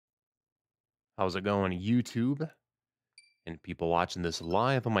How's it going, YouTube? And people watching this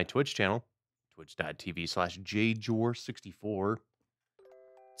live on my Twitch channel, twitch.tv/JJOR64.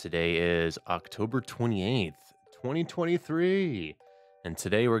 Today is October 28th, 2023. And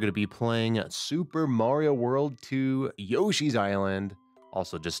today we're going to be playing Super Mario World 2 Yoshi's Island,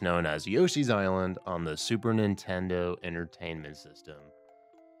 also just known as Yoshi's Island on the Super Nintendo Entertainment System.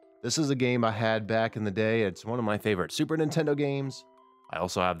 This is a game I had back in the day. It's one of my favorite Super Nintendo games. I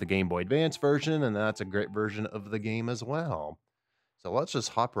also have the Game Boy Advance version, and that's a great version of the game as well. So let's just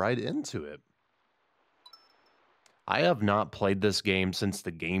hop right into it. I have not played this game since the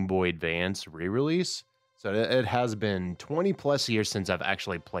Game Boy Advance re-release, so it has been 20 plus years since I've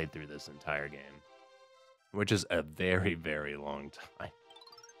actually played through this entire game, which is a very, very long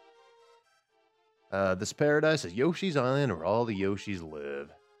time. This paradise is Yoshi's Island, where all the Yoshis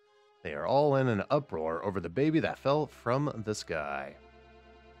live. They are all in an uproar over the baby that fell from the sky.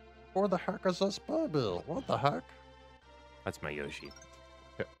 Or the heck is this baby? What the heck? That's my Yoshi.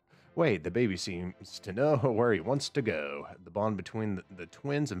 Wait, the baby seems to know where he wants to go. The bond between the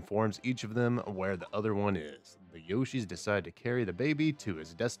twins informs each of them where the other one is. The Yoshis decide to carry the baby to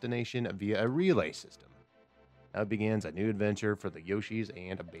his destination via a relay system. Now begins a new adventure for the Yoshis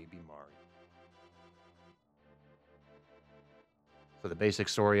and a baby Mario. So the basic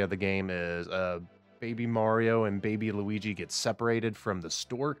story of the game is baby Mario and baby Luigi get separated from the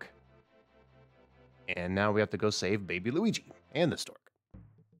stork. And now we have to go save baby Luigi and the stork.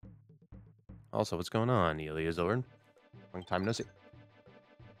 Also, what's going on, Elia Zorn? Long time no see.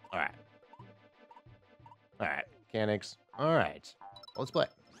 Alright. Alright. Mechanics. Alright. Let's play.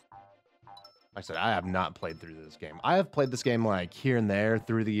 Like I said, I have not played through this game. I have played this game like here and there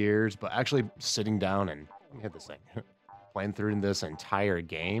through the years, but actually sitting down and let me hit this thing. Playing through this entire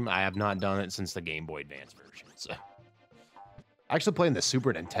game, I have not done it since the Game Boy Advance version. So actually playing the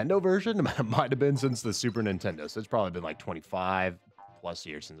Super Nintendo version might have been since the Super Nintendo. So it's probably been like 25 plus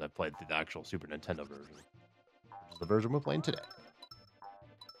years since I've played through the actual Super Nintendo version, which is the version we're playing today.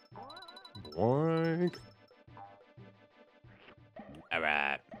 Boink. All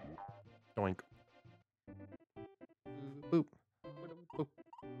right. Doink. Boop. Boop.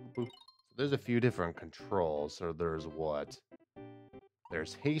 Boop. So there's a few different controls. So there's what?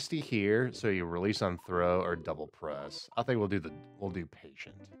 There's hasty here, so you release on throw or double press. I think we'll do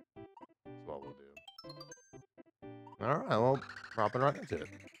patient. That's what we'll do. All right, well, dropping right into it.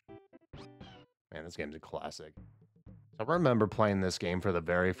 Man, this game's a classic. So I remember playing this game for the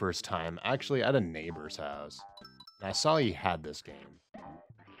very first time, actually at a neighbor's house. And I saw he had this game.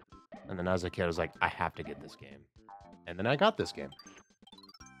 And then as a kid, I was like, I have to get this game. And then I got this game.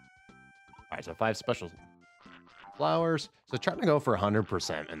 All right, so 5 special flowers. So trying to go for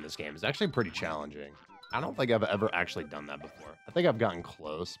 100% in this game is actually pretty challenging. I don't think I've ever actually done that before. I think I've gotten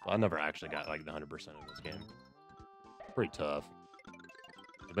close, but I never actually got like the 100% in this game. Pretty tough.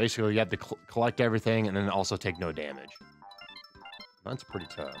 So basically, you have to collect everything and then also take no damage. That's pretty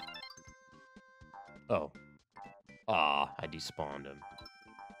tough. Oh. Ah, I despawned him.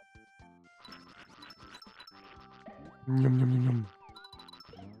 Yum, yum, yum, yum.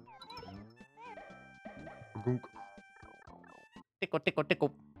 Gunk. Tickle, tickle,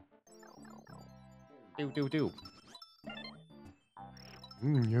 tickle. Do, do, do.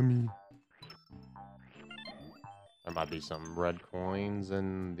 Yummy. There might be some red coins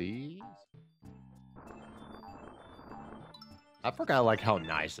in these. I forgot like how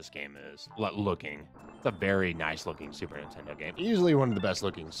nice this game is looking. It's a very nice looking Super Nintendo game. Easily one of the best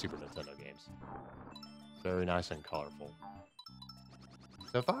looking Super Nintendo games. Very nice and colorful.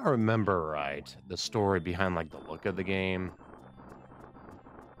 So if I remember right, the story behind like the look of the game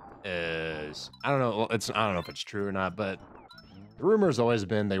is I don't know if it's true or not, but the rumor has always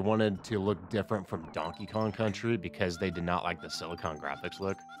been they wanted to look different from Donkey Kong Country because they did not like the Silicon graphics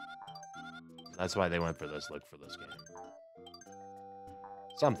look. That's why they went for this look for this game.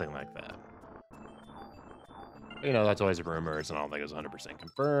 Something like that. You know, that's always rumors, and I don't think it's 100%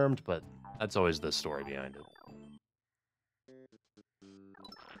 confirmed, but that's always the story behind it.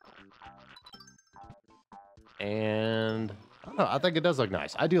 And I don't know, I think it does look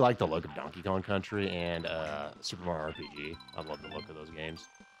nice. I do like the look of Donkey Kong Country and Super Mario RPG. I love the look of those games.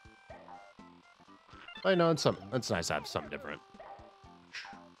 But you know, it's nice to have something different.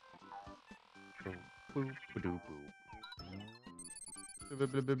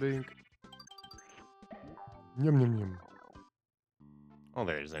 Yum yum yum. Oh,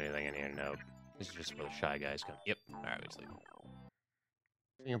 there's anything in here? No. This is just where the shy guys come. Yep. Alright, we sleep.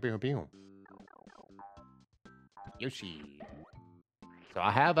 Pew, pew, pew. Yoshi. So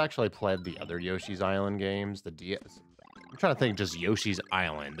I have actually played the other Yoshi's Island games, the DS. I'm trying to think just Yoshi's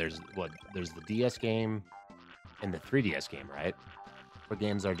Island. There's the DS game and the 3DS game, right? What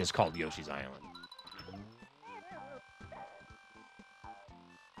games are just called Yoshi's Island?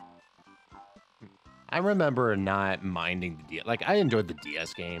 I remember not minding the DS. Like, I enjoyed the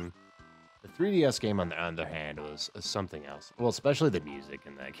DS game. The 3DS game, on the other hand, was something else. Well, especially the music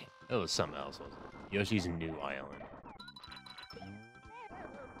in that game. It was something else, wasn't it? Yoshi's New Island.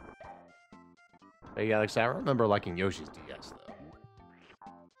 But yeah, like I said, I remember liking Yoshi's DS, though.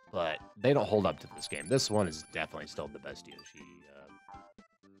 But they don't hold up to this game. This one is definitely still the best Yoshi.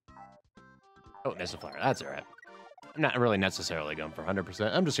 Oh, missed a flower. That's alright. I'm not really necessarily going for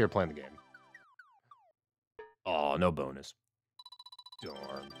 100%. I'm just here playing the game. Oh, no bonus.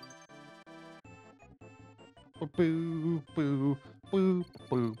 Darn. Boo, boo, boo,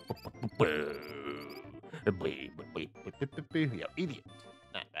 boo, boo, boo. Yo, idiot.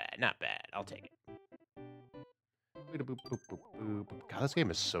 Not bad, not bad. I'll take it. God, this game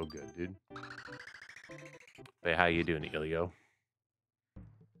is so good, dude. Hey, how you doing, Ilio?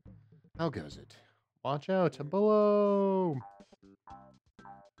 How goes it? Watch out, below.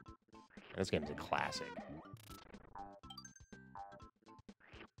 This game's a classic.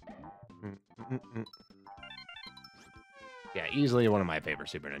 Yeah, easily one of my favorite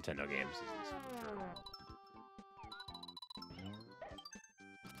Super Nintendo games is this for sure.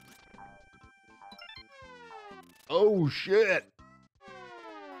 Oh, shit!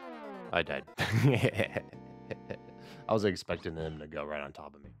 I died. I was expecting them to go right on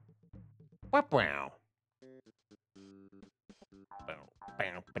top of me. Wow.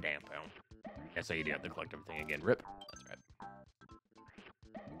 That's how you do have to collect everything again. Rip. That's right.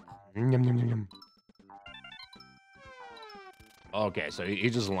 Yum, yum, yum, yum. Okay, so he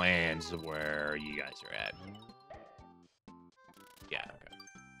just lands where you guys are at. Yeah, okay.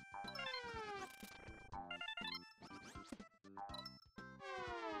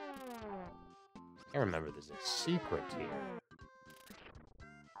 I remember there's a secret here.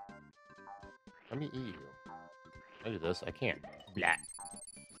 Let me eat you. Can I do this? I can't. Blah.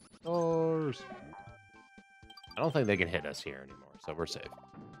 Doors. I don't think they can hit us here anymore, so we're safe.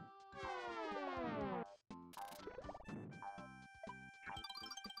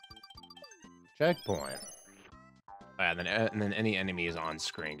 Checkpoint. And then any enemies on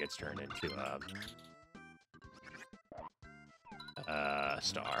screen gets turned into a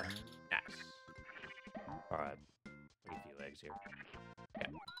star. Nice. All right. A few eggs here.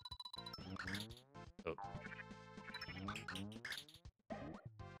 Okay. Oh.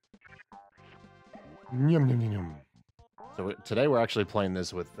 Yum, yum, yum, yum. So today we're actually playing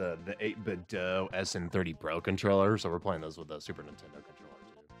this with the 8-bit SN30 Pro controller. So we're playing this with the Super Nintendo controller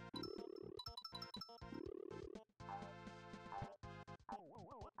too.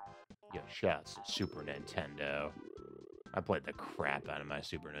 Yeah, shouts to Super Nintendo. I played the crap out of my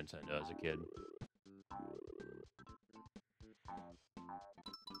Super Nintendo as a kid.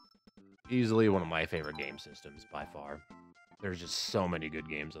 Easily one of my favorite game systems by far. There's just so many good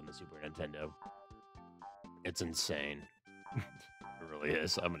games on the Super Nintendo. It's insane. It really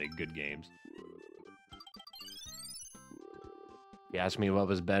is. So many good games. If you ask me what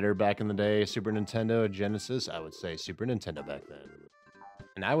was better back in the day, Super Nintendo or Genesis, I would say Super Nintendo back then.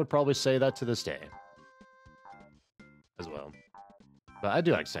 And I would probably say that to this day as well. But I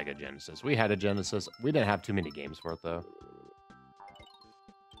do like Sega Genesis. We had a Genesis. We didn't have too many games for it, though.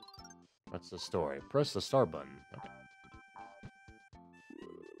 What's the story? Press the star button. Okay.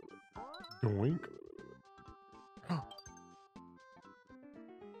 Doink.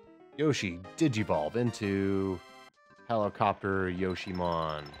 Yoshi digivolve into Helicopter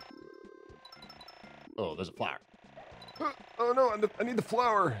Yoshimon. Oh, there's a flower. Oh no, I need the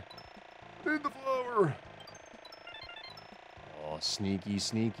flower. I need the flower. Oh, sneaky,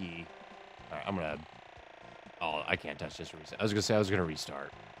 sneaky. Alright, I'm gonna... Oh, I can't touch this reset. I was gonna say I was gonna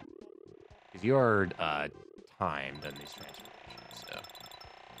restart. Because you are timed on these transformations, so...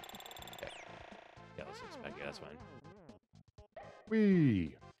 Okay. Yeah, let's expect it, that's fine.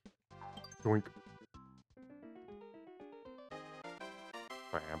 Whee! Doink.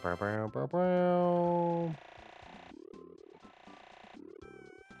 Bow, bow, bow, bow, bow.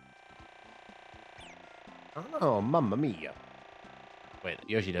 Oh, Mamma Mia. Wait,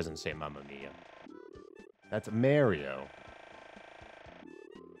 Yoshi doesn't say Mamma Mia. That's Mario.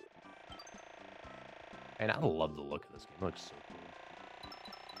 And I love the look of this game. It looks so cool.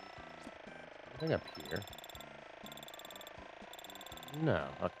 Anything up here? No.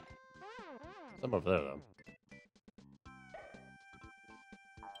 Okay. Some over there, though.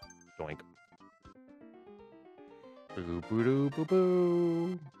 Doink. Boo boo doo boo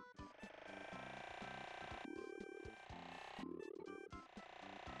boo.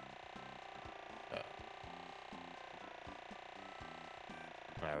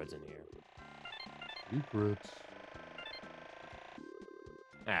 Alright, what's in here? Secrets.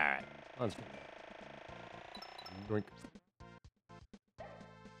 Alright, let's go. Drink.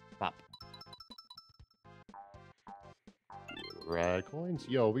 Pop. Rad coins?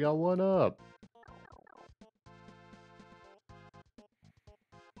 Yo, we got one up.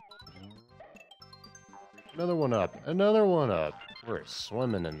 Another one up. Another one up. We're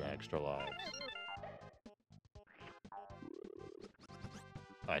swimming in the extra lives.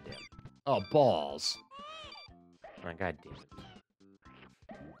 Oh, damn. Oh, balls. Oh, God damn it.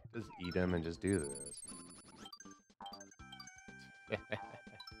 Just eat them and just do this.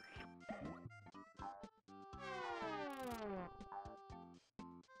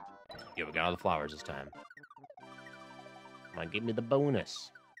 Yeah, we got all the flowers this time. Come on, give me the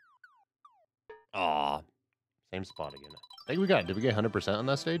bonus. Aw. Same spot again. I think we got... Did we get 100% on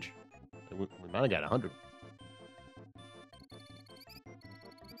that stage? We might have got 100.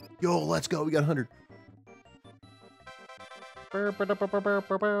 Yo, let's go. We got 100.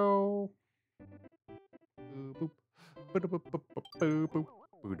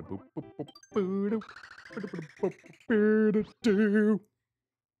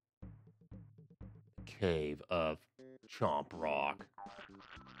 Cave of Chomp Rock.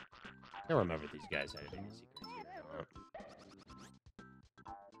 I can't remember if these guys had any secrets here or not.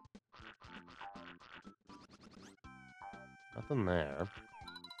 Nothing there.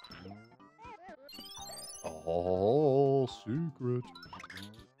 Oh, secret.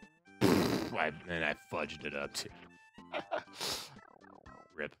 And I fudged it up too.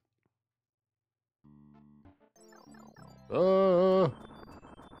 Rip.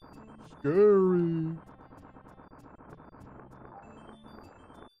 Scary.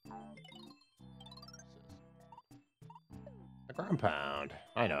 A ground pound.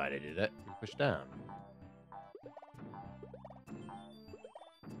 I know how to do that. Push down.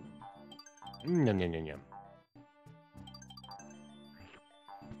 Yum, yum, yum, yum.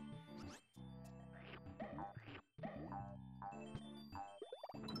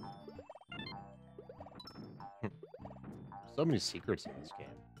 So many secrets in this game.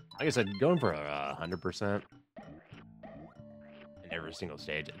 Like I said, going for 100% in every single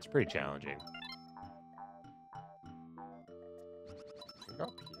stage, it's pretty challenging. Can I go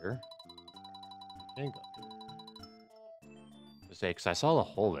up here? Can't go up here. Just say, because I saw the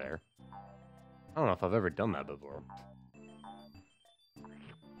hole there. I don't know if I've ever done that before.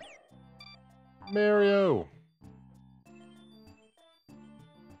 Mario!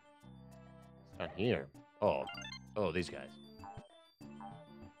 It's not here. Oh. Oh, these guys.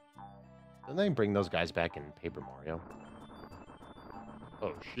 Didn't they bring those guys back in Paper Mario?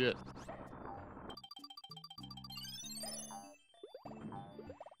 Oh, shit.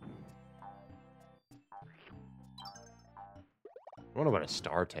 I wonder what a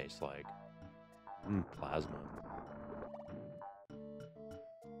star tastes like. Plasma.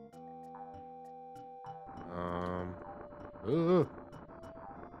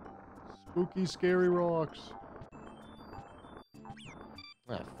 Spooky, scary rocks.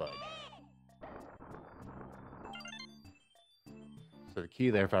 Ah, fudge. So the key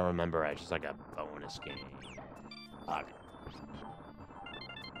there, if I remember right, is just like a bonus game. Okay.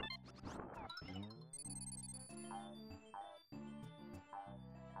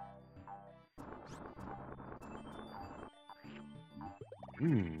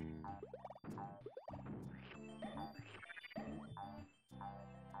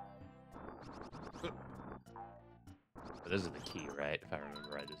 So this is the key, right? If I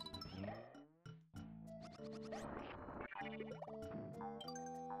remember right, this is the key.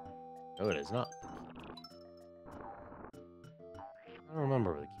 No, it is not. I don't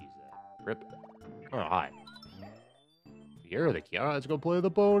remember where the key's at. Rip. Oh, hi. You're the key. Alright, let's go play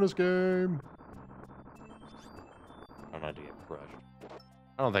the bonus game. I'm not to get crushed.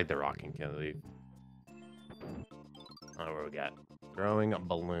 I don't think the rock can kill you. I don't know where we got. Throwing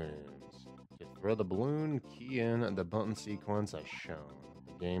balloons. To throw the balloon, key in the button sequence as shown.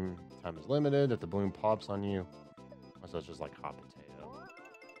 The game time is limited. If the balloon pops on you, so it's just like hot potato.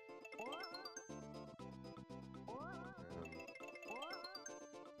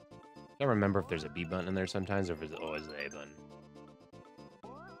 Can't remember if there's a B button in there sometimes, or if it's always the A button.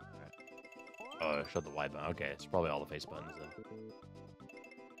 Right. Oh, I showed the Y button. Okay, it's probably all the face buttons then.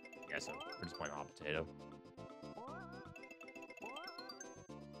 Yeah, so we're just playing hot potato.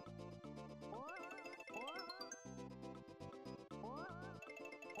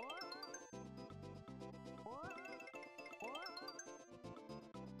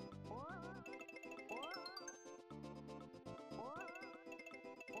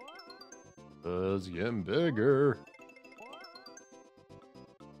 It's getting bigger.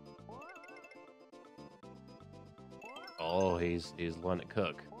 Oh, he's letting it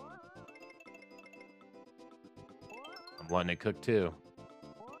cook. I'm letting it cook too.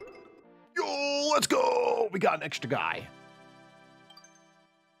 Yo, let's go! We got an extra guy.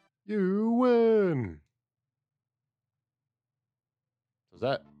 You win. So is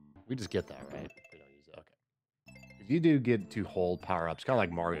that we just get that, right? We don't use it. Okay. If you do get to hold power-ups, kind of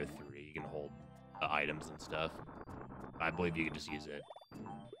like Mario 3, you can hold items and stuff. I believe you can just use it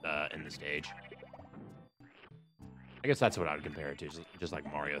in the stage. I guess that's what I would compare it to, just like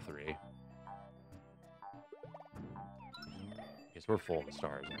Mario 3. Guess we're full in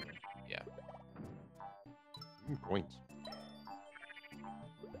stars, aren't we? Yeah. Points.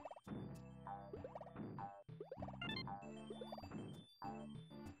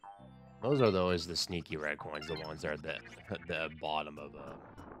 Those are always the sneaky red coins, the ones that are at the bottom of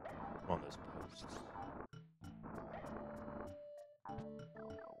one of those posts.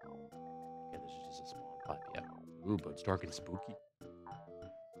 Okay, this is just a spawn pipe, yeah. Ooh, but it's dark and spooky.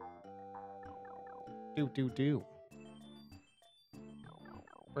 Do.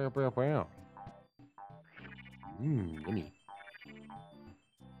 Wow. Yummy.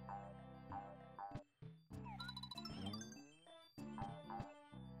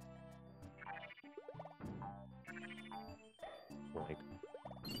 Like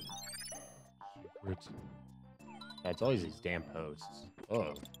secrets. Yeah, it's always these damn posts.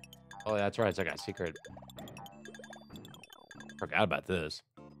 Oh, that's right. So I got a secret. Forgot about this.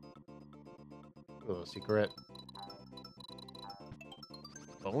 Oh, secret.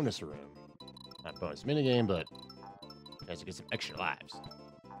 Bonus room. Not bonus minigame, but chance to get some extra lives.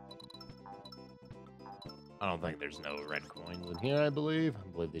 I don't think there's no red coins in here, I believe. I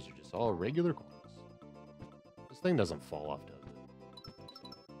believe these are just all regular coins. This thing doesn't fall off, does it?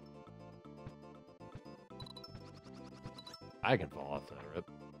 I can fall off, though, rip.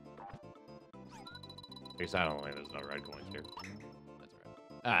 At least I don't think there's no red coins here. That's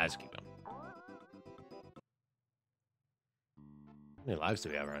alright. Let's keep going. How many lives do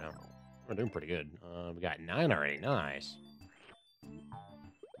we have right now? We're doing pretty good. We got 9 already. Nice.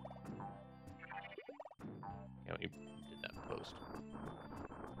 Yeah, we did that post.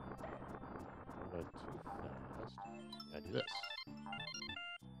 Too fast. Gotta do this.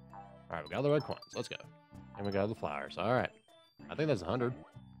 Alright, we got the red coins. Let's go. And we got the flowers. Alright. I think that's 100.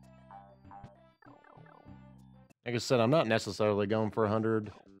 Like I said, I'm not necessarily going for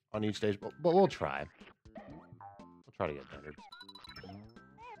 100 on each stage, but we'll try. We'll try to get 100.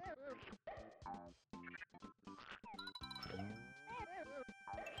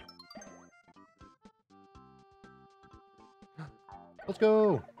 Let's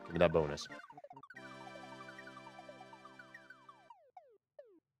go! Give me that bonus.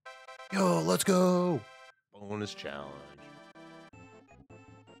 Yo, let's go! Bonus challenge.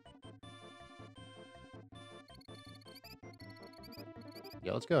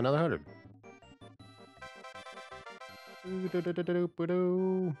 Yeah, let's go. Another 100.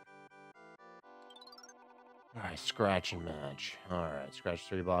 Alright, scratching match. Alright, scratch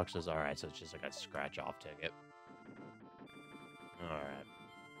 3 boxes. Alright, so it's just like a scratch off ticket. Alright.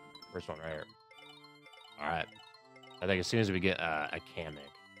 First one right here. Alright. I think as soon as we get a Kamek,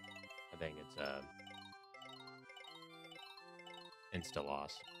 I think it's insta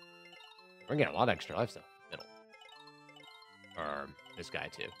loss. We're gonna get a lot of extra lives though. Middle. Or this guy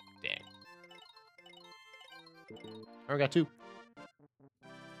too. Dang. Oh, we got 2.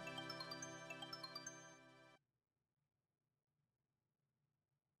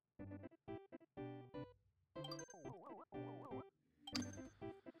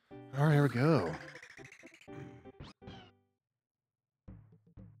 All right, here we go.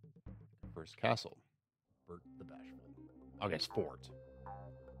 First castle. Bert the Bashful. I guess fort.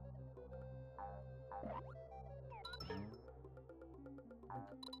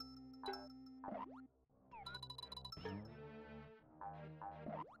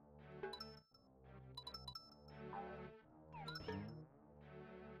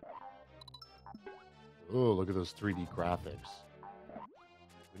 Oh, look at those 3D graphics.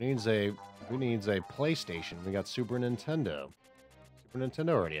 Who needs a PlayStation? We got Super Nintendo. Super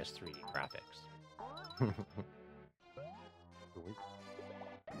Nintendo already has 3D graphics.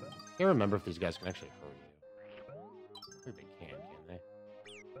 Can't remember if these guys can actually hurt you. I think they can they?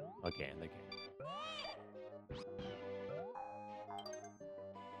 Okay, they can.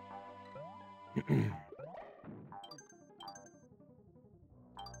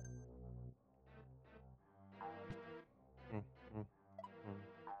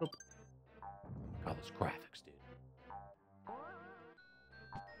 Oh my god, those graphics, dude.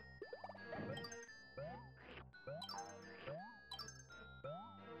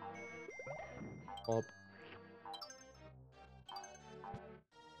 Pop.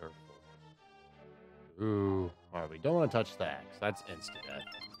 don't want to touch that, 'cause that's insta-death.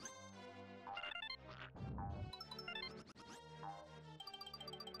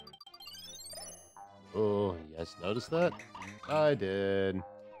 Oh, yes, notice that? I did. Is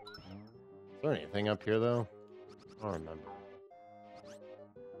there anything up here, though? I don't remember.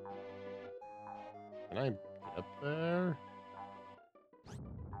 Can I get up there? It's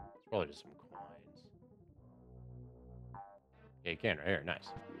probably just some coins. Yeah, you can right here. Nice.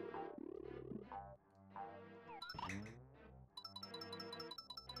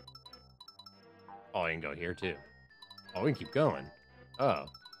 Oh, I can go here, too. Oh, we can keep going. Oh.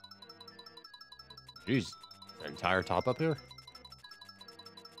 Jeez. The entire top up here?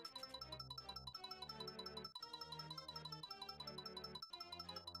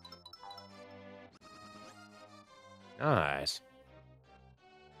 Nice.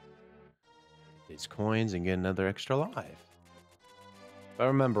 Get these coins and get another extra life. If I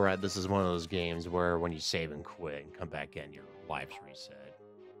remember right, this is one of those games where when you save and quit and come back in, your life's reset.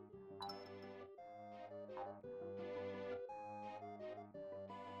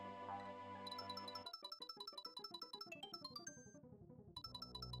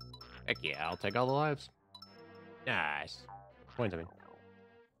 Heck yeah, I'll take all the lives. Nice. Coins, I mean.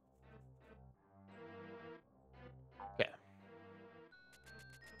 Okay.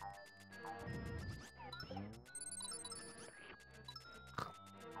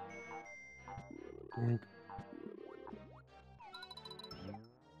 Boink.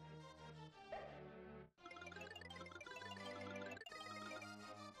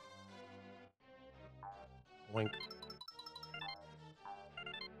 Boink.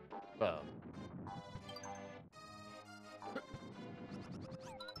 Oh.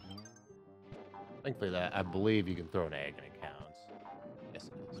 Thankfully, that I believe you can throw an egg and it counts. Yes,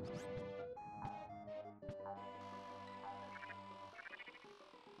 it is.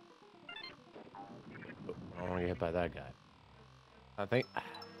 Oh, I don't want to get hit by that guy. I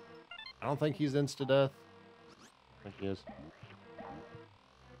don't think he's insta-death. I think he is.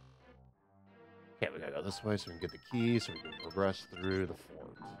 Okay, we gotta go this way so we can get the key, so we can progress through the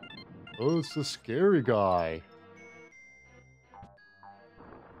fort. Oh, it's the scary guy.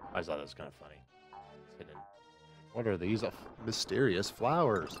 I just thought that was kind of funny. It's hidden. What are these mysterious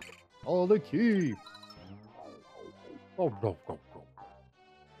flowers? Oh, the key. Oh, go, go, go.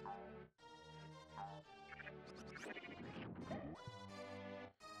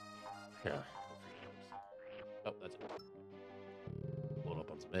 Yeah. Oh, that's it. Load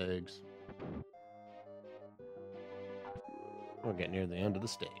up on some eggs. We're getting near the end of the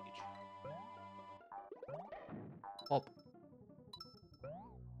stage. Pop.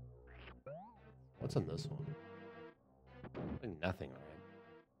 What's in this one? I think nothing, right?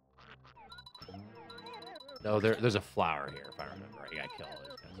 No, there's a flower here, if I remember. You gotta kill all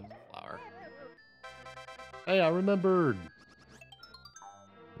these guys with a flower. Hey, I remembered!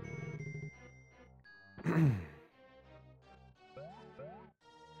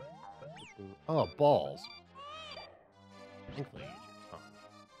 Oh, balls. Thankfully, use your tongue.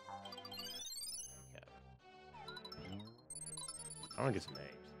 Okay. I want to get some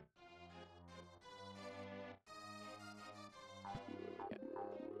eggs. Okay.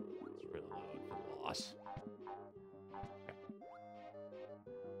 Let's reload for the loss. Okay.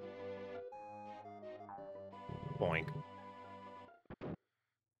 Boink.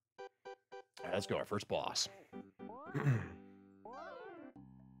 Alright, let's go. Our first boss.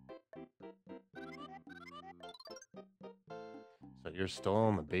 So you're still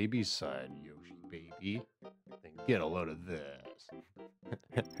on the baby side, Yoshi baby. Then get a load of this.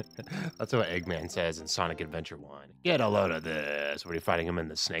 That's what Eggman says in Sonic Adventure 1. Get a load of this. When you're fighting him in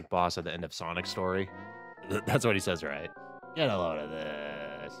the snake boss at the end of Sonic Story. That's what he says, right? Get a load of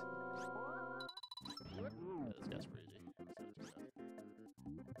this. Yeah, this guy's crazy.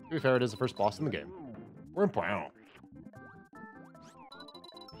 To be fair, it is the first boss in the game. We're in Brown.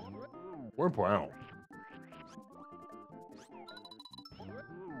 We're in Brown.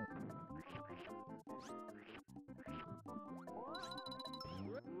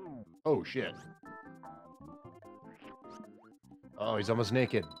 Oh, shit. Oh, he's almost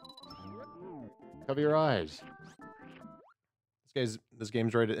naked. Cover your eyes. This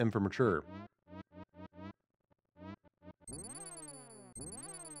game's rated M for mature.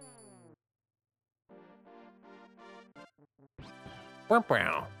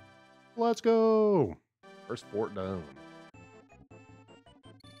 Let's go. First fort done.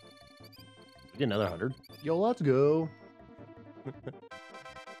 Get another 100. Yo, let's go.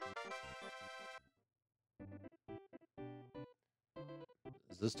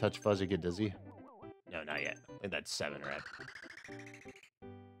 Does this touch fuzzy get dizzy? No, not yet. I think that's 7, right?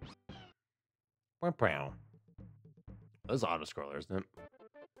 Brown. This is auto-scroller, isn't it?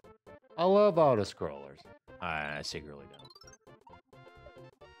 I love auto-scrollers. I secretly don't.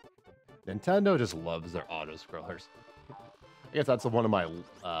 Nintendo just loves their auto-scrollers. I guess that's one of my,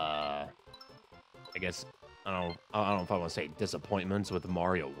 I guess, I don't know if I want to say disappointments with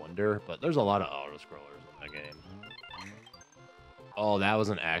Mario Wonder, but there's a lot of auto-scrollers in that game. Oh, that was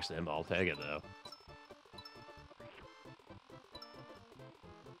an accident, but I'll take it, though.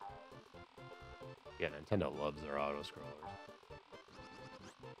 Yeah, Nintendo loves their auto-scrollers.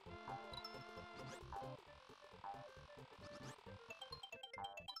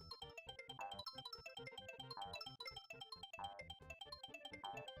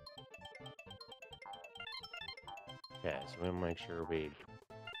 Okay, so we'll make sure we...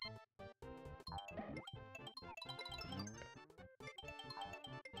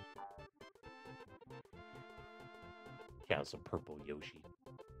 Yeah, some purple Yoshi.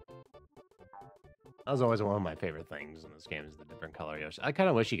 That was always one of my favorite things in this game, is the different color Yoshi. I kind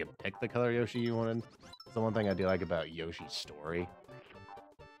of wish you could pick the color Yoshi you wanted. It's the one thing I do like about Yoshi's story.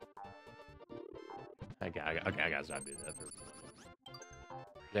 I gotta stop doing that.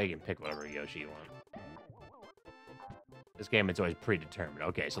 Now you can pick whatever Yoshi you want. This game, it's always predetermined.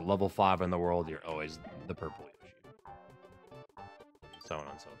 Okay, so level 5 in the world, you're always the purple Yoshi. So on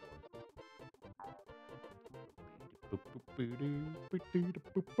and so forth.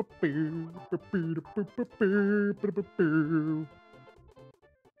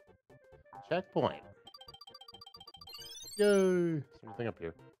 Checkpoint. Yay! Something up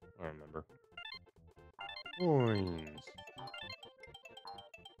here. I don't remember. Coins.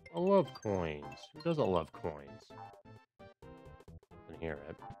 I love coins. Who doesn't love coins? I can hear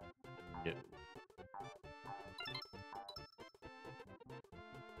it. No.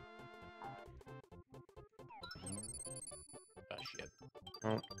 Oh, shit.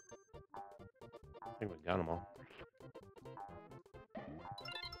 Oh. I think we got them all.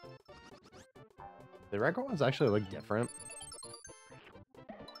 The record ones actually look different.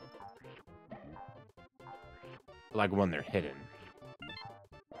 Like when they're hidden.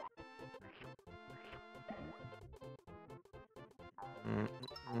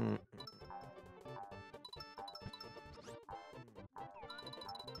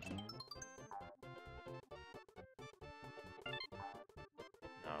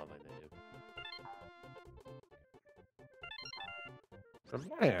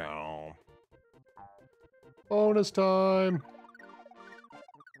 Wow. Bonus time.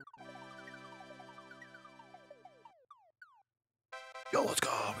 Yo, let's go.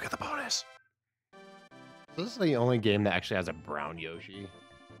 We got the bonus. This is the only game that actually has a brown Yoshi.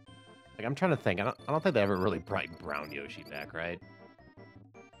 Like, I'm trying to think. I don't think they ever really brought brown Yoshi back, right?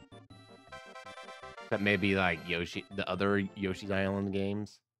 That may be like Yoshi, the other Yoshi's Island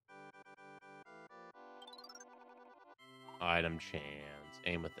games. Item chance.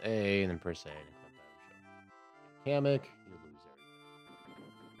 Aim with A, and then press A, and click that. Hammock, you lose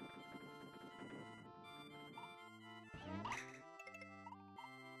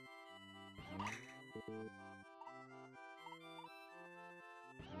everything.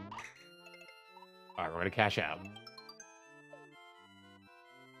 Alright, we're gonna cash out.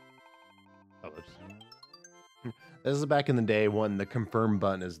 Oh, oops. This is back in the day when the confirm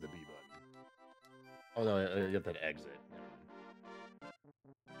button is the B button. Oh no, you have to exit.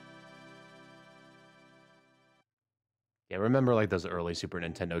 Yeah, remember like those early Super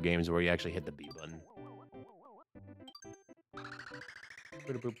Nintendo games where you actually hit the B button?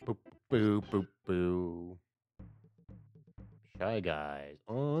 Boop, boop, boop, boop, boop. Shy Guys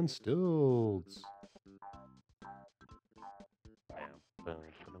on stilts.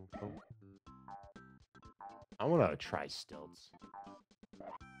 I want to try stilts.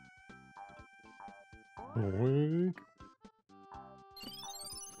 Boink.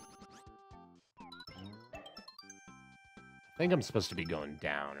 I think I'm supposed to be going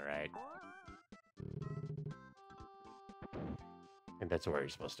down, right? I think that's where you're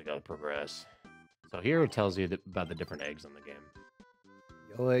supposed to go to progress. So here it tells you about the different eggs in the game.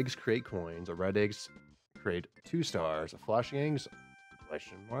 Yellow eggs create coins, a red eggs create 2 stars, a flashing eggs,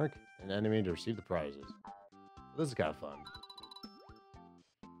 question mark, an enemy to receive the prizes. This is kind of fun.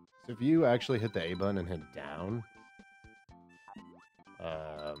 So if you actually hit the A button and hit it down,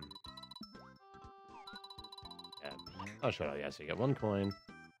 yeah, I'll show you. Yeah, so you get 1 coin.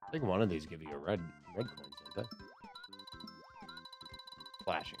 I think one of these give you a red coins, don't they?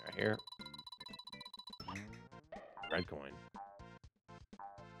 Flashing right here. Red coin.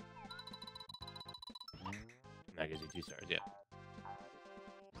 And that gives you 2 stars, yeah.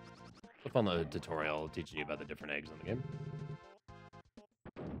 A fun little tutorial teaching you about the different eggs in the game.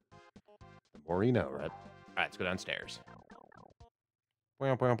 The more you know, right? Alright, let's go downstairs.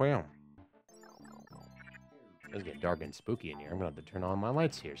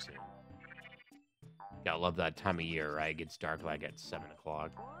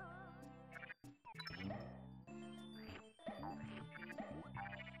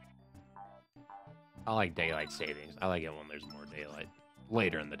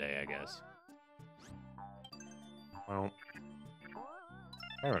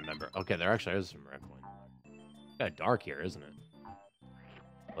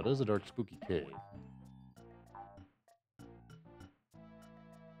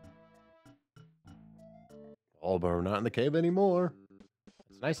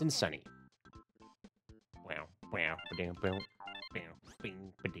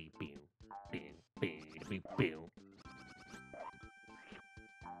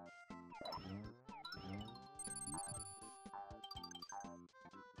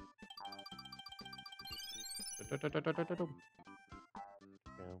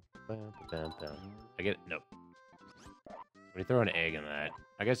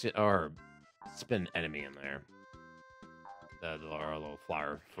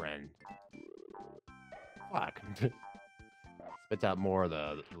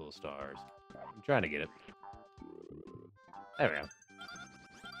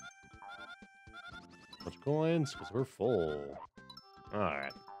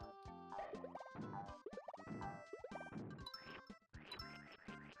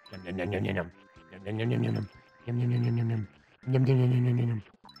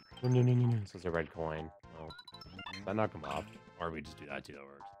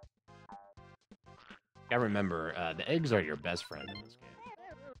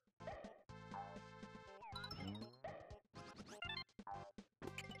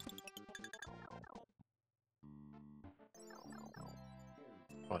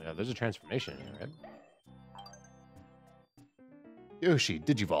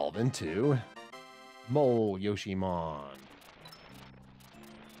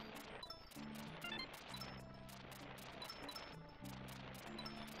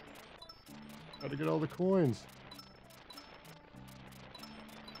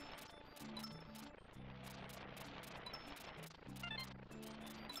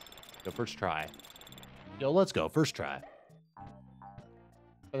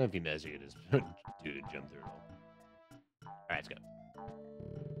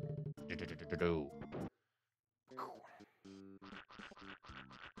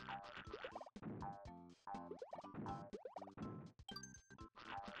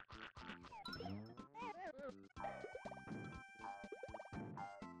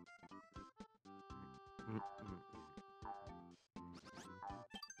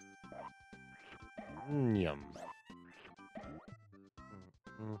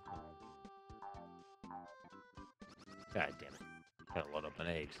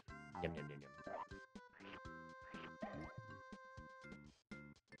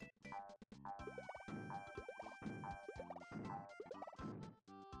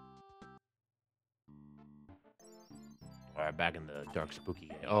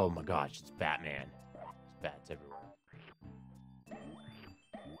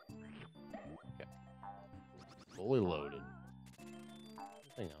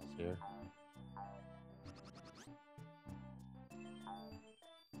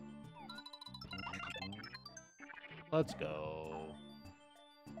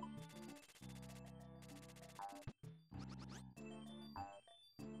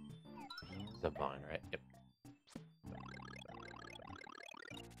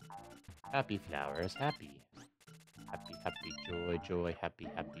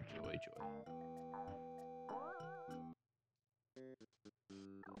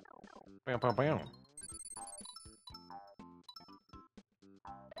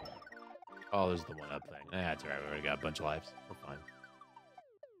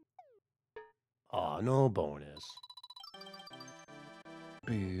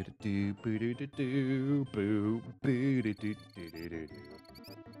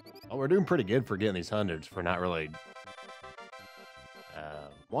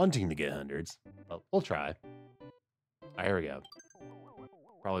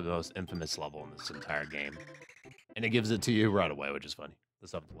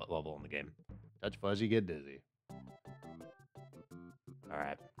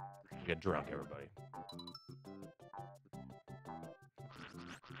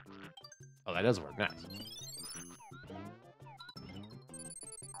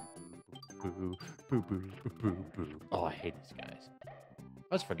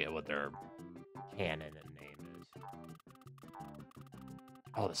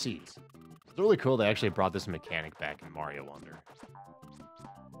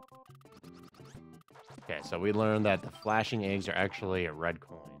 Okay, so we learned that the flashing eggs are actually red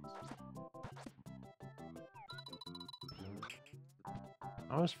coins.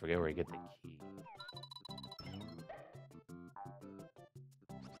 I always forget where you get the key.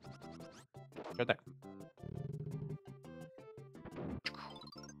 Right there.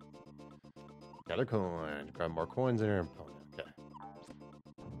 Another coin. Grab more coins in your opponent. Okay.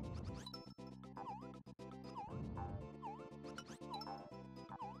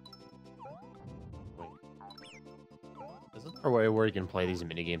 Wait. Is there a way where you can play these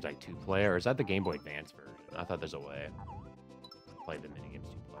minigames like 2-player, or is that the Game Boy Advance version? I thought there's a way to play the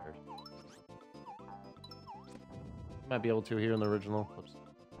minigames 2-player. Might be able to here in the original. Oops.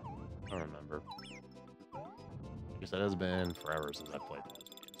 I don't remember. I guess that has been forever since I played those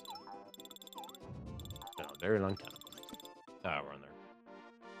games. It's been a very long time. Oh, we're in there.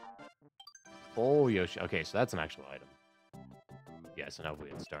 Oh, Yoshi. Okay, so that's an actual item. Yeah, so now we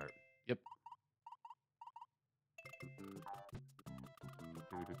can start. Yep.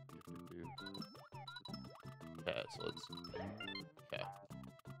 Okay, so let's... Okay.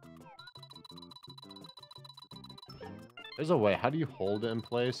 There's a way. How do you hold it in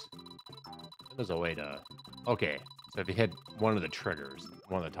place? There's a way to... Okay, so if you hit one of the triggers,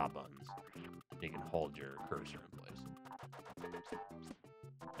 one of the top buttons, you can hold your cursor in place.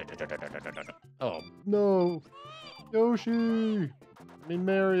 Oh, no! Yoshi! I mean,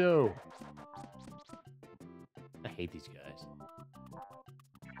 Mario! I hate these guys.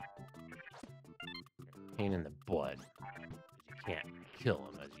 Pain in the butt. You can't kill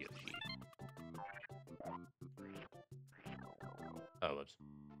him as Yoshi. Oh, whoops.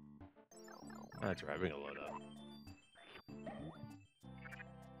 That's right, we're gonna load up.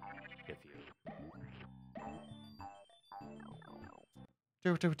 If you...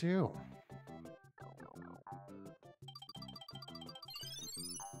 Do.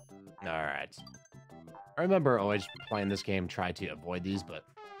 Alright. I remember always playing this game, try to avoid these, but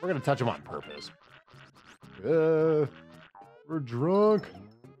we're gonna touch them on purpose. We're drunk.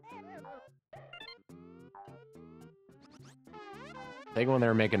 I think when they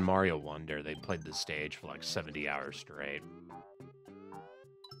were making Mario Wonder, they played this stage for like 70 hours straight.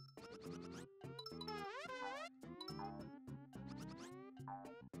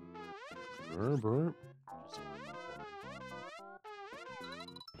 Burp.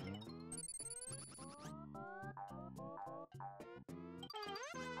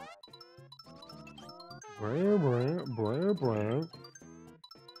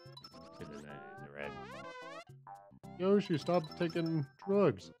 Yoshi, stop taking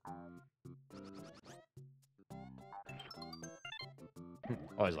drugs.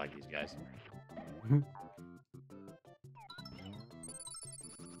 Always like these guys.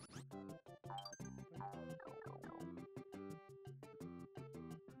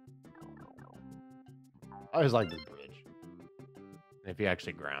 I always like this bridge. If you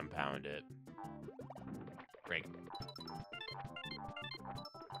actually ground pound it. Great.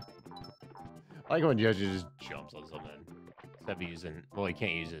 I like when Yoshi just jumps on something. Except using... Well, he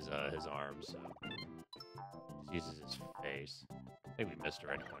can't use his arms, so... He just uses his face. I think we missed a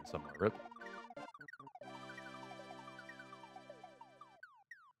red coin somewhere. Rip.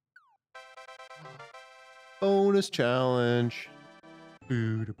 Bonus challenge.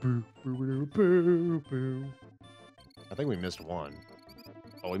 I think we missed one.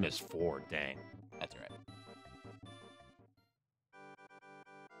 Oh, we missed 4. Dang. That's right.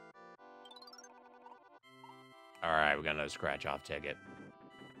 Alright, we got another scratch-off ticket.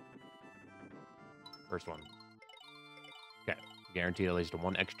 First one. Okay. Guaranteed at least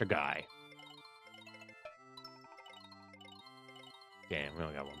one extra guy. Damn, we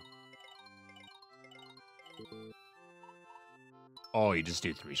only got one. Oh, you just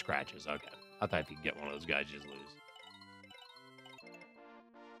do 3 scratches. Okay. I thought if you get one of those guys, you just lose.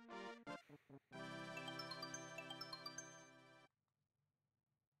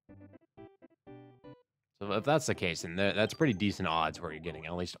 So if that's the case, then that's pretty decent odds where you're getting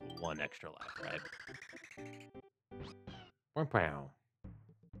at least 1 extra life, right? Wow.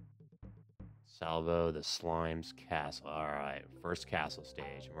 Salvo, the Slime's Castle. Alright, first castle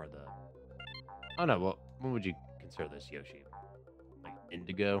stage. We're the... Oh no, what would you consider this, Yoshi? Like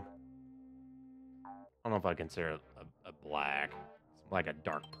indigo? I don't know if I consider it a black. It's like a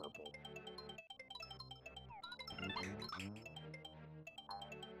dark purple.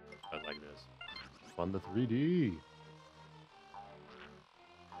 I like this. Fun the 3D.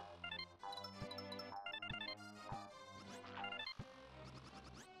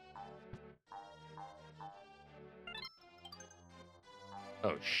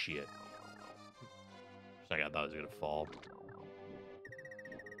 Oh shit. I thought it was gonna fall.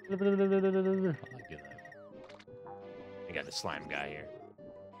 I like doing that. I got the slime guy here.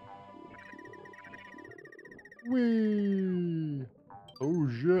 Whee! Oh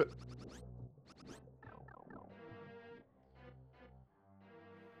shit!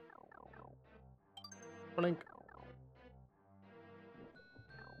 Blink.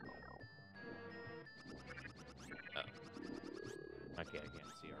 Oh. Okay, I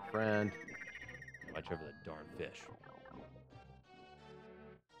can't see our friend. Watch over the darn fish.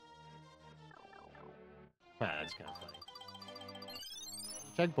 Ah, that's kind of funny.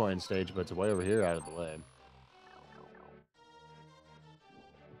 Checkpoint stage, but it's way over here out of the way.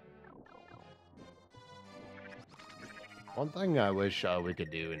 One thing I wish we could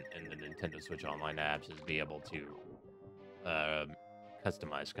do in the Nintendo Switch Online apps is be able to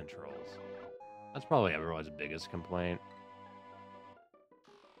customize controls. That's probably everyone's biggest complaint.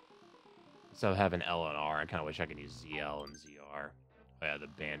 So having L and R, I kind of wish I could use ZL and ZR. Oh yeah, the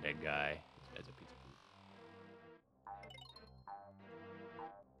Bandit guy. This guy's a piece of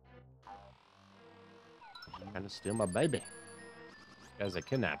poop. Trying to steal my baby. This guy's a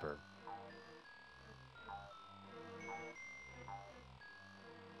kidnapper.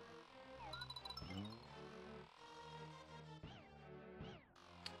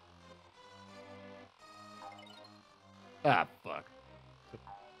 Ah, fuck.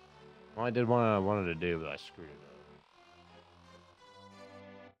 Well, I did what I wanted to do, but I screwed it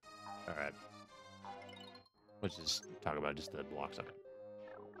up. Alright. Let's just talk about just the blocks of it.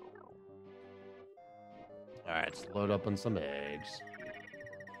 Alright, let's load up on some eggs.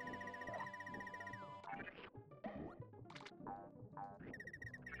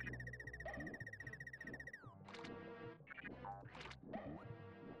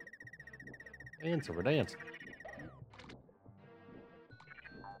 And so we're dancing.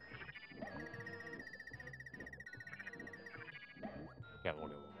 Yeah, we'll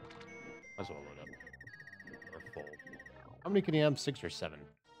go. Might as well load up. Or full. How many can you have? 6 or 7?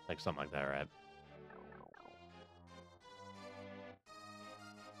 Like something like that, right?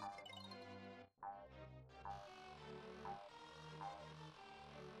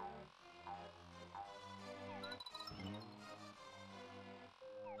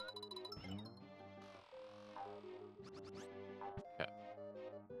 Okay.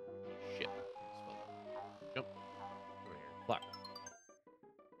 Shit. Jump. Over here. Fly.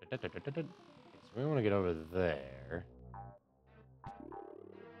 Okay, so we want to get over there.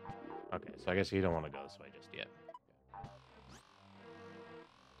 Okay, so I guess you don't want to go this way just yet. Okay.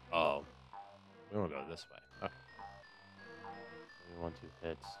 Oh. We want to go this way. Okay. We want to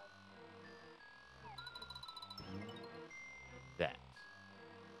hit that.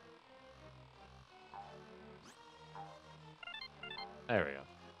 There we go.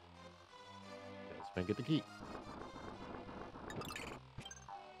 Okay, let's go get the key.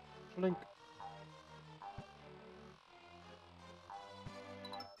 Blink.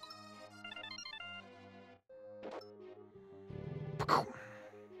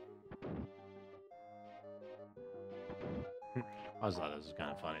 I just thought this was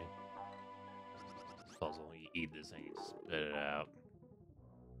kind of funny. This puzzle, you eat this thing, you spit it out.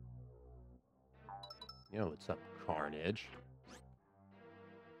 Yo, what's up, Carnage?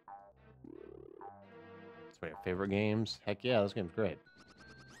 It's one of your favorite games? Heck yeah, this game's great.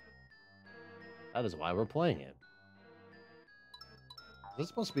 That is why we're playing it. Is this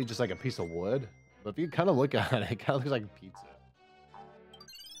supposed to be just like a piece of wood? But if you kind of look at it, it kind of looks like pizza.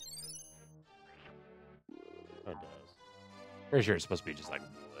 Oh, it does. Pretty sure it's supposed to be just like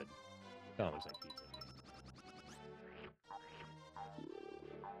wood. It kind of looks like pizza.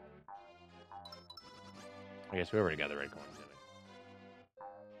 I guess we already got the red coin, didn't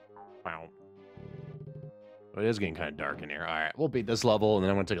we? Wow. Well, it is getting kind of dark in here. All right, we'll beat this level, and then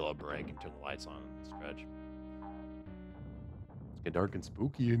I'm going to take a little break and turn the lights on and stretch. It's getting dark and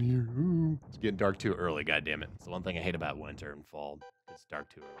spooky in here. Ooh. It's getting dark too early, goddammit. It's the one thing I hate about winter and fall. It's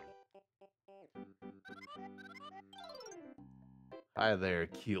dark too early. Hi there,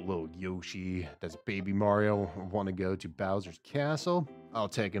 cute little Yoshi. Does Baby Mario want to go to Bowser's Castle? I'll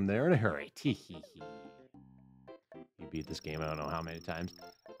take him there in a hurry. Tee-hee-hee. You beat this game I don't know how many times.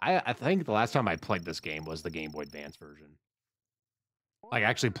 I think the last time I played this game was the Game Boy Advance version. Like, I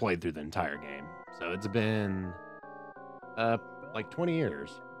actually played through the entire game. So it's been, like 20 years.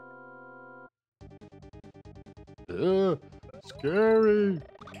 Scary!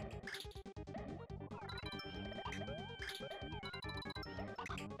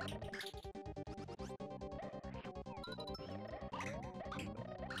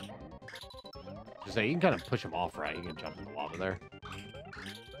 So you can kind of push him off, right? You can jump in the lava there.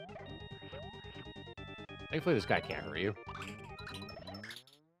 Thankfully, this guy can't hurt you.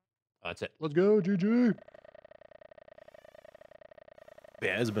 That's it. Let's go, GG.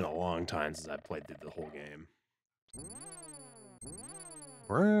 Yeah, it's been a long time since I played through the whole game.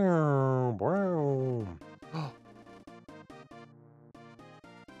 Brown, brown.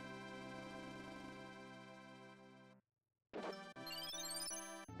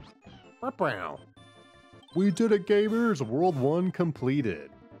 Brown. We did it, gamers. World 1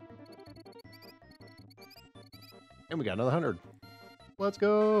 completed. And we got another 100. Let's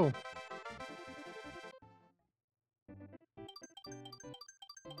go.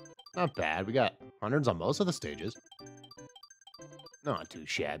 Not bad. We got hundreds on most of the stages. Not too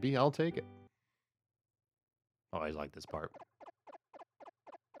shabby. I'll take it. Always like this part.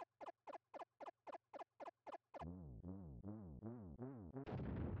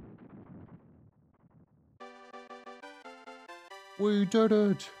 We did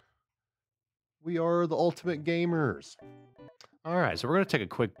it. We are the ultimate gamers. All right, so we're going to take a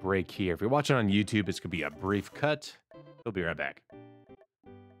quick break here. If you're watching on YouTube, it's going to be a brief cut. We'll be right back.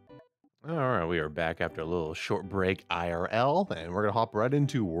 All right, we are back after a little short break IRL, and we're going to hop right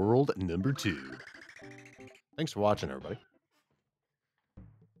into world number 2. Thanks for watching, everybody.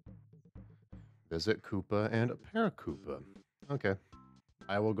 Visit Koopa and Paracoopa. Okay.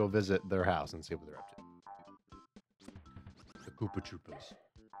 I will go visit their house and see what they're up to. The Koopa Troopas.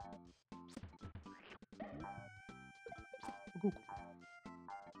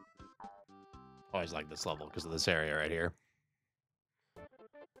 Always like this level because of this area right here.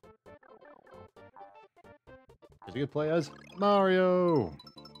 Because you could play as Mario.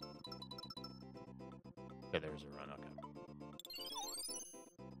 Okay, there's a run. Okay.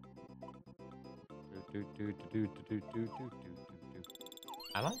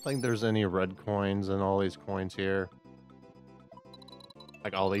 I don't think there's any red coins in all these coins here.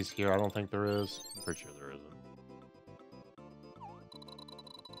 Like all these here, I don't think there is. I'm pretty sure there isn't.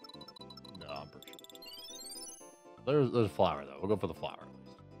 No, I'm pretty sure. There's a flower though. We'll go for the flower at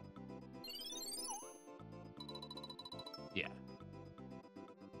least. Yeah.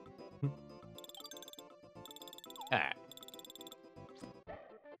 Ah.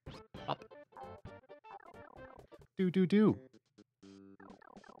 Up. Do.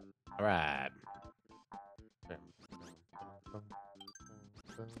 All right.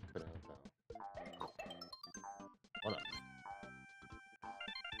 What up?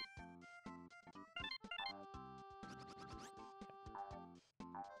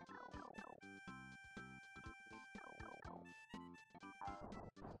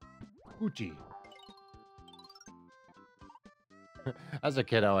 Gucci. As a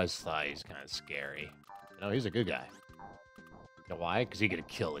kid, I always thought he's kind of scary. You know, he's a good guy. You know why? Because he could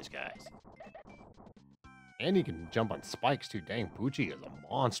kill these guys. And he can jump on spikes too. Dang, Poochie is a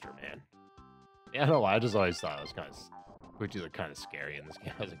monster, man. Yeah, I don't know why. I just always thought it was kind of... Poochie looked kind of scary in this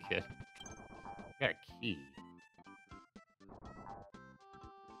game as a kid. I got a key.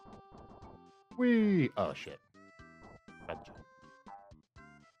 Whee! Oh, shit.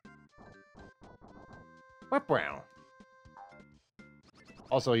 Brown.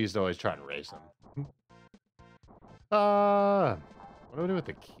 Also, I used to always try and race him. What do I do with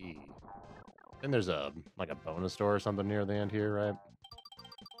the key? And there's a like a bonus door or something near the end here, right?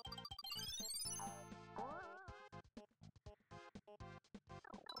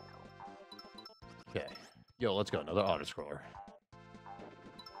 Okay. Yo, let's go. Another auto-scroller.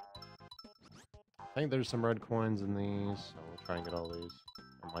 I think there's some red coins in these, so we'll try and get all these.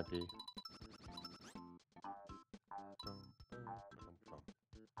 There might be.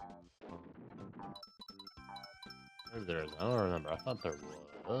 Maybe there is. I don't remember. I thought there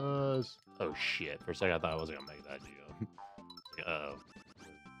was. Oh shit! For a second, I thought I wasn't gonna make that jump. Like, oh,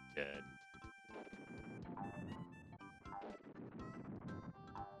 dead.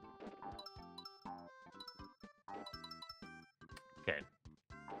 Okay,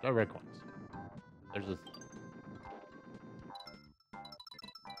 no red coins. There's this.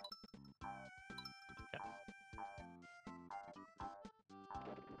 Okay.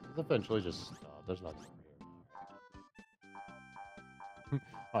 This is eventually just stop. There's nothing over here.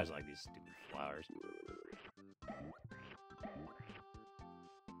 I always like these stupid flowers.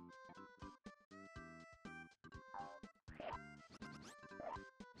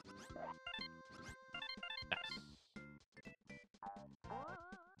 Nice.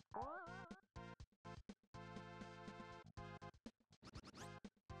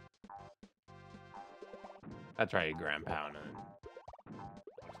 That's right, you ground pound and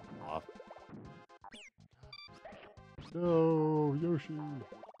off. No, Yoshi.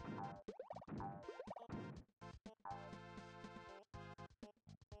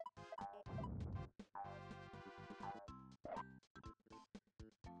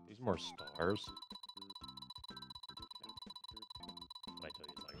 These There's more stars. Wait till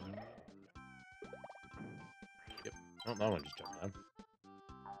you like that. Yep. Oh, that one just jumped down.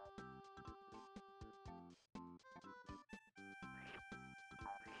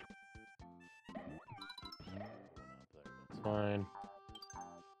 That's fine.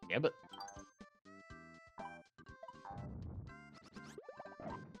 Yeah, but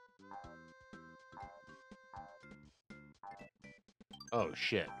oh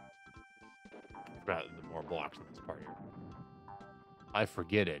shit. Forgot the more blocks in this part here. I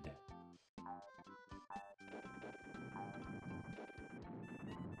forgetted.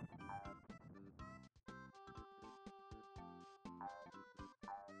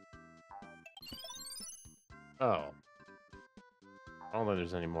 Oh. I don't think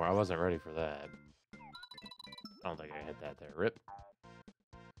there's any more. I wasn't ready for that. I don't think I hit that there. Rip.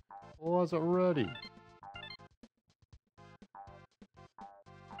 Wasn't ready.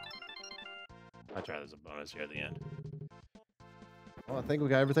 I'll try there's a bonus here at the end. Well, I think we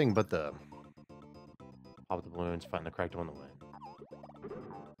got everything but the pop the balloons, find the correct one to win.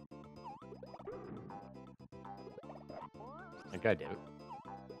 Like I did.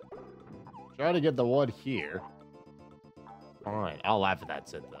 Try to get the one here. Fine. I'll laugh at that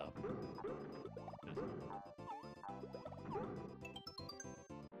sit though.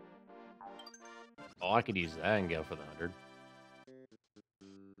 Oh, I could use that and go for the 100.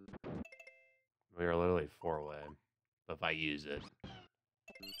 We are literally 4-way. But if I use it,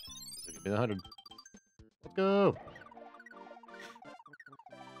 so give me the 100. Let's go.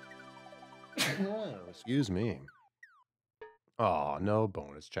 Oh, excuse me. Oh, no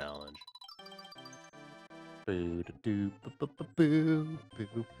bonus challenge. Boo doo doo boo boo boo boo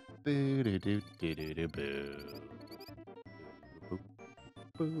boo doo doo doo doo doo boo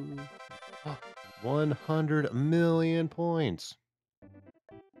boo. 100 million points.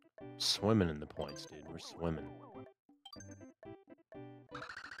 Swimming in the points, dude. We're swimming.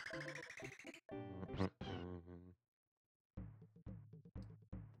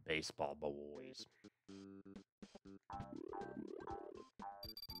 Baseball boys.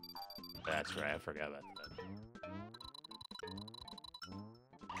 That's right, I forgot about that.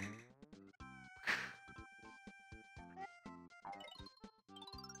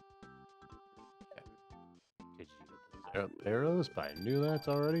 Did you get those arrows? But I knew that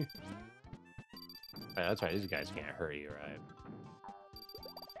already. Right, that's right, these guys can't hurt you, right?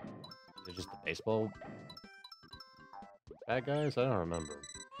 Is it just the baseball bad guys? I don't remember.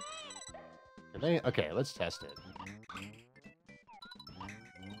 Can they? Okay, let's test it.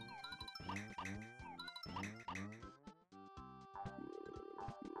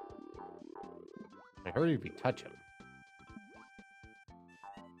 I hurt you if you touch him.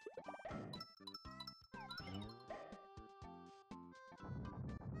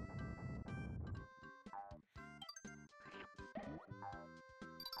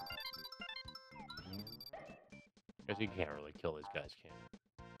 Guess you can't really kill these guys, can you?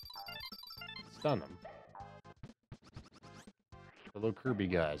 Stun them. The little Kirby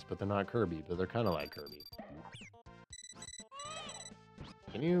guys, but they're not Kirby, but they're kind of like Kirby.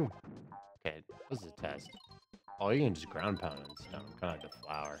 Can you? Okay, this is a test. Oh, you can just ground pound and stun them, kind of like the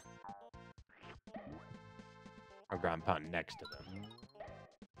flower. Or ground pound next to them.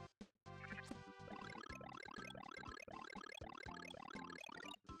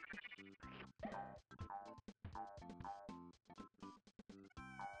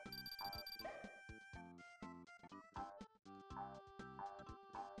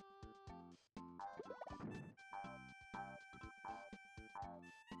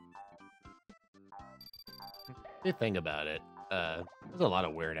 If you think about it, there's a lot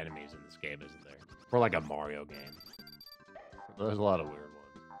of weird enemies in this game, isn't there? For like a Mario game. There's a lot of weird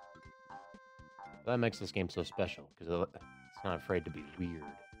ones. That makes this game so special, because it's not afraid to be weird.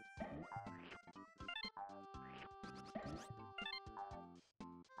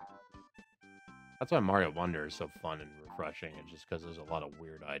 That's why Mario Wonder is so fun and refreshing. It's just because there's a lot of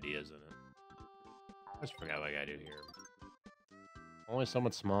weird ideas in it. I just forgot what I gotta do here. Only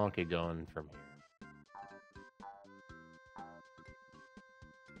someone small could go in from here.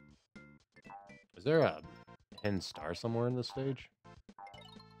 Is there a hidden star somewhere in this stage?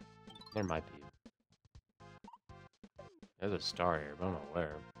 There might be. There's a star here, but I don't know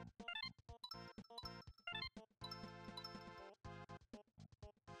where.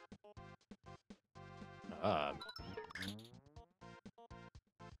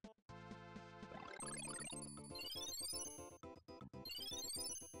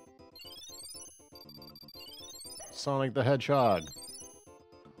 Sonic the Hedgehog.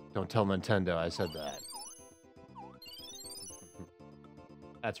 Don't tell Nintendo I said that.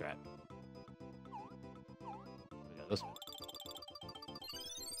 That's right. We got this one.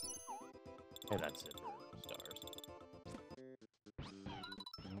 And that's it for stars.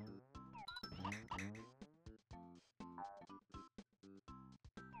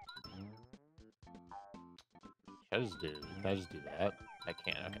 Can I just do that? I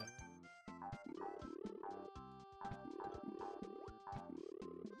can't, okay.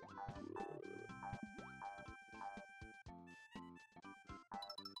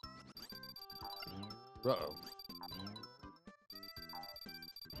 Uh-oh.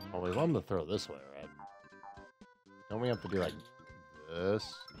 Well, we want them to throw this way, right? Don't we have to do like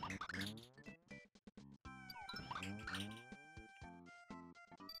this?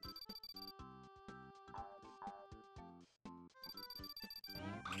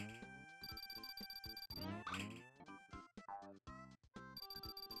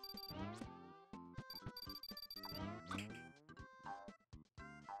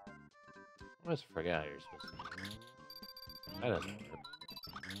 I always forget how you're supposed to. That doesn't work.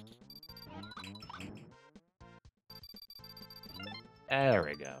 There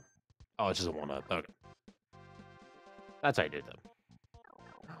we go. Oh, it's just a 1-up. Okay. That's how you do it, though.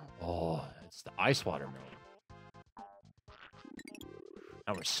 Oh, it's the ice watermelon.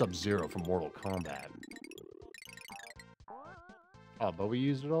 Now we're Sub-Zero from Mortal Kombat. Oh, but we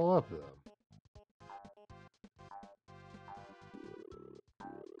used it all up, though.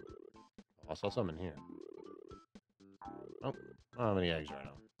 I saw some in here. Oh, I don't have any eggs right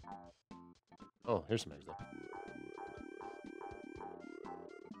now. Oh, here's some eggs, though.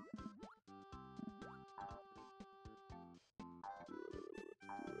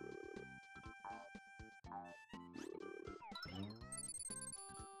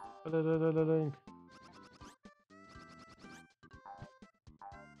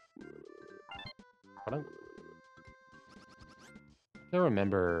 I can't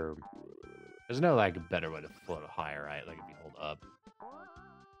remember. There's no like better way to float higher, right? Like if you hold up.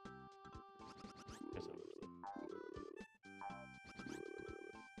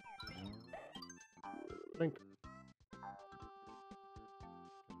 Blink.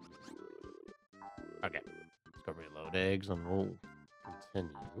 Okay, let's go reload eggs and we'll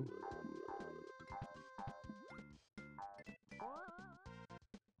continue.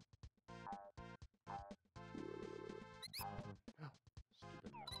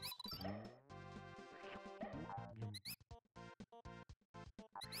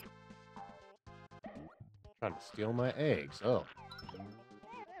 Trying to steal my eggs. Oh.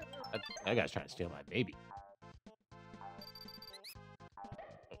 That guy's trying to steal my baby.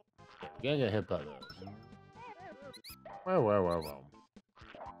 You can't get hit by those. Whoa.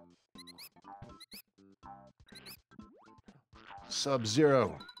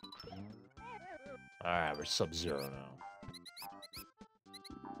 Sub-Zero. Alright, we're Sub-Zero now.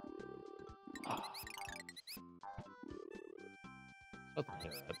 Nothing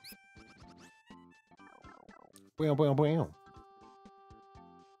here, right? Bam.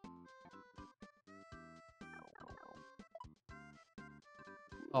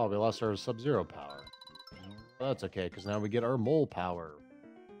 Oh, we lost our Sub-Zero power. Well, that's okay, because now we get our mole power.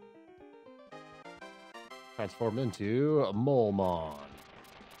 Transform into a Molemon.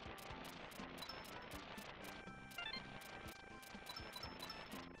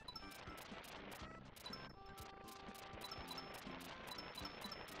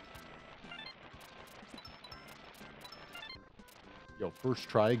 Yo, first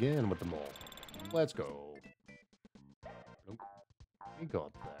try again with the mole. Let's go. Nope. You go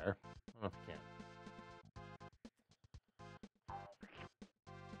up there. I don't know if you can.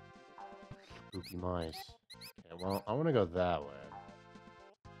 Spooky mice. Okay, well, I want to go that way.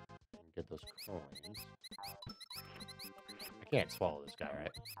 And get those coins. I can't swallow this guy,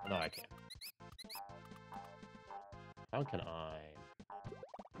 right? No, I can't. How can I...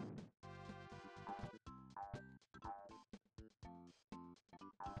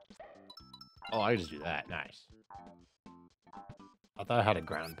 Oh, I just do that. Nice. I thought I had to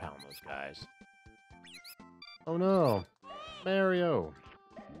ground pound those guys. Oh no! Mario!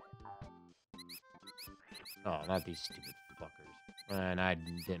 Oh, not these stupid fuckers. Man, I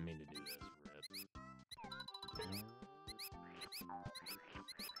didn't mean to do this. Rip.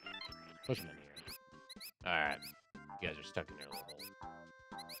 Push them in here. Alright. You guys are stuck in your little hole.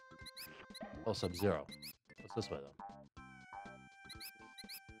 Oh, Sub-Zero. What's this way, though?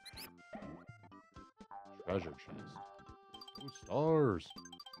 Treasure chest. Ooh, stars.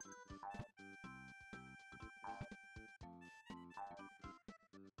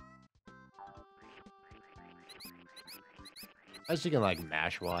 I guess you can like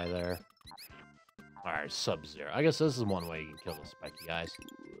mash Y there. Alright, Alright, Sub-Zero. I guess this is one way you can kill the spiky guys.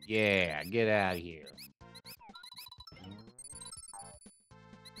 Yeah, get out of here.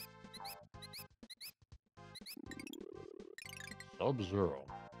 Sub-Zero.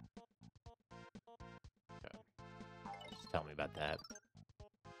 Okay. Just tell me about that.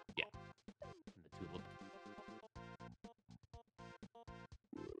 Yeah. And the tulip.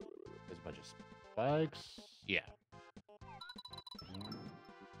 There's a bunch of spikes. Yeah.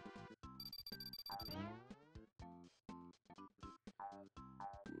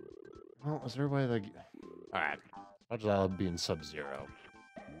 Well, is there a way like... Alright. As much as I'll be in Sub-Zero.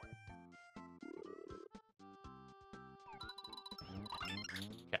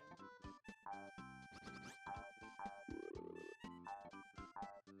 Okay.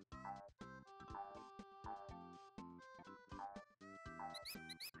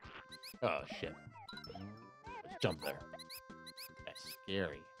 Oh, shit. Let's jump there. That's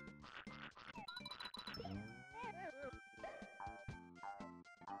scary.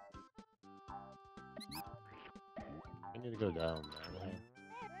 I need to go down there. Is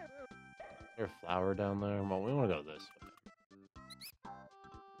there a flower down there? Well, we want to go this way.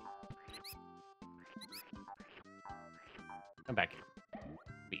 Come back here.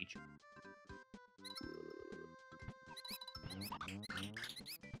 Beach.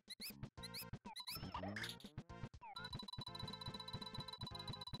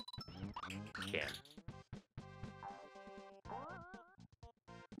 Yeah.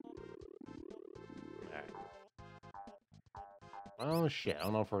 Alright. Oh shit, I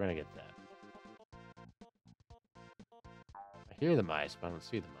don't know if we're gonna get that. I hear the mice, but I don't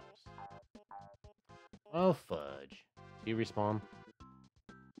see the mice. Oh fudge. Do you respawn?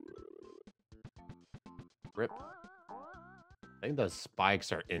 Rip. I think those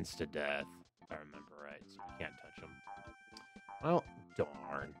spikes are insta-death, if I remember right, so you can't touch them. Well,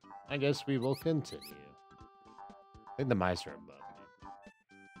 darn. I guess we will continue. I think the mice are above me.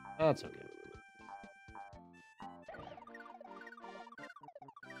 That's okay.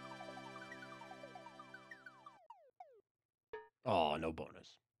 Oh, no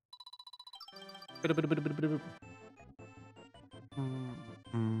bonus.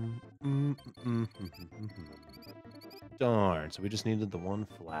 Darn, so we just needed the one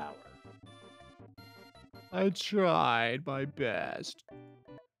flower. I tried my best.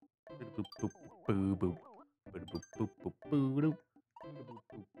 Oops. Trying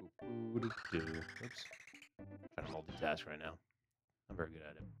to multitask right now. I'm very good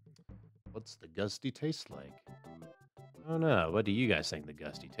at it. What's the gusty taste like? Oh no, what do you guys think the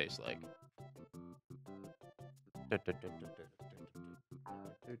gusty tastes like?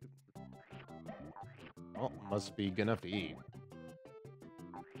 Oh, must be good enough to eat.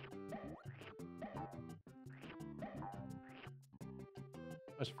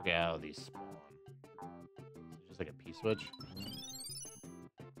 I just forget how these spawn. It's just like a P-switch.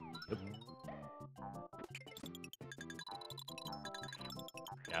 Yep.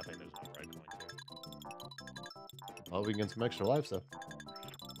 Yeah, I think there's no red coins here. Well, we can get some extra lives though.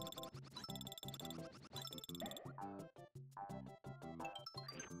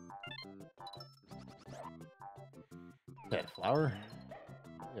 Okay, flower.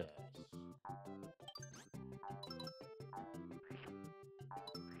 Yes.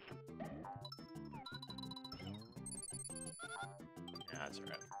 Yeah, that's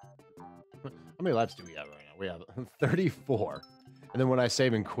alright. How many lives do we have right now? We have 34. And then when I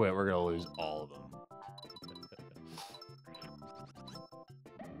save and quit, we're gonna lose all of them.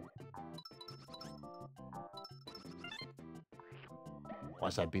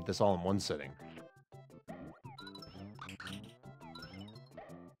 Unless I beat this all in one sitting.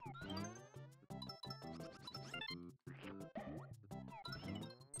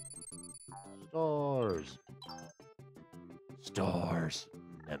 Stars. Stars.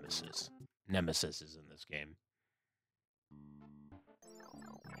 Nemesis. Nemesis is in this game.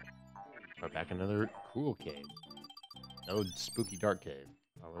 We're back in another cool cave. No spooky dark cave.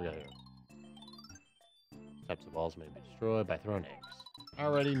 Oh, we got here. Types of balls may be destroyed by thrown eggs. I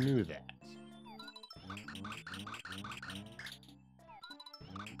already knew that.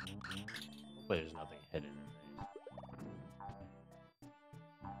 Hopefully there's nothing hidden in there.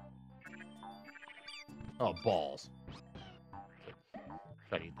 Oh, balls.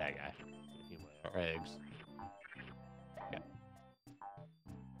 Try to eat that guy. A few more eggs. Yeah.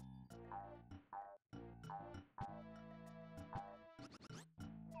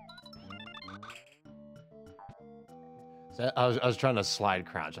 So I was trying to slide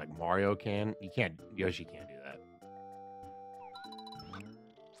crouch like Mario can. You can't. Yoshi can't do that.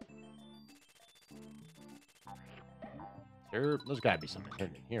 There's got to be something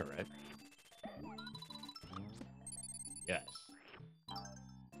hidden in here, right? Yes.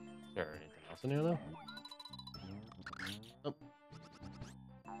 Is there anything else in here, though? Nope.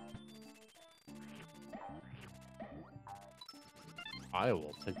 I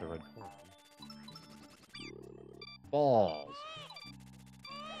will take the red coin. Balls.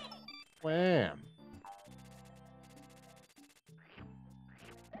 Wham.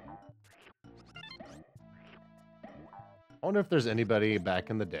 I wonder if there's anybody back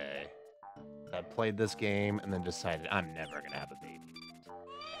in the day that played this game and then decided, I'm never going to have a baby.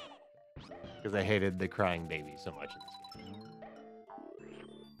 Because they hated the crying baby so much in this game.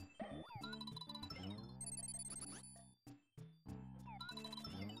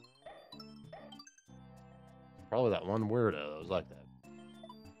 Probably that one weirdo that was like that.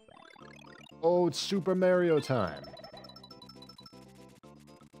 Oh, it's Super Mario time.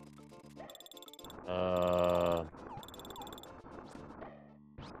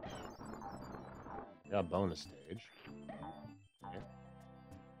 Got a bonus stage. Okay.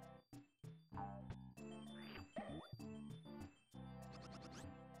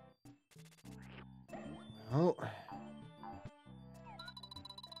 Well,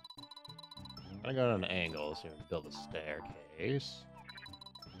 I got an angle, so we can build a staircase.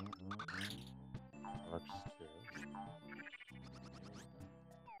 Works too.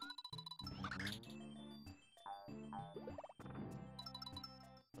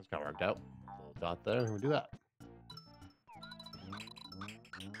 That's kind of worked out. Little dot there, and we do that.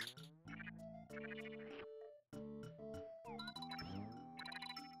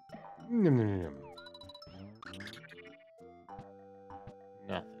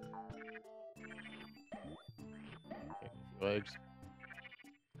 Nothing. Okay, a few eggs.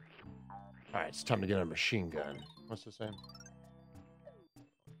 Alright, it's time to get a machine gun. What's this saying?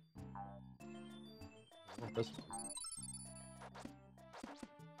 Oh, this one.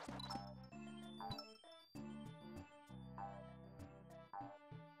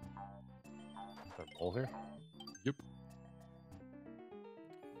 Is there a bowl here? Yep.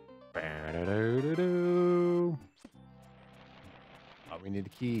 Ba-da-do-do-do. Oh, we need a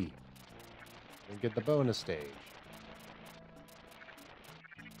key. We get the bonus stage.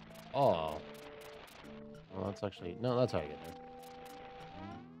 Oh. Well, that's actually... No, that's how I get there.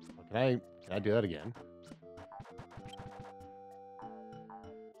 Well, can I do that again?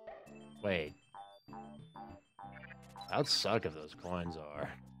 Wait. That would suck if those coins are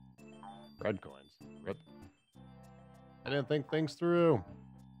red coins. Rip. I didn't think things through.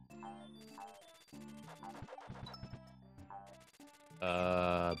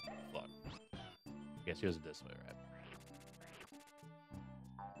 Fuck. I guess he was this way, right?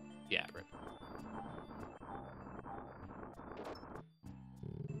 Yeah, right.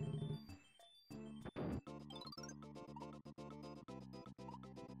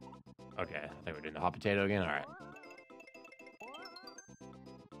 Okay, I think we're doing the hot potato again. All right.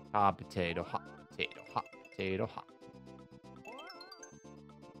 Hot potato, hot potato, hot potato, hot.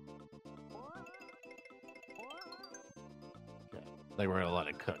 Okay. I think we're gonna let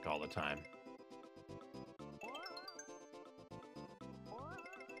it cook all the time.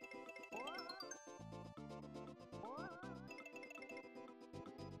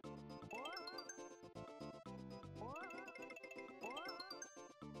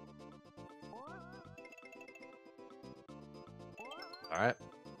 All right.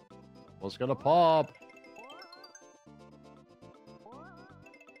 Well, it's gonna pop.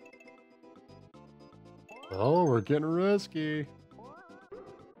 Oh, we're getting risky.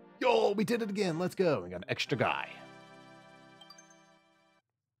 Yo, we did it again. Let's go. We got an extra guy.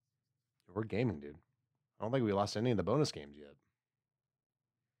 We're gaming, dude. I don't think we lost any of the bonus games yet.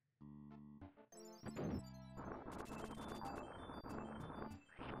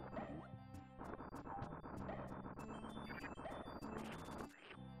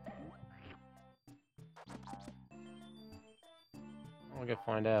 I gotta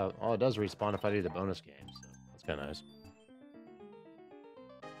find out. Oh, it does respawn if I do the bonus game, so that's kind of nice.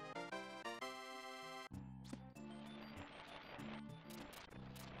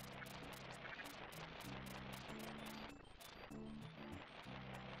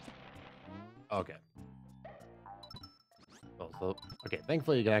 Okay. Well, so, okay,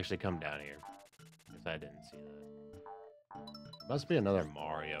 thankfully you can actually come down here. Because I didn't see that. Must be another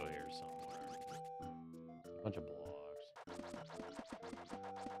Mario here somewhere. A bunch of blocks.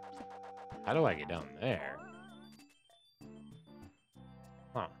 How do I get down there?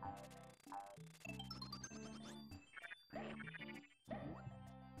 Huh.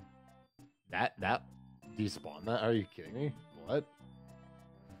 That despawned that? Are you kidding me? What?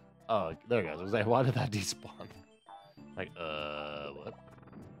 Oh, there it goes. I was like, why did that despawn? Like, what?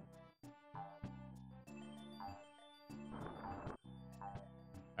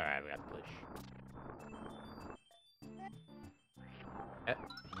 Alright, we got to push.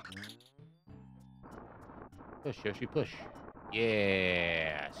 Push, Yoshi, push.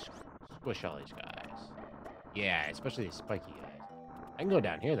 Yeah. Squish all these guys. Yeah, especially these spiky guys. I can go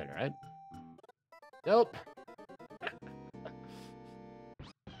down here then, right? Nope.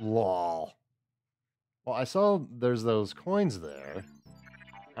 Lol. Well, I saw there's those coins there.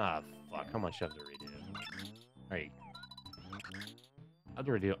 Ah, fuck. How much do I have to redo? Alright. I have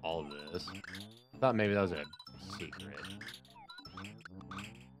to redo all of this. I thought maybe that was a secret.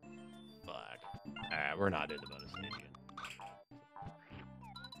 Fuck. Alright, we're not doing the bonus stage again.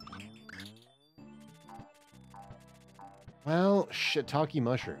 Well, shiitake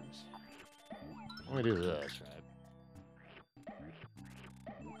mushrooms. I'm gonna do this, right?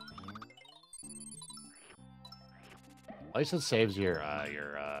 At least it saves your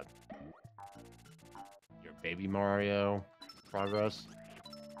Baby Mario progress.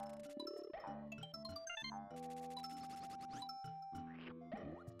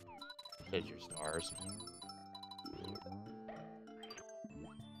 Saves your stars.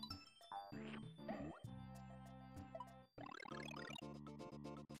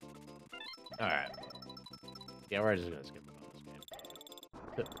 Alright. Yeah, we're just gonna skip the bonus game.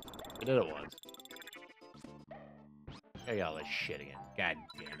 We did it once. I got all this shit again. God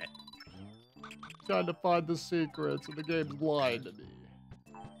damn it. Trying to find the secrets, and the game's lying to me.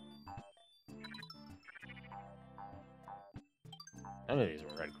 None of these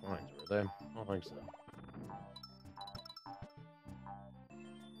were red coins, were they? I don't think so.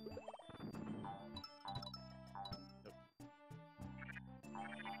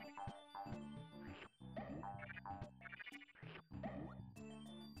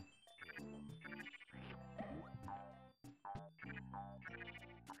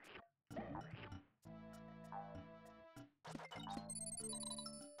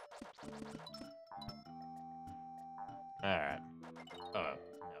 Alright. Oh, no.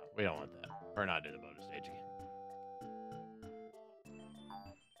 We don't want that. We're not doing the bonus stage again.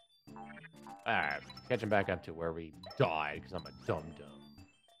 Alright. Catching back up to where we died, because I'm a dum-dum.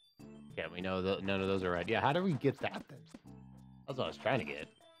 Yeah, we know that none of those are right. Yeah, how did we get that then? That's what I was trying to get.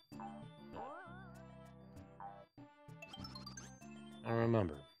 I don't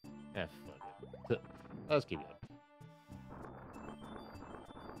remember. Yeah, fuck it. Let's keep going.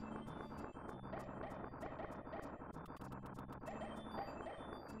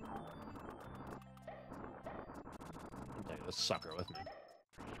 I'm taking this sucker with me.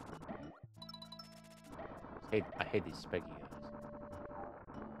 I hate these spiky guys.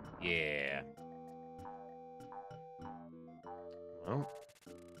 Yeah. Well.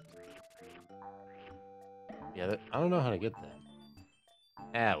 Yeah, I don't know how to get that.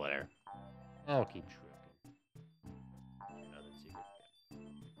 Ah, whatever. I'll keep trucking. Another secret.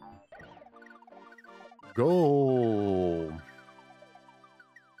 Go!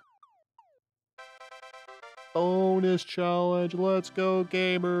 Bonus challenge, let's go,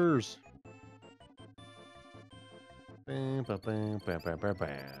 gamers!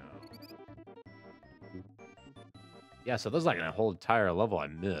 Yeah, so there's like a whole entire level I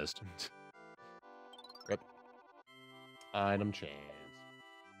missed. Rip. Item chance.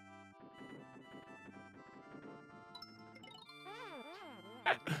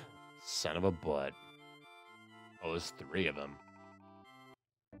 Son of a butt. Oh, there's 3 of them.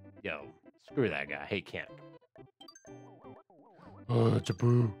 Yo, screw that guy. I hate camp. Oh, it's a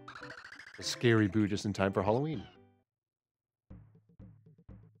boo. A scary boo just in time for Halloween.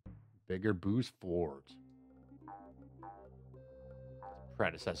 Bigger Boo's Fort.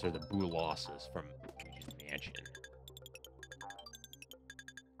 Predecessor of the Boo Losses from Luigi's Mansion.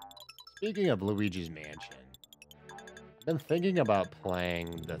 Speaking of Luigi's Mansion, I've been thinking about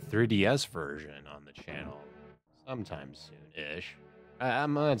playing the 3DS version on the channel sometime soon-ish.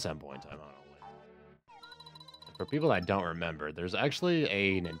 I'm at some point in time, I don't know when. For people that don't remember, there's actually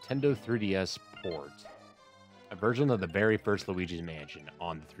a Nintendo 3DS port. A version of the very first Luigi's Mansion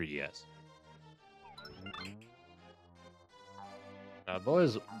on the 3DS. I've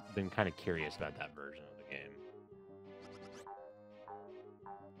always been kind of curious about that version of the game.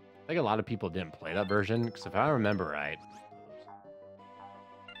 I think a lot of people didn't play that version, because if I remember right,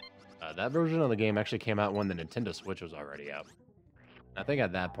 that version of the game actually came out when the Nintendo Switch was already out. I think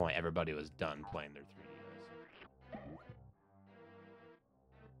at that point, everybody was done playing their 3DS.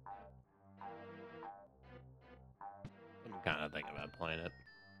 I'm kind of thinking about playing it.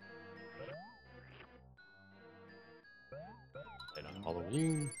 Played on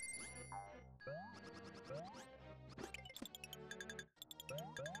Halloween.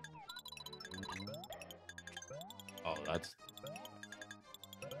 Oh, that's...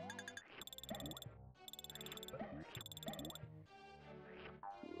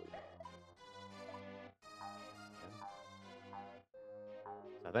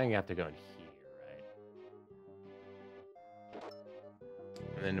 I think you have to go in here,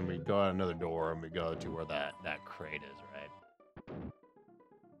 right? And then we go out another door and we go to where that crate is, right?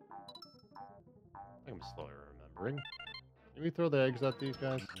 I think I'm slowly remembering. Did we throw the eggs at these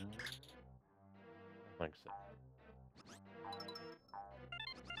guys? I think so.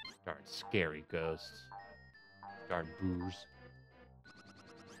 Darn scary ghosts. Darn boos.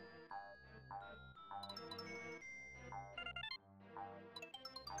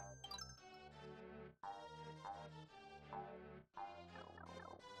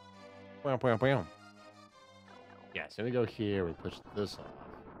 Yeah, so we go here, we push this off.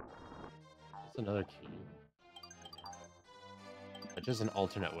 That's another key. But just an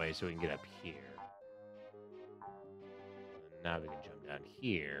alternate way so we can get up here. And now we can jump down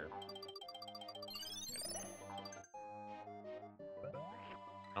here.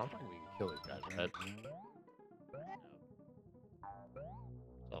 I don't think we can kill these guys, right? No.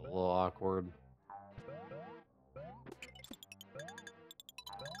 It's a little awkward.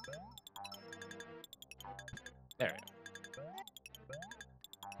 There we go.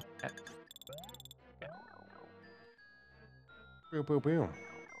 Boom, boom, boom.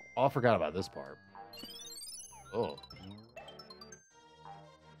 Oh, I forgot about this part. Oh.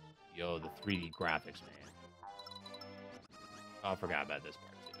 Yo, the 3D graphics, man. Oh, I forgot about this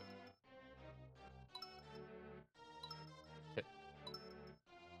part, too.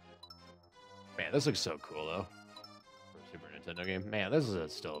 Man, this looks so cool, though. For a Super Nintendo game. Man, this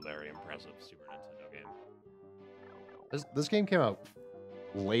is still a very impressive Super Nintendo game. This game came out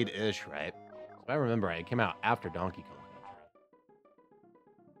late-ish, right? If I remember right, it came out after Donkey Kong Country.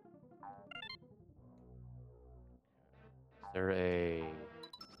 Is there a...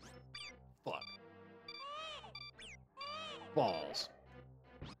 Fuck. Balls.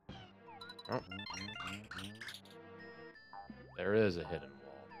 Oh. There is a hidden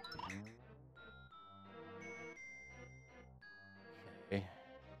wall. Okay.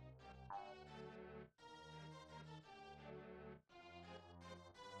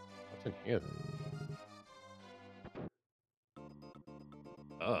 What's in here, then?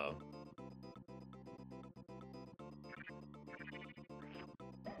 Uh-oh.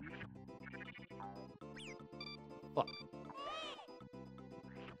 Fuck.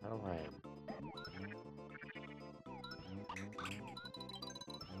 How do I...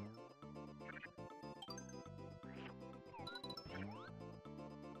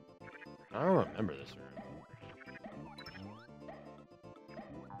 I don't remember this room.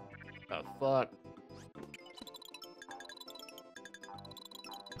 Oh, fuck.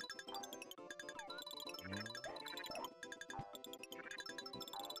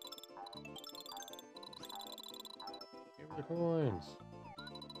 Give me the coins.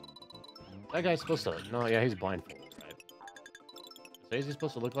 That guy's supposed to... No, yeah, he's blindfolded, right? So is he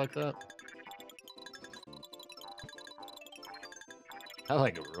supposed to look like that? I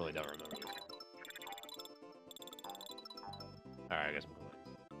like really don't remember this. Alright, I guess we'll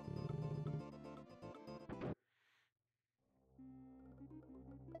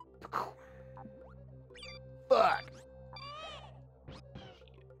go. Fuck!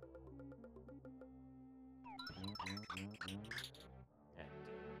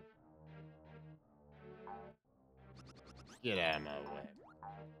 Get out of my way.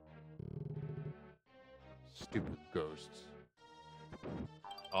 Stupid ghosts.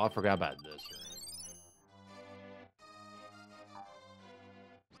 Oh, I forgot about this.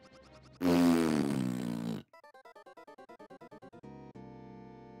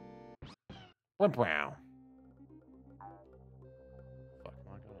 Wow. Fuck,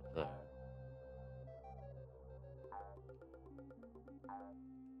 am I going up there?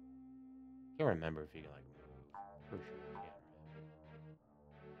 Can't remember if you can, like, move. Pretty sure you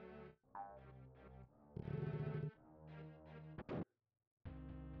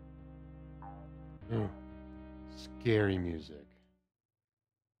can, right? Scary music.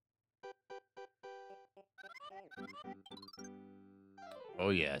 Oh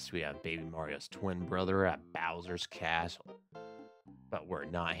yes, we have Baby Mario's twin brother at Bowser's castle. But we're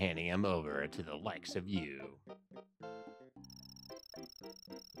not handing him over to the likes of you.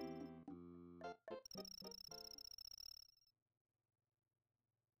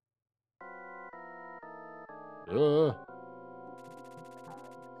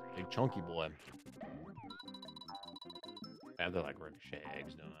 Big chunky boy. I have to like ricochet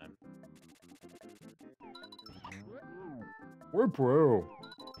eggs, don't I? We're pro.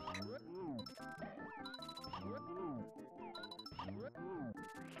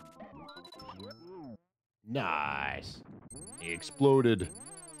 Nice. He exploded.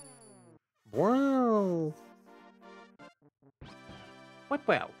 Wow.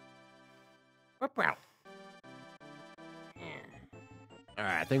 Well. Alright,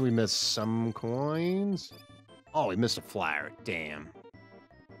 I think we missed some coins. Oh, we missed a flower. Damn.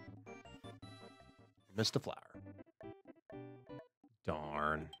 Missed a flower.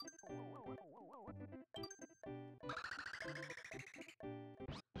 Darn.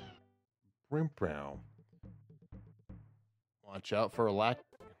 Brow. Watch out for a Lakitu.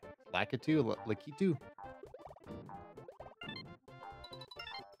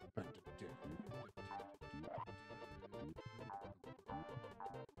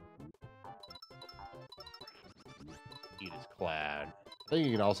 Eat his cloud. I think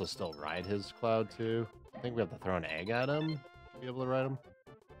you can also still ride his cloud too. I think we have to throw an egg at him to be able to ride him.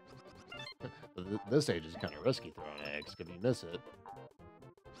 But this stage is kind of risky throwing eggs if you miss it.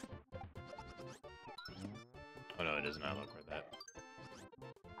 Oh no, it does not look like that.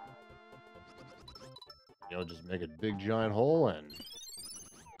 You'll just make a big giant hole and...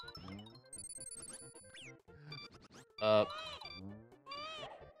 I'm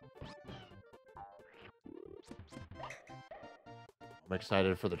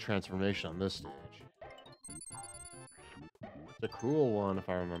excited for the transformation on this stage. It's a cool one, if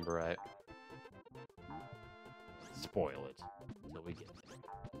I remember right. Spoil it until we get there.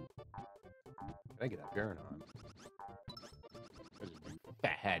 Can I get up here or not? This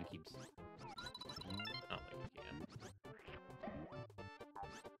fat head keeps... I don't think we can.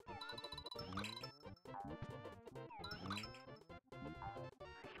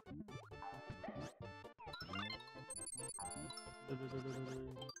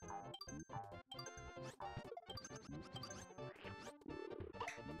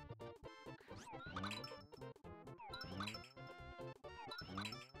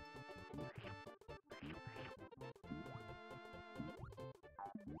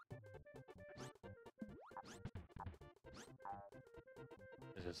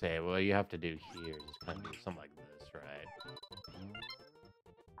 I was gonna say, what you have to do here is kind of do something like this, right?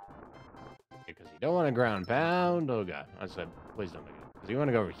 Because you don't want to ground pound. Oh god, I said, please don't make it. Because you want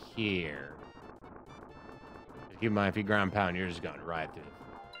to go over here. Just keep in mind, if you ground pound, you're just going right through.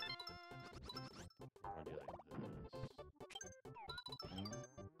 I want to do like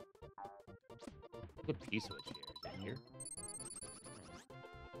this. There's a P-switch here. Is it here?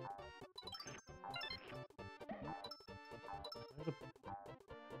 There's a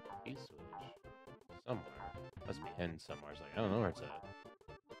P-switch somewhere. Must be hidden somewhere. It's like, I don't know where it's at.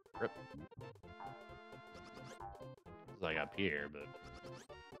 Rip. It's like up here, but...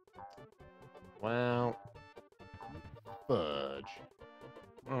 Well... Fudge.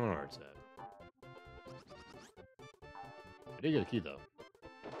 I don't know where it's at. I did get a key, though.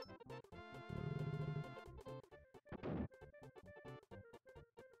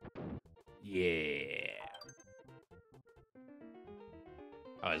 Yeah.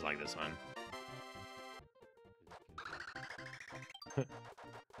 I always like this one.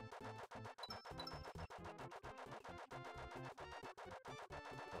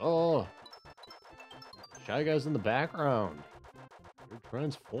 Oh, Shy Guy's in the background. You're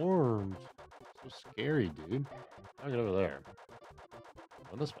transformed. So scary, dude. I'll get over there.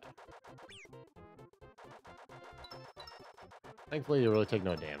 Go this way. Thankfully, you really take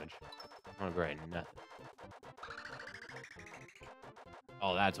no damage. Oh, great, nothing.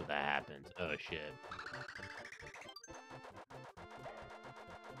 Oh, that's what that happens. Oh, shit.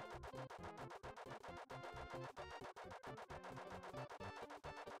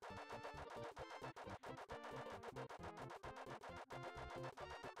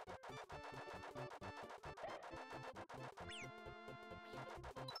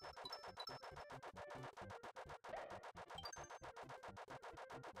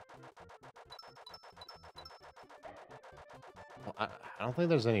 Well, I don't think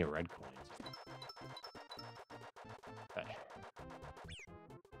there's any red coins. Okay.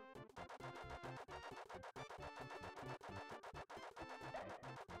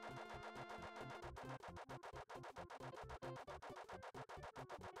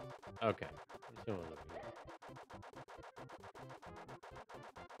 Okay. Let's go look here.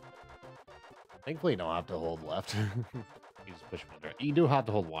 Thankfully, you don't have to hold left. You just push one. You do have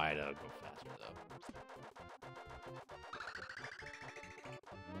to hold Y to go faster, though.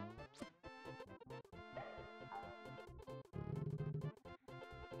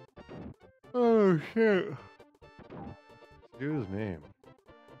 Oh, shit. Excuse me.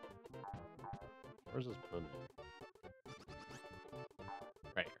 Where's this pudding?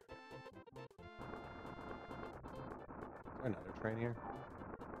 Right here. Is there another train here?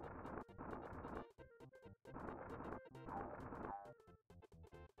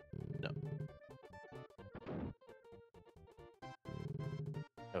 No.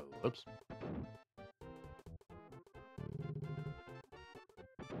 Whoops.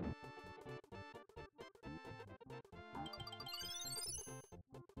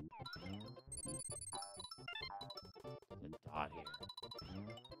 There's a dot here.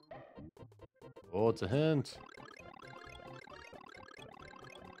 Oh, it's a hint.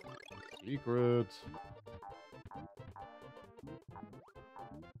 Secret.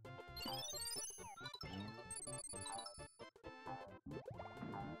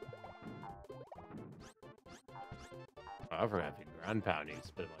 Oh, I forgot if you ground pound, you can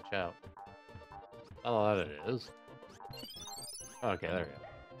spit a bunch out. Oh, that it is. Okay, there we go.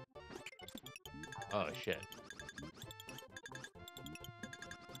 Oh, shit.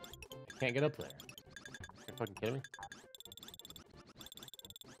 I can't get up there. Are you fucking kidding me?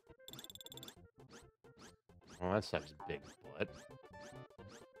 Oh, that sucks big butt.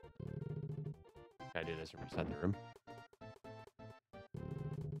 Can I do this and reset the room?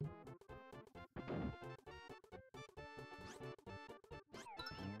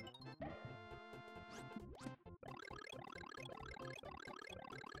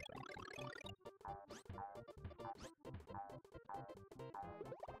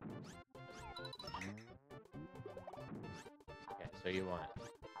 Okay, so you want...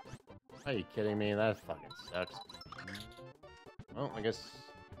 Are you kidding me? That fucking sucks. Well, I guess...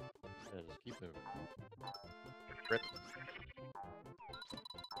 Yeah, just keep moving. Rip.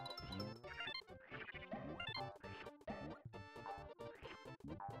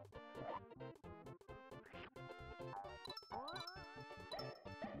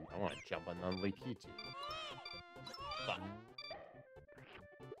 I want to jump on the leaky too. Fuck.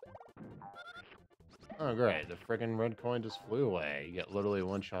 Oh, great. The friggin' red coin just flew away. You get literally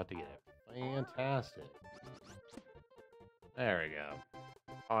one shot to get it. Fantastic. There we go.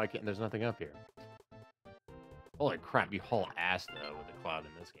 Oh, I can't. There's nothing up here. Holy crap, you haul ass, though, with the cloud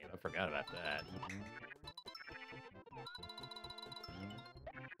in this game. I forgot about that.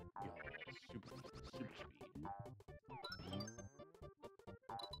 You haul super speed.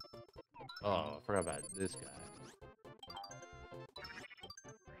 Oh, I forgot about this guy.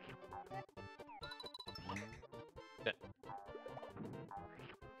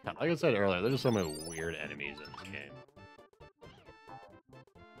 God, like I said earlier, there's so many weird enemies in this game.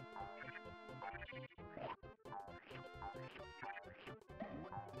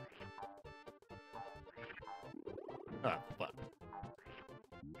 Oh, fuck.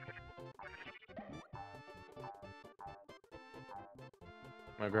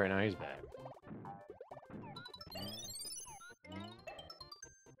 Oh, great, now he's back.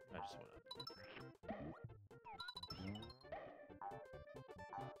 I just went up.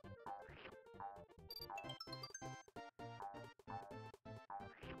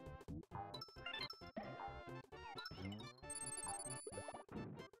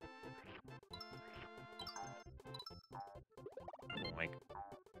 Boink.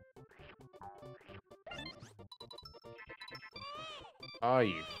 Are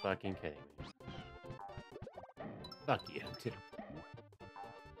you fucking kidding me? Fuck you, too.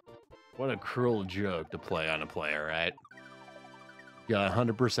 What a cruel joke to play on a player, right? Got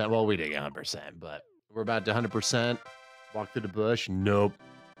 100%. Well, we did get 100%, but we're about to 100%. Walk through the bush. Nope.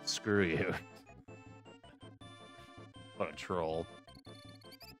 Screw you. What a troll.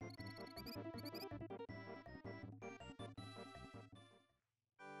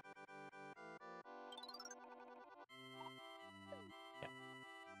 Yeah.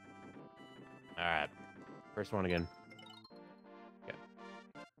 Alright. First one again. Okay.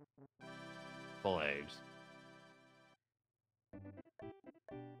 Full eggs.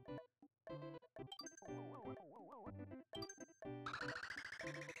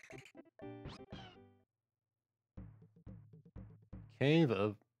 Cave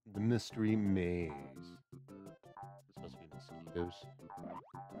of the Mystery Maze. It's supposed to be mosquitoes.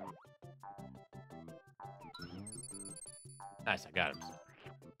 Nice, I got him.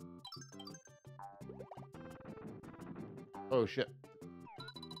 Oh shit.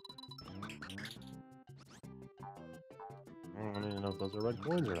 I don't even know if those are red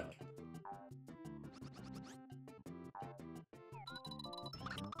coins or not.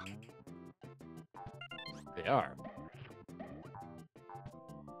 They are.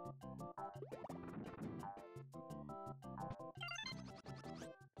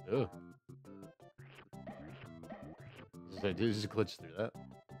 Ugh. Did I just glitch through that?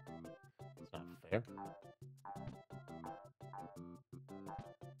 That's not fair.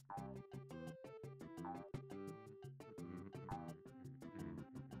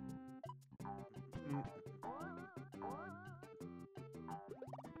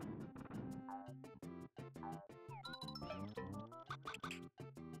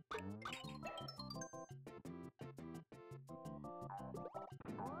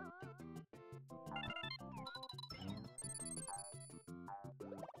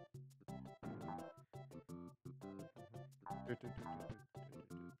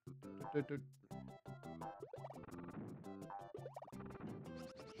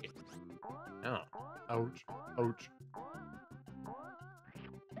 Oh. Ouch. Ouch.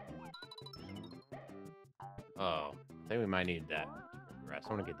 Oh. I think we might need that to progress. I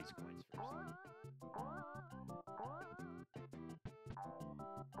want to get these coins first.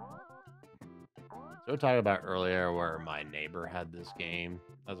 So we talked about earlier where my neighbor had this game.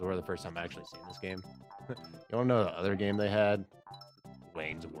 That was where the first time I actually seen this game. You want to know the other game they had?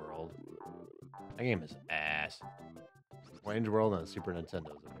 Wayne's World. That game is ass. Wayne's World on the Super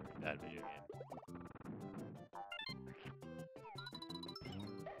Nintendo is a very bad video game.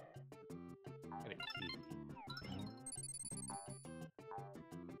 Got a key.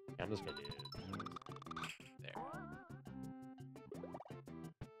 I'm just gonna do there.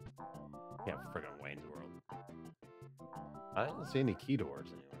 Yeah, friggin' Wayne's World. I didn't see any key doors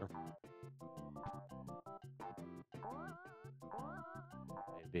anywhere.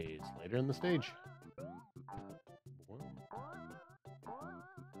 Maybe it's later in the stage. Well,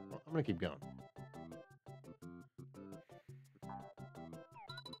 I'm gonna keep going.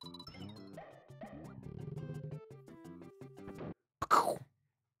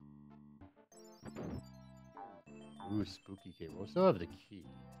 Ooh, spooky key. We'll still have the key.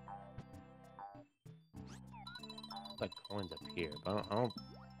 Like coins up here, but I don't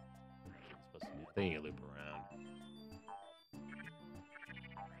supposed to do. I think you loop around.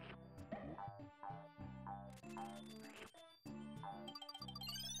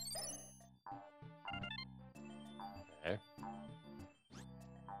 Okay.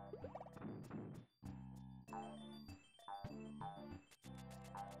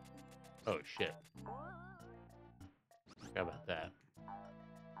 Oh shit. Forgot about that.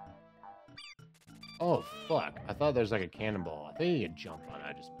 Oh, fuck. I thought there's like a cannonball. I think you could jump on it.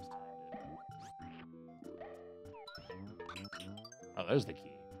 I just mistimed it. Oh, there's the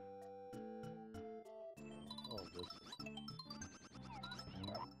key. Oh, this.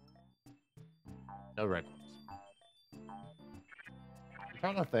 No red ones. I'm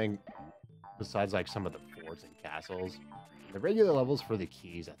trying to think, besides like some of the forts and castles, the regular levels for the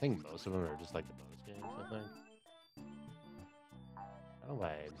keys, I think most of them are just like the bonus games, I think. Oh,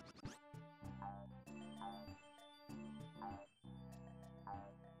 wait.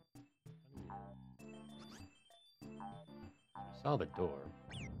 Saw the door.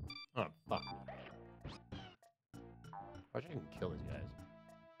 Oh, fuck me. I wish I can kill these guys.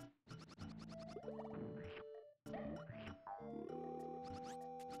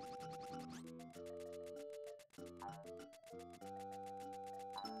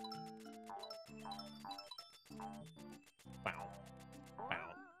 Wow.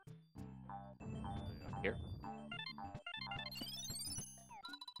 Wow. Here.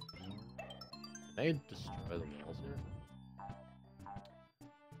 Can they destroy the walls here?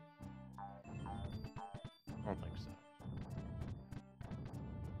 I don't think so.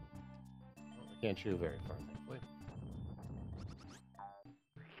 Well, I can't shoot very far, thankfully.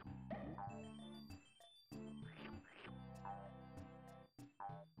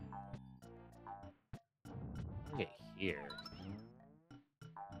 I'll get here.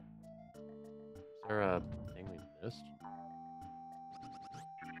 Is there a thing we missed?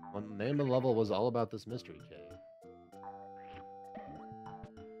 Well, the name of the level was all about this mystery cave.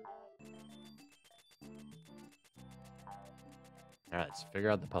 Alright, let's figure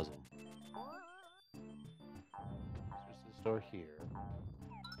out the puzzle. There's this door here.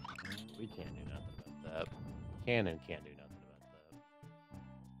 We can't do nothing about that. Cannon can't do nothing about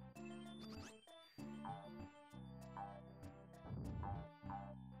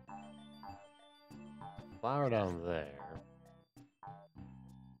that. Flower down there.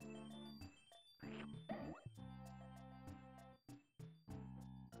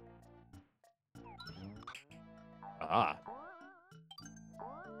 Ah.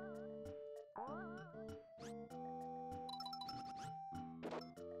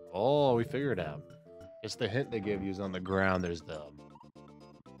 Oh, we figured it out. It's the hint they give you is on the ground. There's the...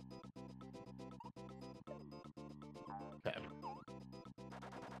 Okay.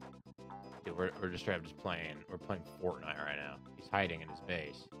 Dude, we're just playing. We're playing Fortnite right now. He's hiding in his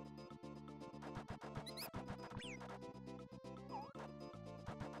base.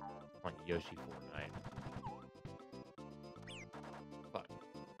 Like Yoshi Fortnite. Fuck.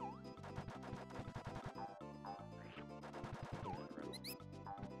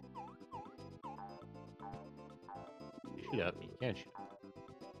 Shoot up. You can shoot up.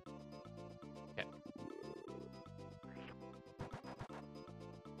 Okay.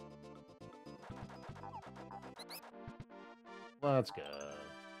 Let's go.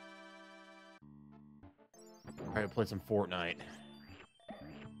 Alright, play some Fortnite.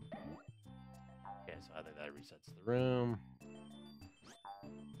 Okay, so I think that resets the room.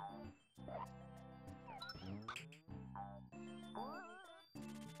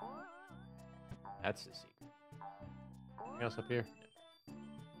 That's the secret. Anything else up here? No.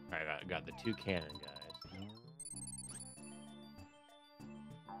 Alright, I got the 2 cannon guys.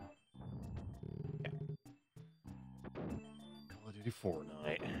 Yeah. Call of Duty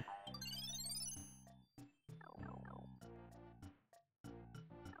Fortnite.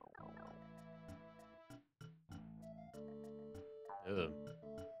 Ugh.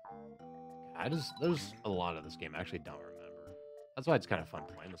 There's a lot of this game I actually don't remember. That's why it's kind of fun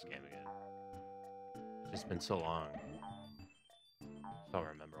playing this game again. It's just been so long. I don't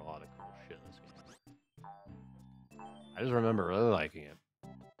remember a lot of cool shit in this game. I just remember really liking it.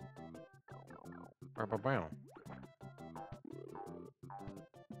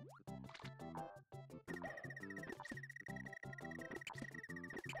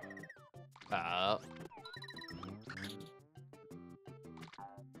 Bow.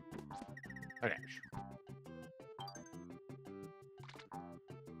 Okay.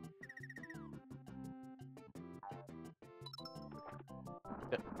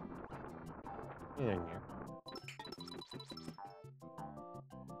 In here.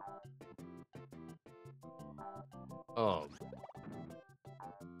 Oh.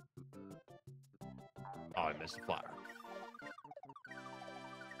 Oh, I missed the flower.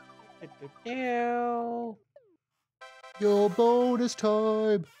 Yo, bonus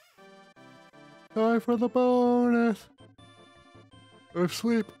time! Time for the bonus! Or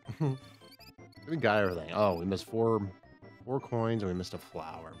sleep! We got everything. Oh, we missed four coins and we missed a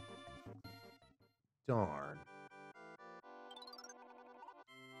flower. Darn.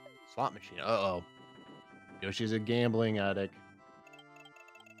 Slot machine. Uh-oh. Yoshi's a gambling addict.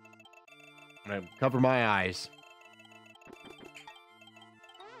 I'm gonna cover my eyes.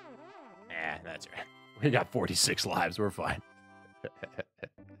 Nah, that's right. We got 46 lives. We're fine.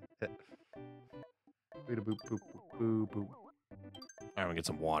 Boop, boop, boop, boop, boop. Alright, I'm gonna get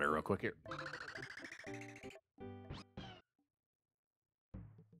some water real quick here.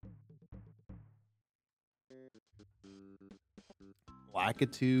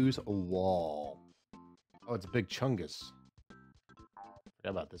 Lakitu's wall. Oh, it's a big chungus. Forgot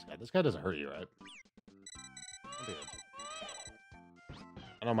about this guy. This guy doesn't hurt you, right?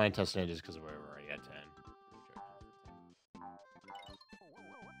 I don't mind testing it just because we're already at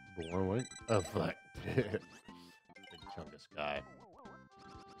 10. Born what? Oh, fuck. Big chungus guy.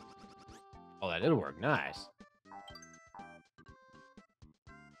 Oh, that did work. Nice.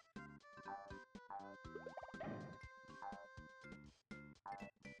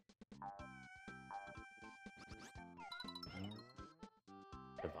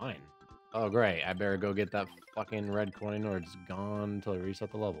 Divine. Oh, great. I better go get that fucking red coin or it's gone until I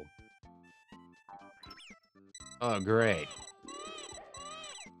reset the level. Oh, great.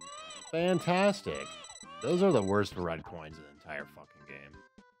 Fantastic. Those are the worst red coins in the entire fucking game.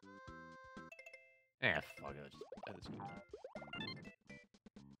 Fuck it. Let's just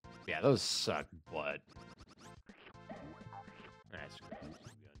yeah, those suck, but... That's crazy.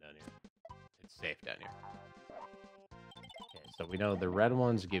 Going down here. It's safe down here. Okay, so we know the red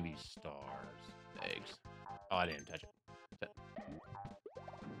ones give you stars. Eggs. Oh, I didn't touch it.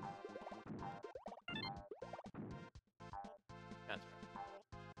 That's right.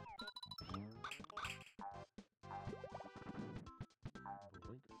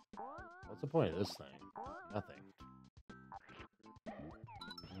 What's the point of this thing? Nothing.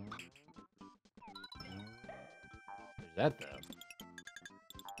 There's that, though.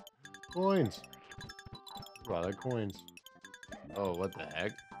 Coins! A lot of coins. Oh, what the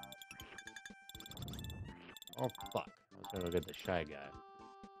heck? Oh, fuck. I was gonna go get the shy guy.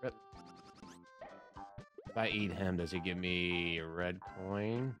 Rip. If I eat him, does he give me a red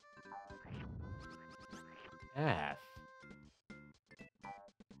coin? F.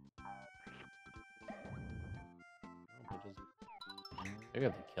 Maybe I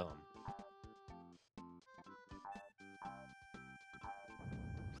have to kill him.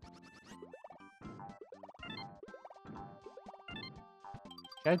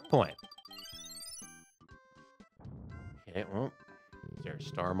 Checkpoint. Okay, well, is there a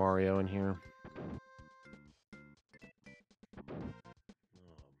Star Mario in here? Oh,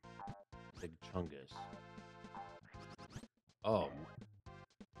 big chungus. Oh.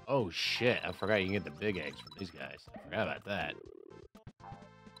 Oh, shit. I forgot you can get the big eggs from these guys. I forgot about that.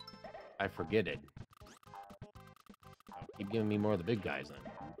 I forget it. Oh, keep giving me more of the big guys then.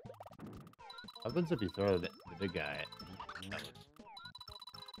 What happens if you throw the big guy at...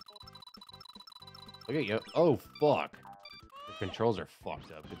 Look at you. Oh, fuck. The controls are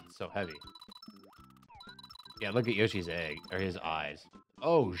fucked up because it's so heavy. Yeah, look at Yoshi's egg, or his eyes.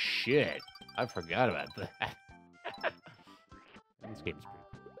 Oh, shit. I forgot about that. This game's pretty cool.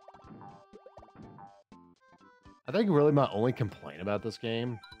 I think really my only complaint about this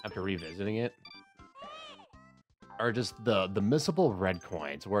game, after revisiting it, are just the missable red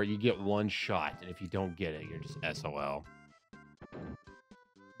coins, where you get one shot, and if you don't get it, you're just SOL.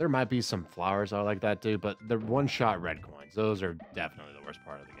 There might be some flowers I like that too, but the one-shot red coins, those are definitely the worst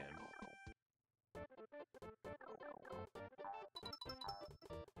part of the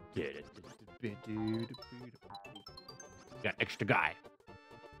game. Got extra guy.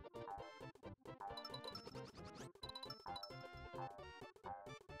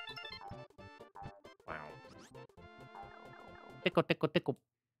 Wow. Tickle, tickle, tickle.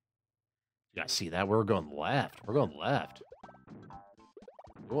 You guys see that? We're going left. We're going left.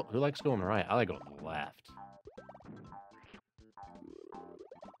 Who likes going right? I like going left.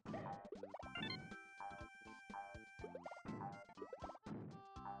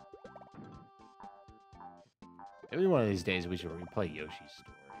 Maybe one of these days we should replay Yoshi's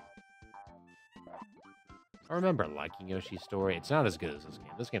Story. I remember liking Yoshi's Story. It's not as good as this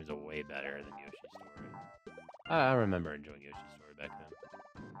game. This game's way better than Yoshi's Story. I remember enjoying Yoshi's Story back then.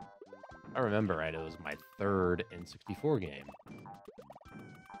 I remember, right, it was my third N64 game.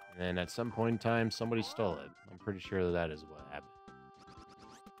 And then at some point in time, somebody stole it. I'm pretty sure that is what happened.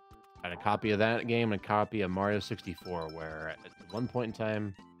 I had a copy of that game and a copy of Mario 64, where at one point in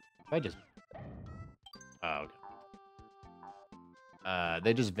time, I just... Oh, okay.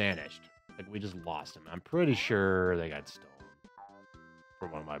 They just vanished. Like, we just lost them. I'm pretty sure they got stolen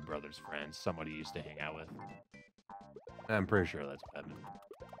from one of my brother's friends, somebody he used to hang out with. I'm pretty sure that's what happened.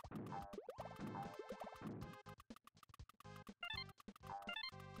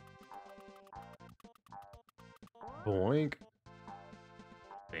 Boink.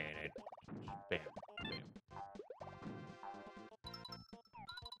 Bam, bam, bam.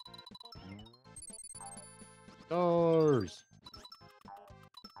 Stars.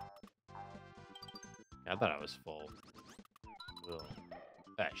 I thought I was full. Ugh.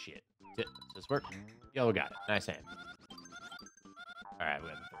 Ah, shit. Does this work? Yellow got it. Nice hand. Alright, we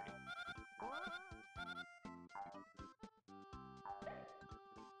have the 30.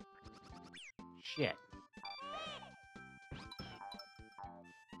 Shit.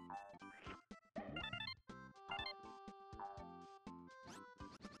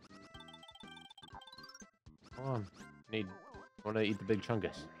 Come on. I want to eat the big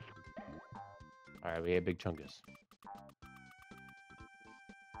chungus. Alright, we ate big chungus.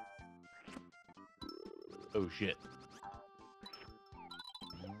 Oh, shit.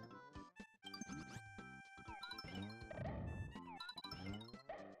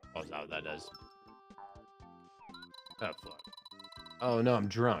 Oh, is that what that does? Oh, fuck. Oh, no, I'm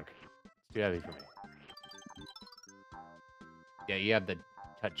drunk. It's too heavy for me. Yeah, you have the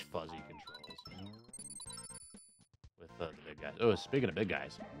touch fuzzy controls. With the big guys. Oh, speaking of big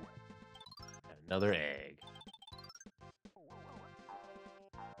guys. Another egg.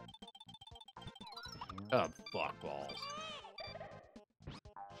 Oh, fuck balls.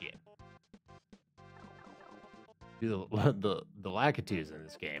 Shit. Dude, the Lakitus in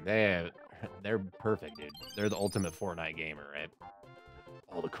this game, they're perfect, dude. They're the ultimate Fortnite gamer, right?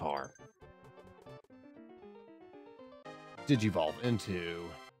 Oh, the car. Digivolve into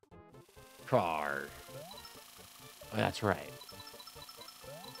car. Oh, that's right.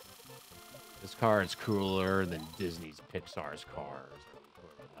 This car is cooler than Disney's Pixar's cars.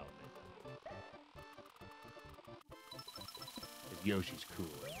 Because Yoshi's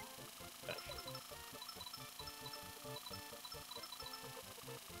cooler.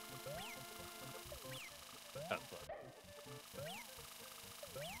 Oh, fuck.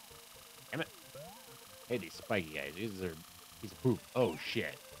 Damn it. Hey, these spiky guys. These are piece of poop. Oh,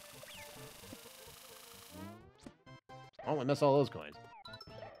 shit. Oh, I missed all those coins.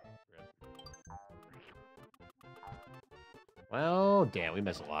 Well, damn, we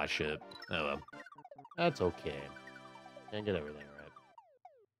missed a lot of shit. Oh, well. That's okay. Can't get everything right.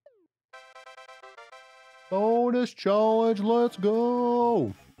 Bonus challenge, let's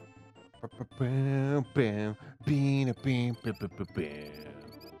go!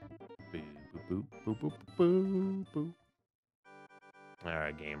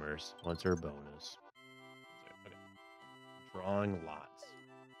 Alright, gamers. What's our bonus? Okay. Drawing lots.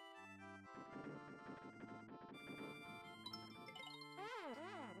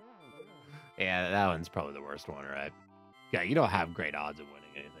 Yeah, that one's probably the worst one, right? Yeah, you don't have great odds of winning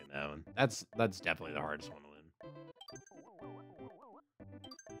anything, that one. That's definitely the hardest one to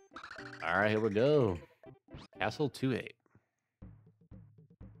All right, here we go. Castle 2-8. The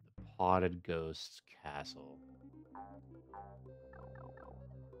Potted Ghosts Castle.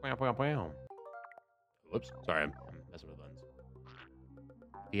 Wow, wow, wow. Whoops, sorry, I'm messing with buttons.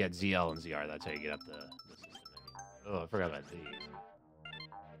 If you had ZL and ZR, that's how you get up the system menu. Oh, I forgot about these.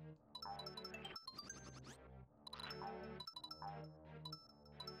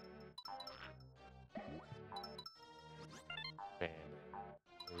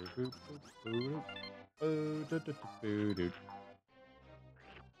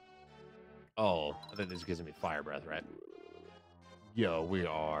 Oh, I think this gives me fire breath, right? Yo, we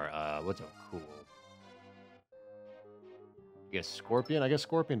are, what's a cool? I guess Scorpion? I guess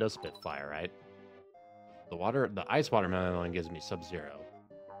Scorpion does spit fire, right? The ice watermelon gives me Sub-Zero.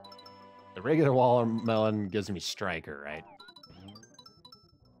 The regular watermelon gives me Striker, right?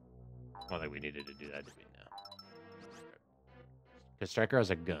 I don't think we needed to do that, did we? No. Because Striker has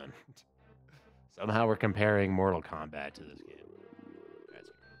a gun. Somehow we're comparing Mortal Kombat to this game. That's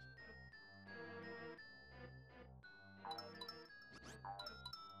gross.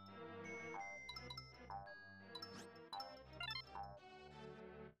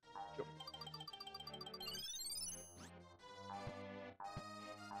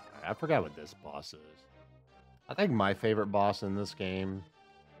 I forgot what this boss is. I think my favorite boss in this game.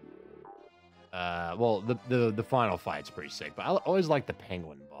 Well, the final fight's pretty sick, but I always like the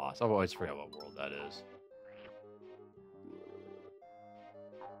penguin boss. I always forget what world that is.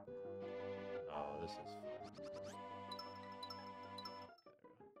 Oh, this is fun.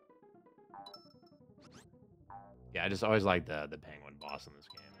 Yeah, I just always like the penguin boss in this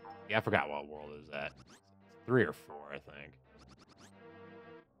game. Yeah, I forgot what world is that. It's 3 or 4, I think.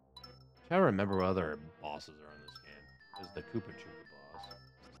 I'm trying to remember what other bosses are in this game. There's the Koopa Troopa boss.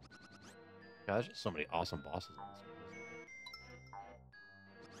 God, there's just so many awesome bosses in this game, isn't there?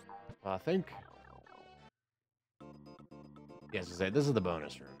 Well, I think... Yes, to say, this is the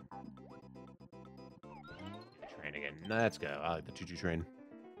bonus room. Train again. Let's go. I like the choo-choo train.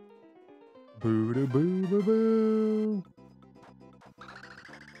 Boo-da-boo-boo-boo!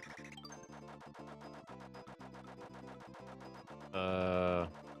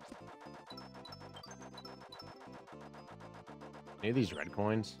 Any of these red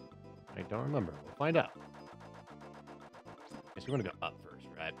coins? I don't remember. We'll find out. Guess we want to go up first,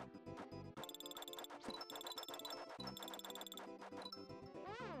 right?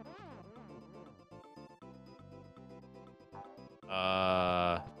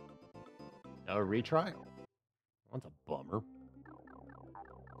 No retry? That's a bummer.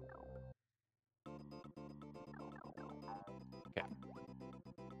 Okay.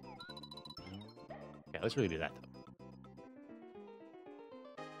 Okay, let's really do that, though.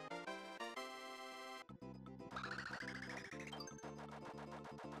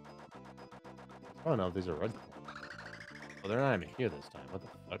 I don't know if these are red coins. Oh, they're not even here this time. What the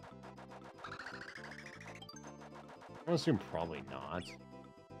fuck? I'm gonna assume probably not.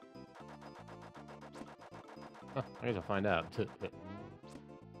 Huh, I guess I'll find out. Is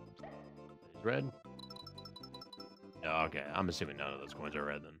red? No, okay. I'm assuming none of those coins are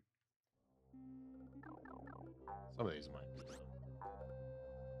red then. Some of these might be.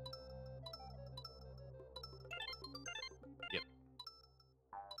 Yep.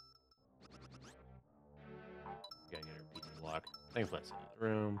 Gotta get her pizza block. Thanks, let's in the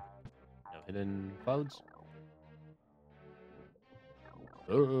room. No hidden clouds.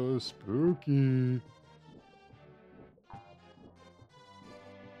 Oh, spooky. Man,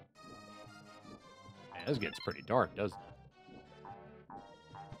 this gets pretty dark, doesn't it?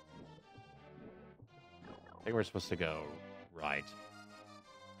 I think we're supposed to go right.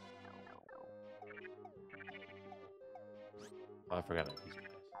 Oh, I forgot about these guys.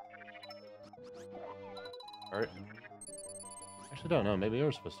 Alright. Actually, don't know. Maybe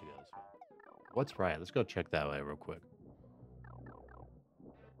we're supposed to go this way. What's right? Let's go check that way real quick.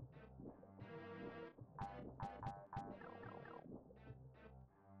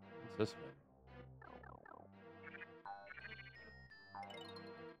 What's this way?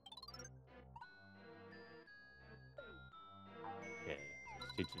 Okay, so it's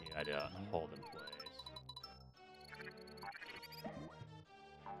teaching you how to hold in place.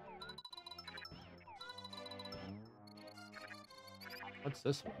 What's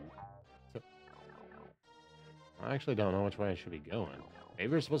this one? I actually don't know which way I should be going.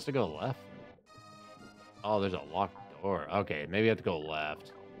 Maybe we're supposed to go left? Oh, there's a locked door. Okay, maybe I have to go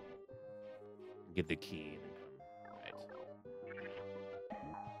left. Get the key and then come right.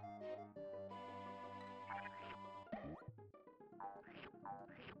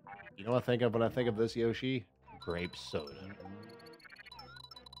 You know what I think of when I think of this, Yoshi? Grape soda.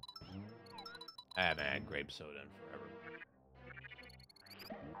 I haven't had grape soda in forever.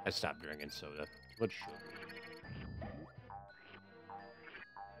 I stopped drinking soda. Too much sugar.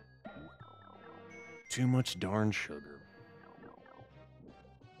 Too much darn sugar.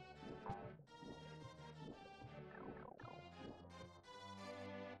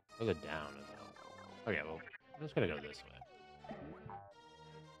 Was it down as well? Okay, well, I'm just gonna go this way.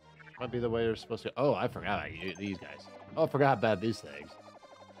 Might be the way you're supposed to. Oh, I forgot these guys. Oh, I forgot about these things.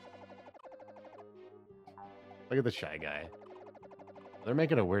 Look at the shy guy. They're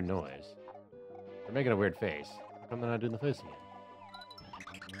making a weird noise. They're making a weird face. How come they're not doing the face again?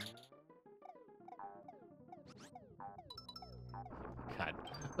 God,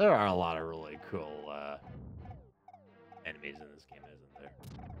 there are a lot of really cool enemies in this game, isn't there?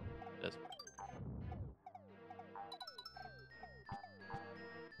 That's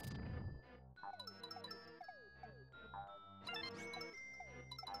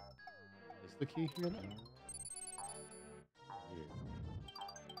Is the key here?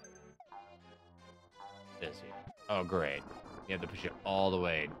 This here. Oh, great. You have to push it all the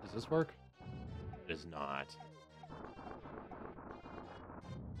way. Does this work? It does not.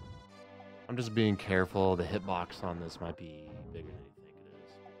 I'm just being careful. The hitbox on this might be bigger than you think it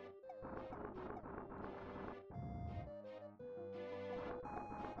is.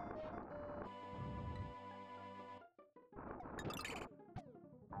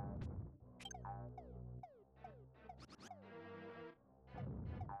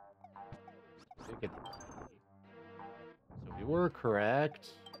 Look at the key. So we were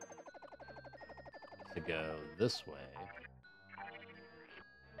correct to go this way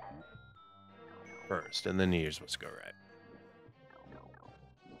first, and then you're supposed to go right.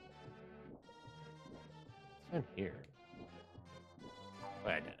 It's in here. Oh,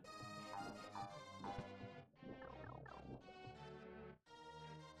 I did it.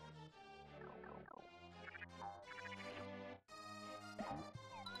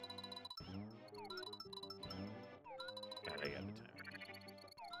 God, I got the time.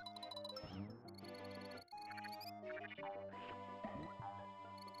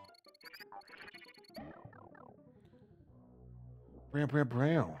 Brown, brown,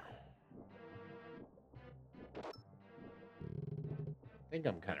 brown. I think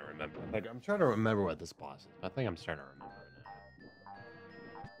I'm kind of remembering. Like, I'm trying to remember what this boss is. I think I'm starting to remember it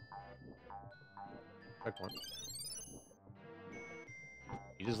now. Quick one.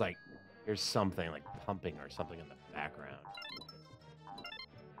 You just like, here's something like pumping or something in the background.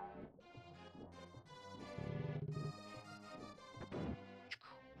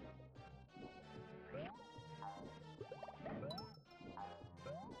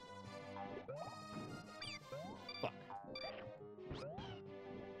 Fuck.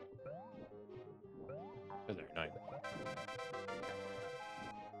 Those are annoying.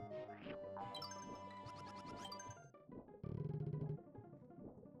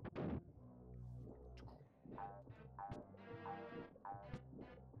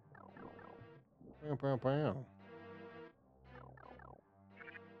 Bow, bow, bow.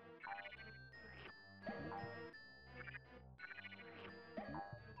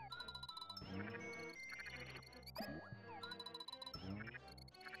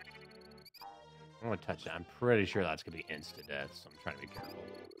 I don't want to touch that. I'm pretty sure that's going to be insta-death, so I'm trying to be careful.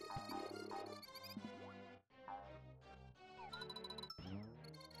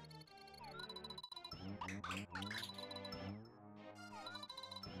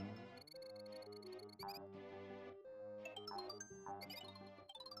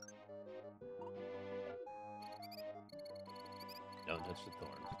 Don't touch the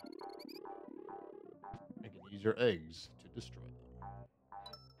thorns. I can use your eggs to destroy them.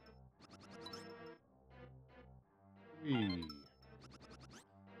 Whee.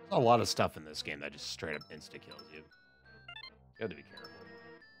 There's a lot of stuff in this game that just straight up insta-kills you. You have to be careful.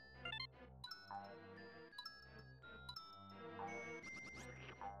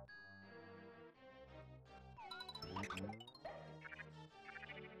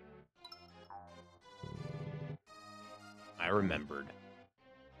 I remembered.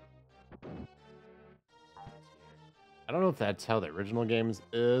 I don't know if that's how the original games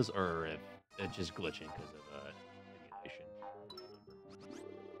is, or if it's just glitching because of emulation.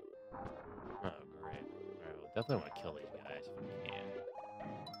 Oh, great. Alright, well, definitely want to kill these guys if we can.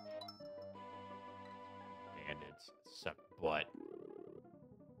 Bandits suck butt.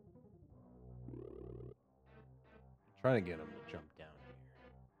 I'm trying to get them to jump down here.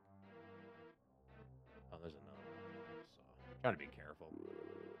 Oh, there's another one. So, trying to be careful.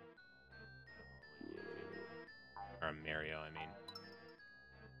 Or Mario, I mean.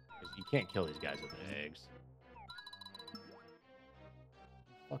 'Cause you can't kill these guys with the eggs.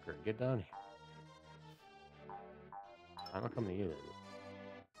 Fucker, get down here. I don't come to you.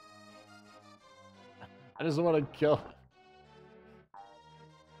 I just want to kill him.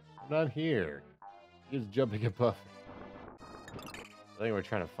 I'm not here. He's jumping above me. I think we're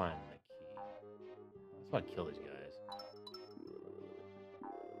trying to find the key. Let's not kill these guys.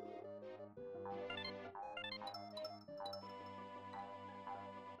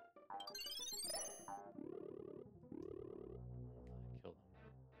 Kill them.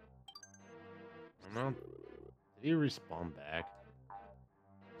 I don't know. Did he respawn back?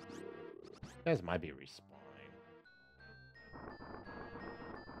 These guys might be respawning.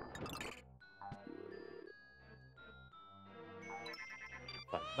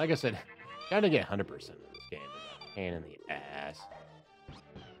 But like I said, trying to get 100% of this game is a pain in the ass.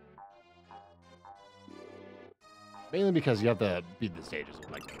 Mainly because you have to beat the stages with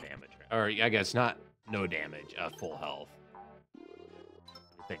like no damage. Or I guess not no damage, full health. If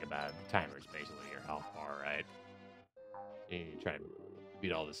you think about it, the timer is basically your health bar, right? And you try to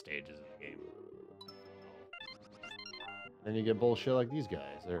beat all the stages in the game. Then you get bullshit like these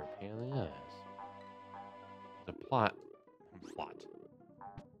guys. They're a pain in the ass. The plot.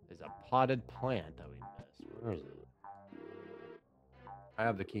 There's a potted plant that we missed. Where is it? I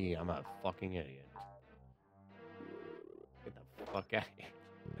have the key. I'm a fucking idiot. Get the fuck out of here.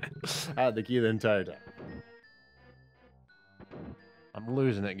 I had the key the entire time. I'm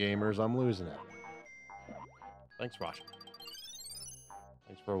losing it, gamers. I'm losing it. Thanks for watching.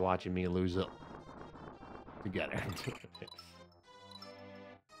 Thanks for watching me lose it together. Is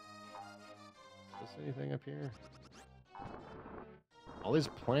this anything up here? All these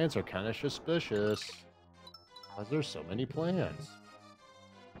plants are kind of suspicious. Why is there so many plants?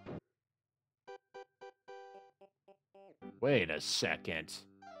 Wait a second. Is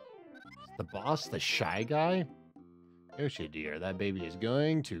the boss the shy guy? Yoshi dear, that baby is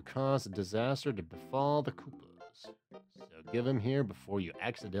going to cause a disaster to befall the Koopas. So give him here before you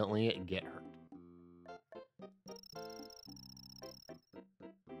accidentally get hurt.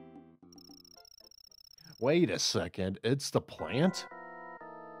 Wait a second, it's the plant?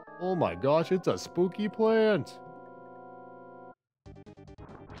 Oh my gosh, it's a spooky plant!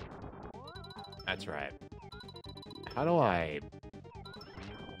 That's right. How do I...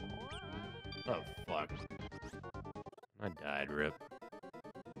 Oh, fuck. I died, rip.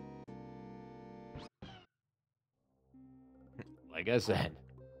 Like I said,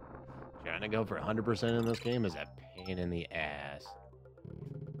 trying to go for 100% in this game is a pain in the ass.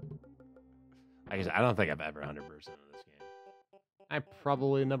 Like I said, I don't think I've ever 100% of this game. I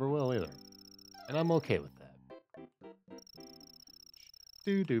probably never will either. And I'm okay with that.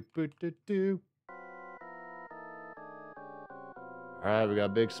 Do-do-boo-do-do. Alright, we got a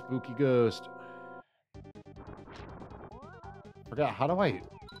big spooky ghost. Forgot, how do I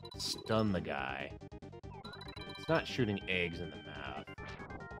stun the guy? It's not shooting eggs in the mouth.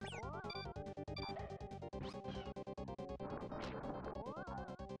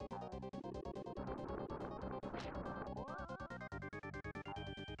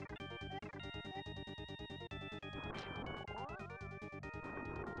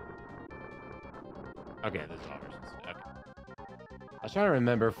 Okay, this is all we're supposed to do. Okay. I was trying to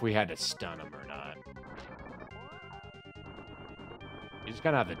remember if we had to stun him or not. You just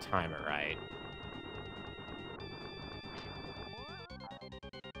gotta have the timer right.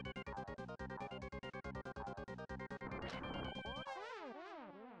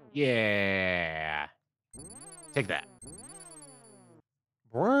 Yeah. Take that.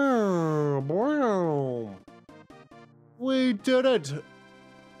 Brown, brown. We did it.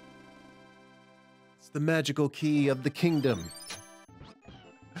 It's the magical key of the kingdom.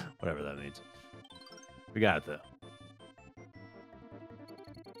 Whatever that means. We got it, though.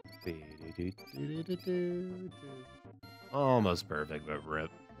 Almost perfect, but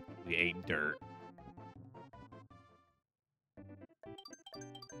rip. We ate dirt.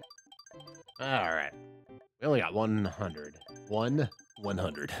 Alright. We only got 100.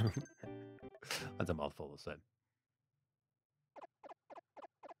 100. That's a mouthful to say.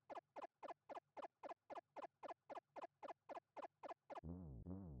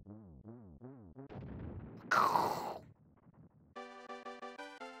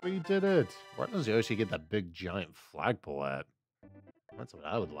 We did it! Where does Yoshi get that big giant flagpole at? That's what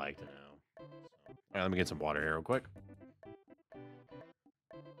I would like to know. Alright, let me get some water here real quick.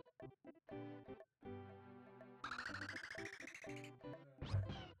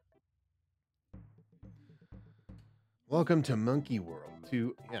 Welcome to Monkey World. Yeah,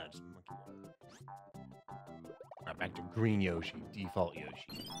 just Monkey World. Alright, back to Green Yoshi, default Yoshi.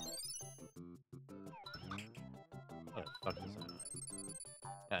 What the fuck is that?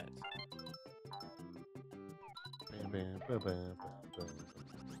 That is... The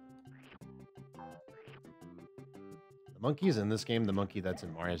monkey is in this game, the monkey that's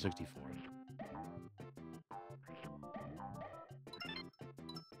in Mario 64.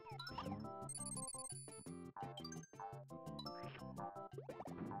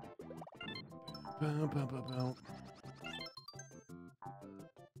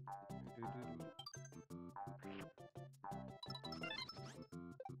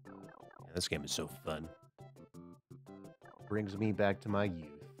 This game is so fun. Brings me back to my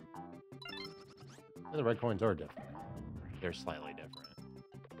youth. And the red coins are different. They're slightly different.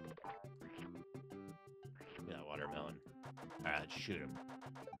 Yeah, watermelon. Alright, let's shoot him.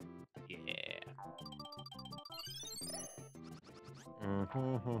 Yeah.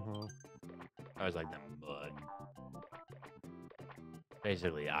 I was like the mud.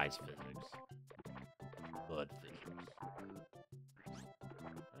 Basically ice physics. Mud physics.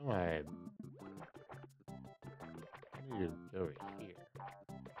 How do I need to go over here?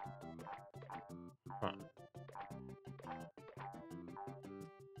 Huh.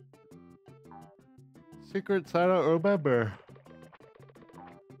 Secrets I don't remember.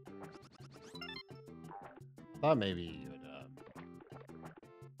 Thought maybe you would,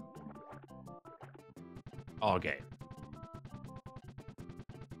 oh, okay.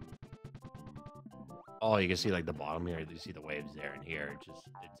 Oh, you can see like the bottom here. You see the waves there and here. It's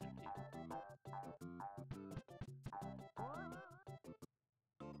empty.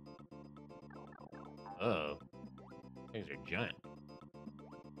 Oh, things are giant.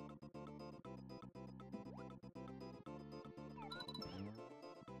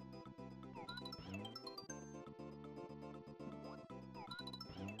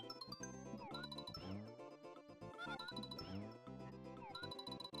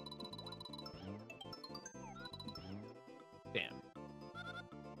 Damn.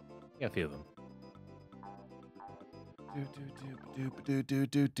 Got a few of them.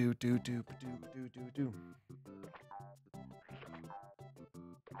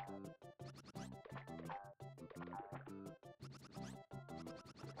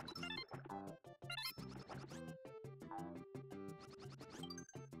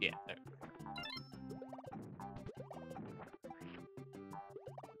 Yeah, there.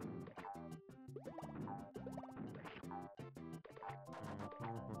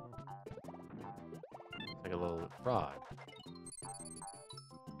 It's like a little frog.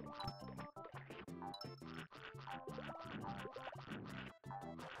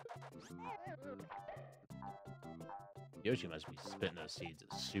 Yoshi must be spitting those seeds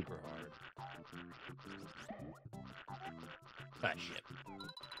super hard. Ah, shit.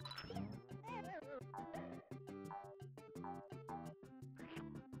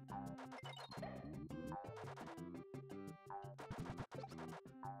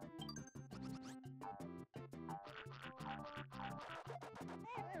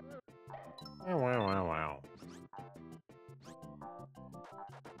 Wow.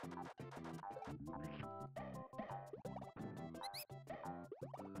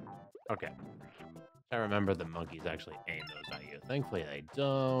 Okay. I remember the monkeys actually aim those at you. Thankfully they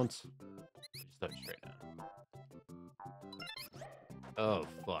don't. Just throw it straight down. Oh,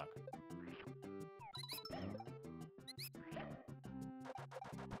 fuck.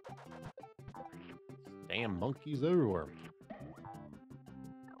 Damn monkeys everywhere.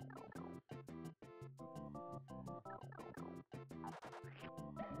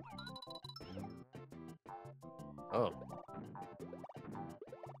 Oh.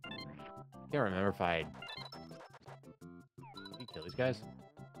 Can't remember if I... Can you kill these guys?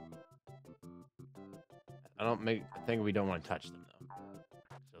 I think we don't want to touch them, though.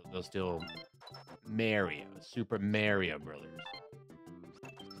 So they'll still... Mario. Super Mario Brothers.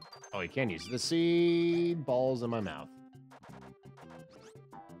 Oh, you can use the seed balls in my mouth.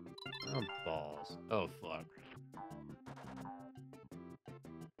 Oh, balls. Oh, fuck.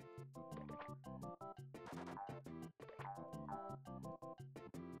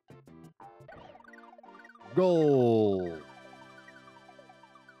 Goal!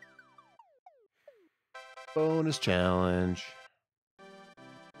 Bonus challenge.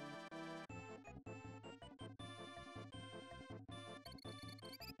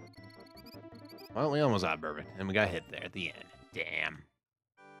 Well, we almost got perfect, and we got hit there at the end. Damn.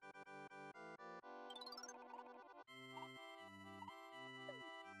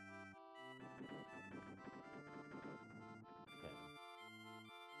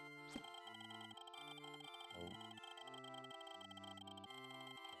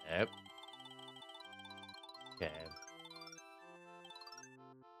 Yep. Okay.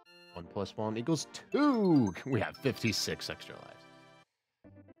 1 + 1 = 2. We have 56 extra lives.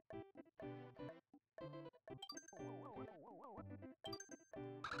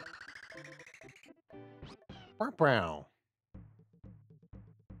 Brown.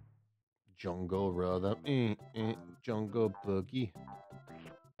 Jungle Rhythm. Jungle Boogie.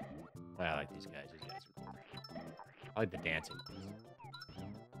 I like these guys. These guys are cool. I like the dancing ones.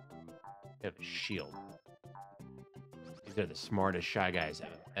 They have a shield. These are the smartest Shy Guys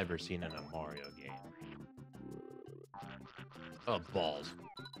I've ever seen in a Mario game. Oh, balls.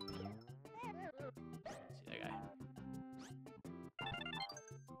 See that guy.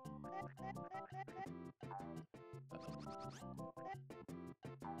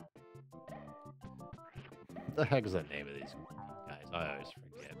 What the heck is the name of these guys? I always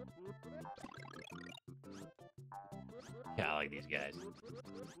forget. Yeah, I like these guys.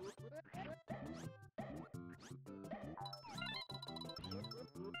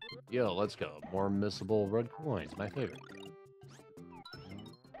 Yo, let's go. More missable red coins. My favorite.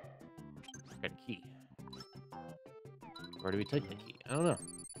 Got a key. Where do we take the key? I don't know.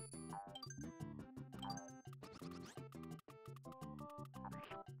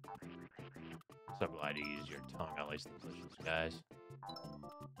 So glad you use your tongue, at least in delicious guys.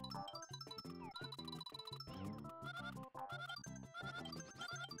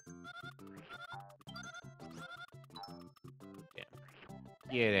 Damn.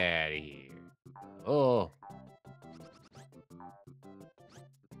 Get out of here. Oh.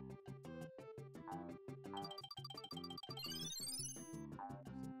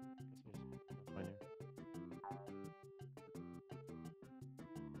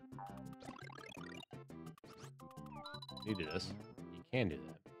 You do this. You can do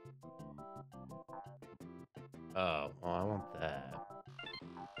that. Oh, well, I want that.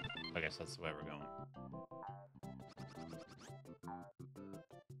 I guess that's the way we're going.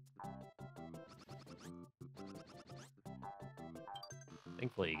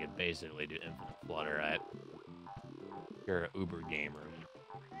 Thankfully, you can basically do infinite flutter at. You're an uber gamer.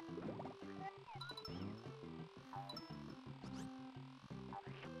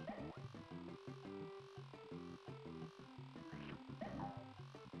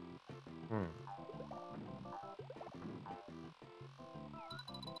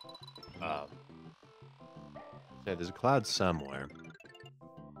 Yeah, there's a cloud somewhere.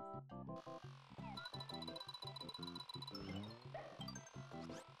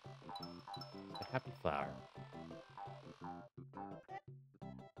 A happy flower.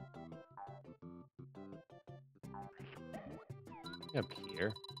 Up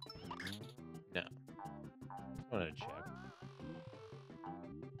here? No. Just wanted to check.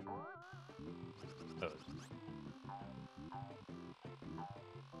 Oh.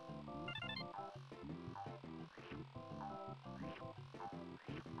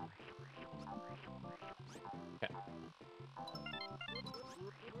 Okay.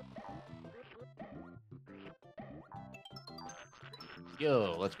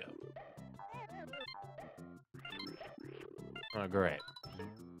 Yo, let's go. Oh, great.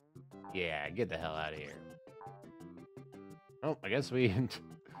 Yeah, get the hell out of here. Oh, I guess we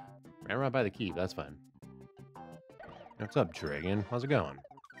ran right by the key. That's fine. What's up, Dragon? How's it going?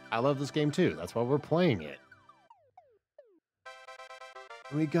 I love this game too. That's why we're playing it.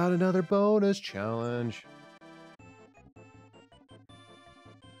 We got another bonus challenge.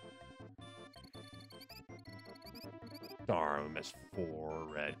 Darn, we missed 4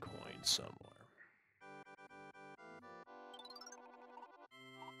 red coins somewhere.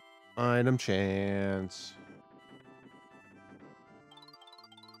 Item chance.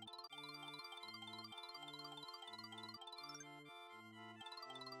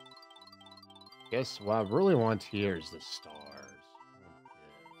 Guess what I really want here is the stars.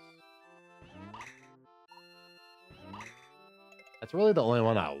 That's really the only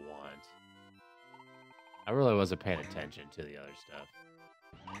one I want. I really wasn't paying attention to the other stuff.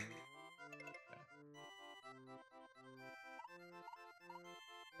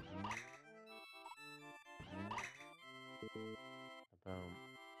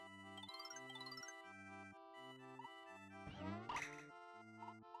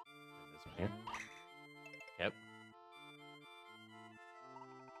 This one here. Yep.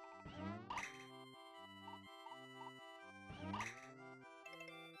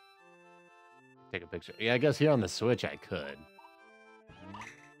 Take a picture. Yeah, I guess here on the Switch I could.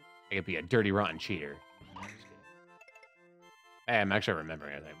 I could be a dirty, rotten cheater. No, I'm just kidding. Hey, I'm actually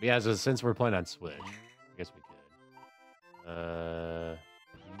remembering everything. But yeah, so since we're playing on Switch, I guess we could.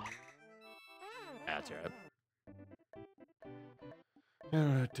 That's right.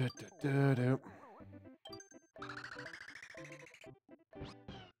 Alright.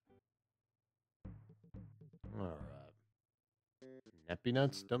 Neppy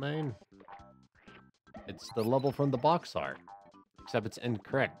Nuts domain? It's the level from the box art. Except it's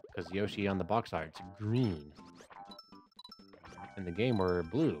incorrect, because Yoshi on the box art's green. in the game were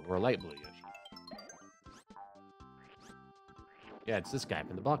blue, or light blue Yoshi. Yeah, it's this guy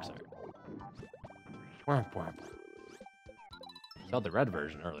from the box art. Saw the red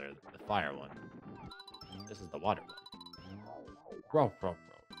version earlier, the fire one. This is the water one. Bro. Oh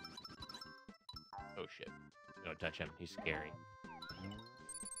shit. Don't touch him, he's scary.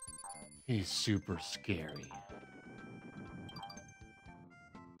 He's super scary.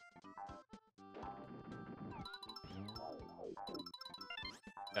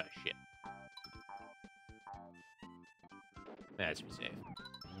 Oh shit. Let's be safe.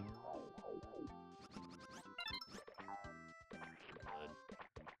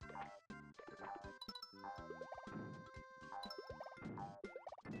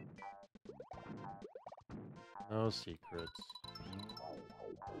 No secrets.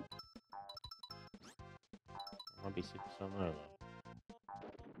 I want to be secret somewhere though.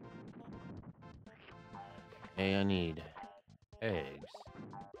 Hey, I need eggs.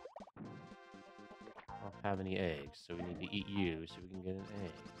 I don't have any eggs, so we need to eat you so we can get an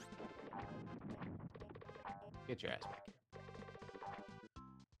egg. Get your ass back here.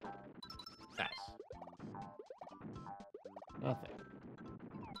 Nice. Nothing.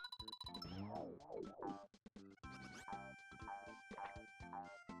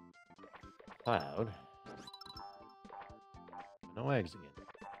 Cloud. No eggs again.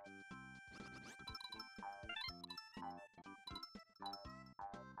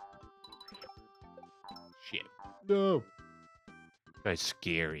 Shit. No. Guy's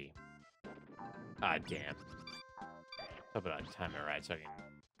scary. Ah, damn. Hope I time it right so I can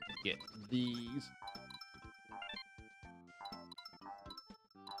get these.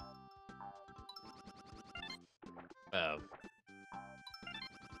 Oh.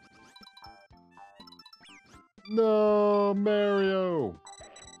 No, Mario.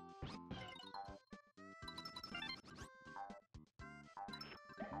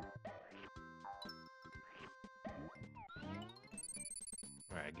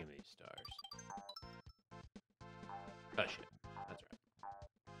 Alright, give me these stars. Oh shit. That's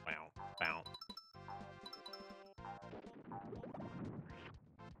right. Bow.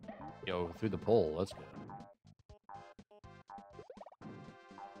 Yo, through the pole, let's go.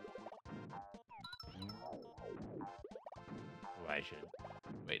 Oh, I should have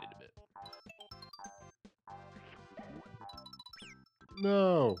waited a bit.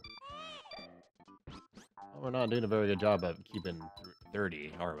 No! Well, we're not doing a very good job of keeping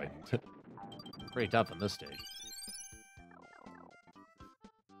 30, are we? Pretty tough on this stage.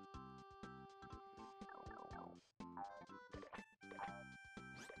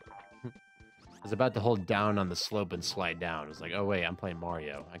 I was about to hold down on the slope and slide down. It was like, oh wait, I'm playing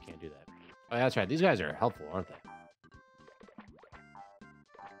Mario. I can't do that. Oh, that's right. These guys are helpful, aren't they?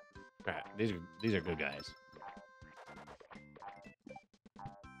 Alright, these are good guys.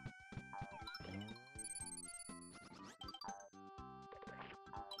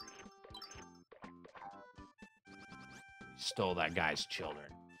 Stole that guy's children.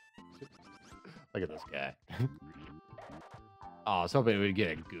 Look at this guy. Oh, I was hoping we'd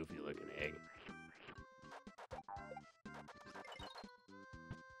get a goofy looking egg.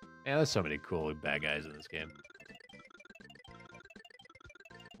 Man, there's so many cool bad guys in this game.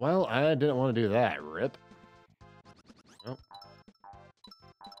 Well, I didn't want to do that. Rip. Oh.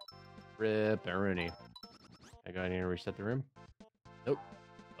 Rip and Rooney. I got here to reset the room. Nope.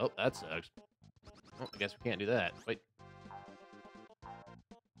 Oh, that sucks. Well, I guess we can't do that. Wait.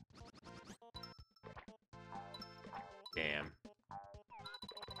 Damn.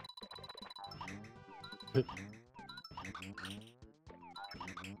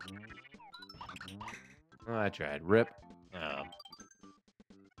 Oh, I tried. Rip. Oh.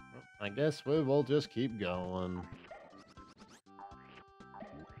 Well, I guess we will just keep going.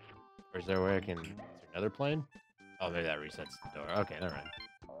 Or is there a way I can... Is there another plane? Oh, maybe that resets the door. Okay, never mind.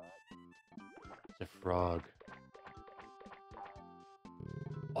 It's a frog.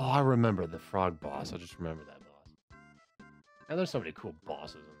 Oh, I remember the frog boss. I just remember that boss. And there's so many cool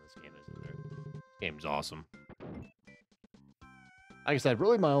bosses in this game, isn't there? This game's awesome. Like I said,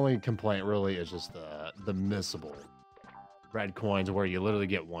 really my only complaint really is just the missable red coins where you literally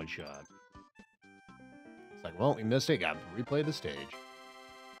get one shot. It's like, well, we missed it, gotta replay the stage.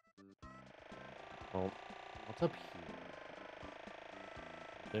 Well, what's up here?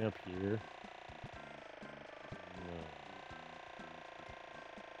 Anything up here? No.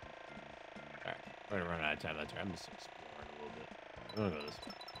 Alright, we're gonna run out of time. That's right. I'm just exploring a little bit. I'm gonna go this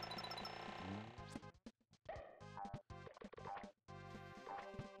way.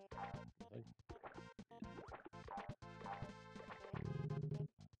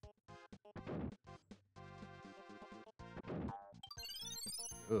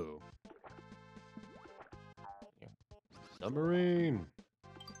 Ooh. Submarine.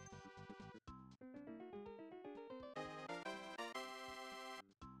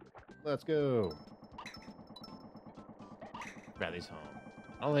 Let's go. Grab these home.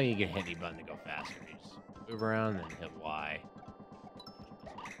 I don't think you can hit any button to go faster. You just move around and hit Y.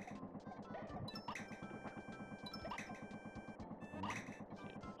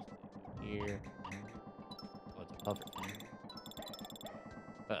 Here. Oh, it's a puffer.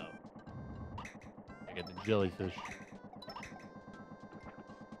 Uh-oh. I get the jellyfish.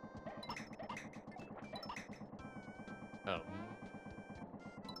 Oh.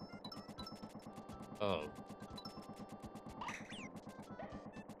 Oh.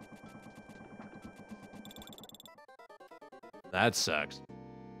 That sucks.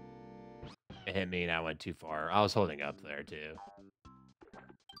 It hit me and I went too far. I was holding up there, too.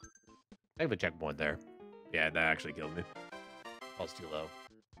 I have a checkpoint there. Yeah, that actually killed me. I was too low.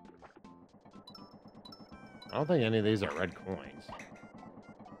 I don't think any of these are red coins.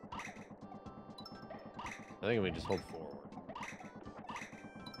 I think we just hold forward.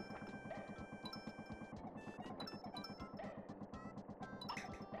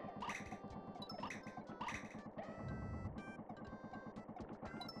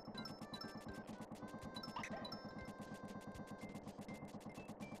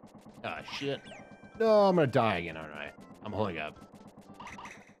 Ah, shit. No, I'm gonna die again, aren't I? I'm holding up.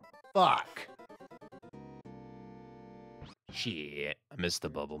 Fuck. Shit. I missed the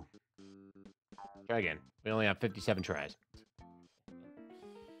bubble. Try again. We only have 57 tries.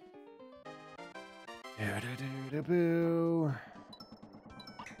 Do-do-do-do-boo.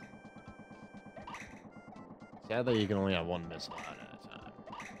 Sadly, you can only have one missile out at a time.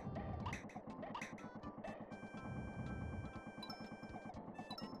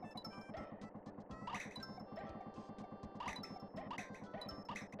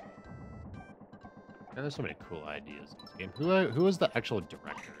 And there's so many cool ideas in this game. Who is the actual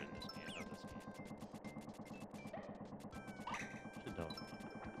director in this game? Should know.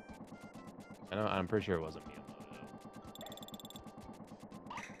 I'm pretty sure it wasn't Miyamoto.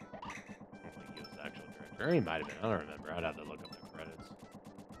 I don't think he was the actual director. Or he might have been. I don't remember. I'd have to look up the credits.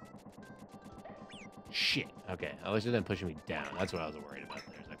 Shit. Okay. At least it didn't push me down. That's what I was worried about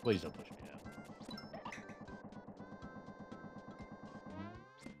there. It's like, please don't push me down.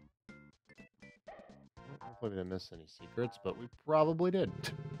 Hopefully we didn't miss any secrets, but we probably did.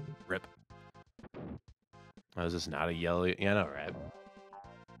 Rip. Oh, is this not a yellow? Yeah, no, right?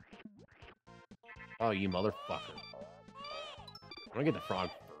 Oh, you motherfucker. I'm gonna get the frog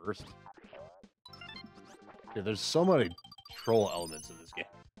first. Dude, there's so many troll elements in this game.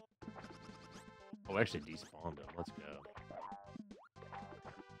 Oh, we actually despawned him. Let's go.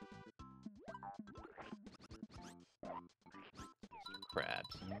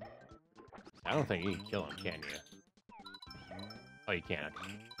 Crabs. I don't think you can kill him, can you? Oh, you can't.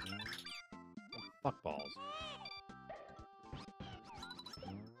 Fuck balls.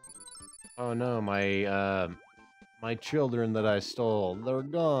 Oh no, my children that I stole, they're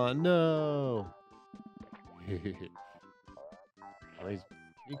gone. No. Please,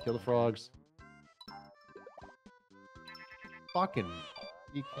 you kill the frogs. Fucking,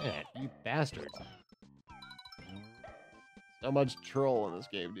 you can't, you bastards. So much troll in this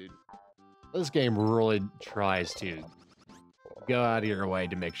game, dude. This game really tries to go out of your way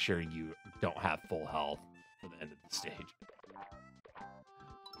to make sure you don't have full health for the end of the stage.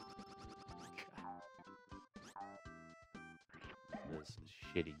 This is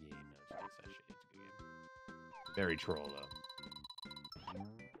a shitty game. No, it's not that shitty. It's a good game. Very troll, though. Nice.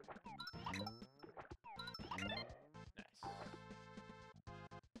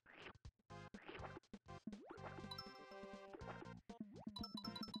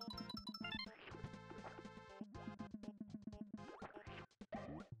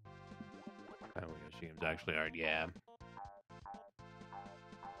 Oh, Yoshi games actually are, yeah.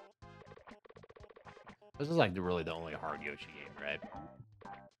 This is like really the only hard Yoshi game, right?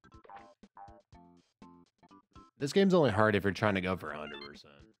 This game's only hard if you're trying to go for 100%.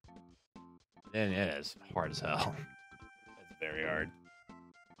 And it is hard as hell. It's very hard.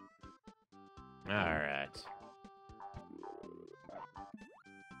 Alright.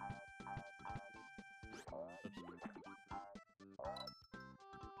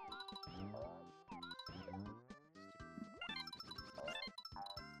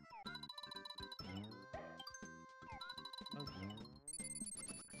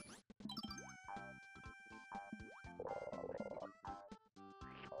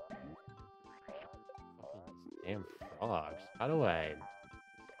 Damn frogs. How do I...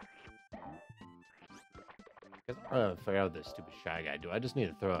 Because Figure out this stupid Shy Guy. Do I just need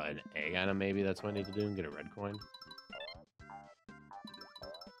to throw an egg at him? Maybe that's what I need to do and get a red coin.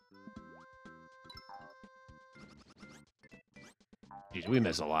 Jeez, we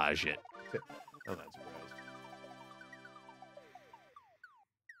miss a lot of shit. Oh, that's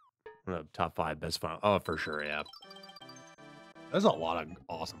gross. Top 5 best final. Oh, for sure, yeah. There's a lot of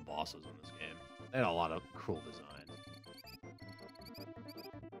awesome bosses in this game. They had a lot of cool designs.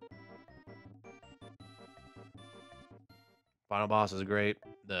 Final boss is great.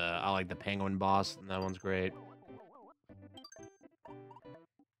 I like the penguin boss, and that one's great.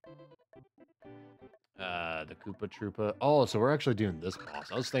 The Koopa Troopa. Oh, so we're actually doing this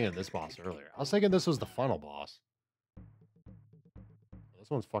boss. I was thinking of this boss earlier. I was thinking this was the final boss. This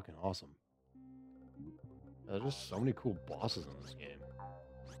one's fucking awesome. There's just so many cool bosses in this game.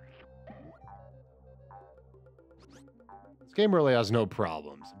 This game really has no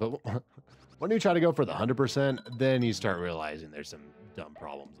problems, but when you try to go for the 100%, then you start realizing there's some dumb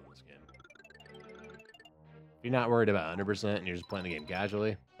problems in this game. If you're not worried about 100% and you're just playing the game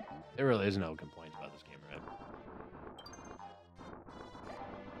casually, there really is no complaints about this game, right?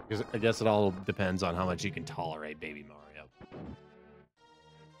 Because I guess it all depends on how much you can tolerate Baby Mario.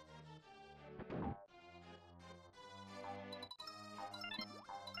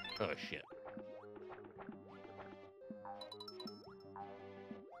 Oh, shit.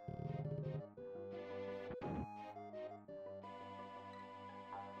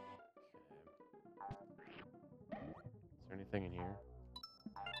 Is there anything in here?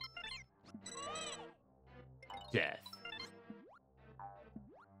 Death.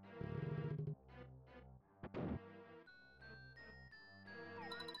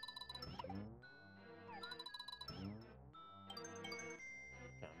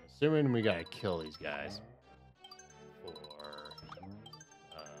 I'm assuming we gotta kill these guys for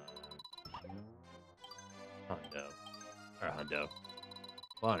Hundo. Or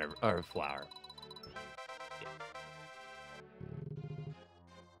Hundo. Or Flower. Yeah.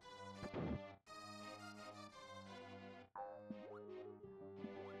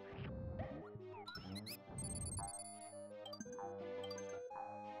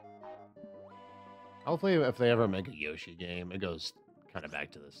 Hopefully, if they ever make a Yoshi game, it goes kind of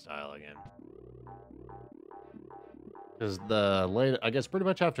back to this style again. Because I guess pretty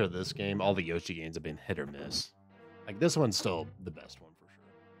much after this game, all the Yoshi games have been hit or miss. Like, this one's still the best one for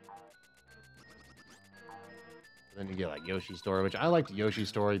sure. And then you get, like, Yoshi Story, which I liked Yoshi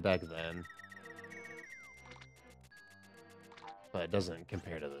Story back then. But it doesn't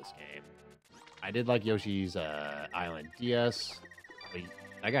compare to this game. I did like Yoshi's Island DS, but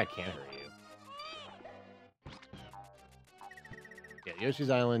that guy can't hurt you. Yeah, Yoshi's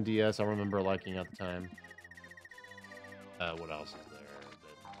Island DS, I remember liking at the time. What else is there?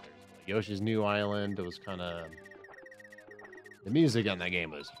 There's Yoshi's New Island. It was kind of... The music on that game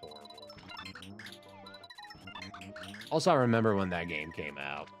was horrible. Also, I remember when that game came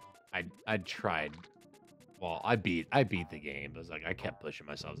out. I tried... Well, I beat the game. It was like, I kept pushing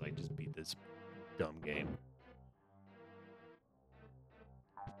myself. I was like, just beat this dumb game.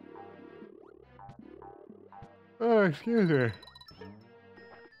 Oh, excuse me.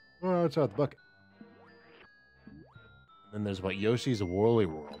 Oh, it's out the bucket. And then there's what Yoshi's Woolly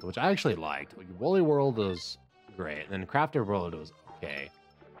World, which I actually liked. Like, Woolly World was great, and then Crafted World was okay.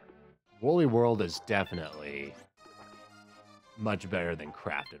 Woolly World is definitely much better than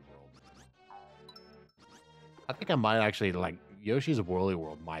Crafted World. I think I might actually like Yoshi's Woolly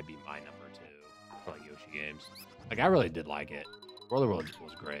World might be my number 2 for like Yoshi games. Like, I really did like it. Woolly World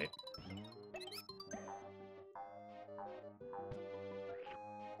was great.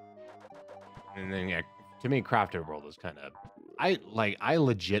 And then, yeah, to me, Crafted World is kind of... I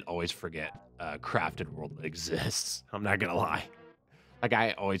legit always forget Crafted World exists. I'm not gonna lie. Like,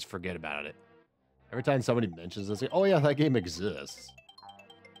 I always forget about it. Every time somebody mentions this, like, oh yeah, that game exists.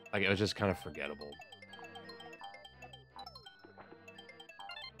 Like, it was just kind of forgettable.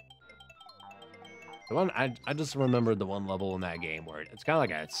 The one, I just remembered the one level in that game where it's kind of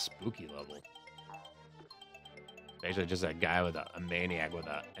like a spooky level. Basically just a guy with a maniac with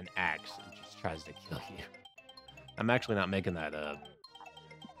an axe and just tries to kill you. I'm actually not making that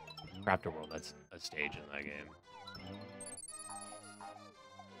Crafter World. That's a stage in that game.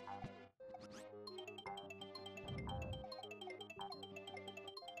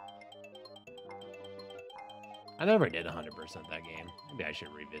 I never did 100% that game. Maybe I should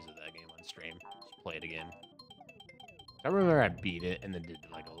revisit that game on stream. Just play it again. I remember I beat it and then did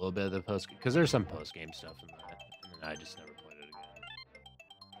like a little bit of the post, because there's some post game stuff in that. I just never played it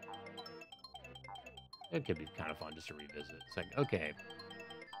again. It could be kind of fun just to revisit. It's like, okay,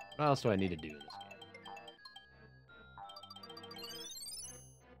 what else do I need to do in this game?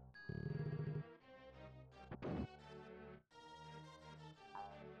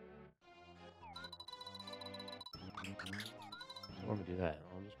 want me to do that?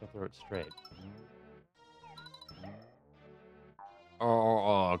 I'll just go through it straight.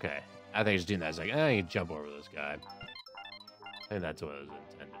 Oh, okay. I think it's doing that. It's like, I can jump over this guy. I think that's what it was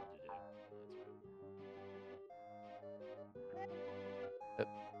intended to do. Yep.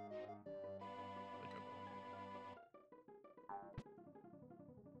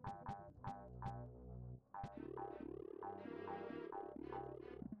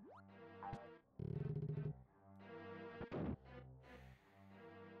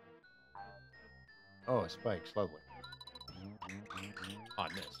 Oh, spikes, lovely. Oh, I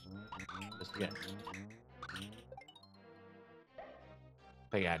missed. Missed again.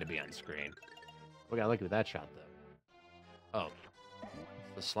 I think I had to be on screen. We got lucky with that shot, though. Oh.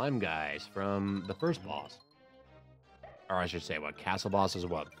 It's the slime guys from the first boss. Or I should say, what, castle boss is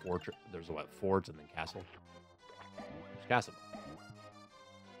what? Fortress. There's what, fort and then castle? There's castle.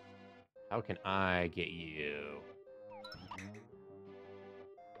 How can I get you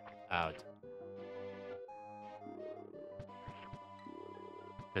out?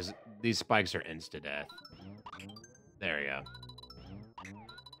 Because these spikes are insta-death. There we go.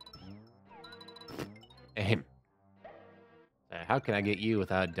 Aim. How can I get you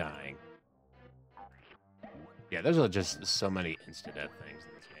without dying? Yeah, there's just so many insta-death things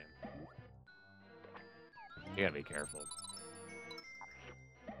in this game. You gotta be careful.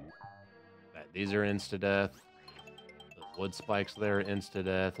 These are insta-death. The wood spikes there are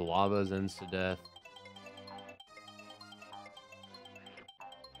insta-death. Lava's insta-death.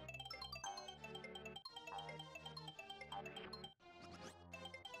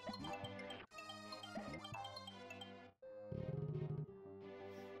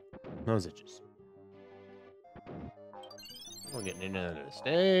 Nose itches. We're getting into the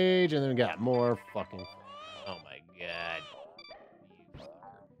stage, and then we got more fucking... Oh my god. You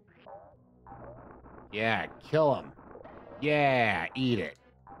sucker. Yeah, kill him. Yeah, eat it.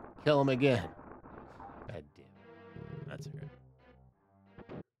 Kill him again. God damn it. That's good.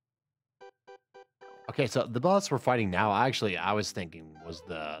 Okay, so the boss we're fighting now, actually, I was thinking was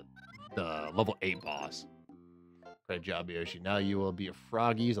the level 8 boss. Great job, Yoshi. Now you will be a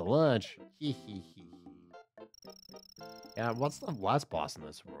froggy's lunch. Hee hee hee. Yeah, what's the last boss in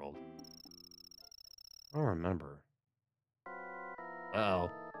this world? I don't remember. Uh-oh.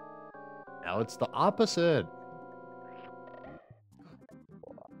 Now it's the opposite.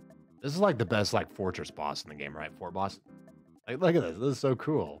 This is like the best like fortress boss in the game, right? Fort boss. Like, look at this. This is so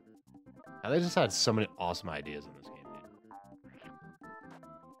cool. Now, they just had so many awesome ideas in this game, dude.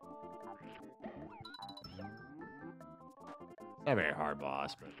 It's not a very hard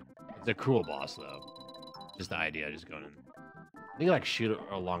boss, but it's a cool boss, though. Just the idea of just going in. You can, like, shoot it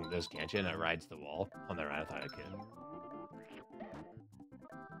along this, can't you? And it rides the wall. On the right, I thought I could.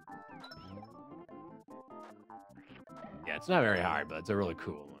 Yeah, it's not very hard, but it's a really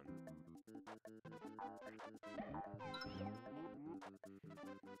cool one.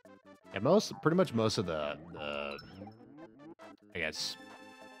 Yeah, pretty much most of the I guess,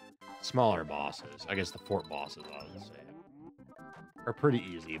 smaller bosses, I guess the fort bosses, I would say, are pretty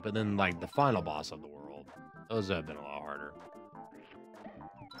easy. But then, like, the final boss of the world, those have been a lot harder.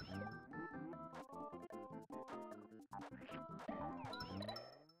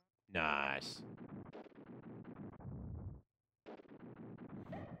 Nice.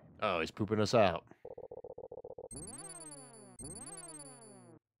 Oh, he's pooping us out.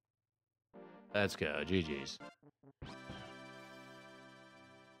 Let's go. GG's.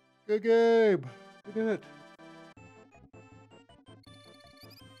 Good game. We did it.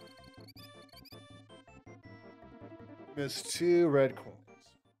 Missed 2 red coins.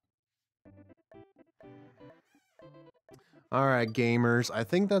 All right, gamers. I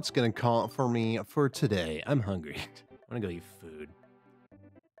think that's going to call it for me for today. I'm hungry. I want to go eat food.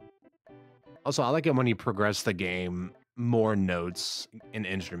 Also, I like it when you progress the game, more notes and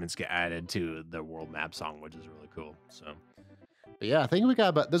instruments get added to the world map song, which is really cool. So, but yeah, I think we got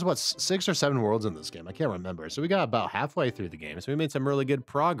about, there's what, 6 or 7 worlds in this game. I can't remember. So we got about halfway through the game. So we made some really good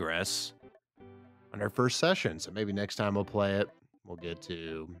progress on our first session. So maybe next time we'll play it, we'll get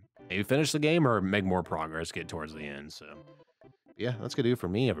to maybe finish the game or make more progress, get towards the end. So yeah, that's gonna do it for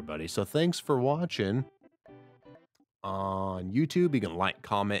me, everybody. So thanks for watching. On YouTube, you can like,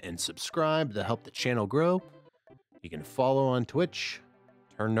 comment, and subscribe to help the channel grow. You can follow on Twitch,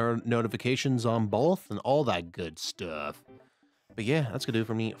 turn notifications on both, and all that good stuff. But yeah, that's gonna do it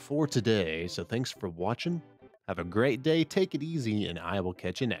for me for today. So thanks for watching. Have a great day, take it easy, and I will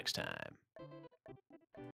catch you next time.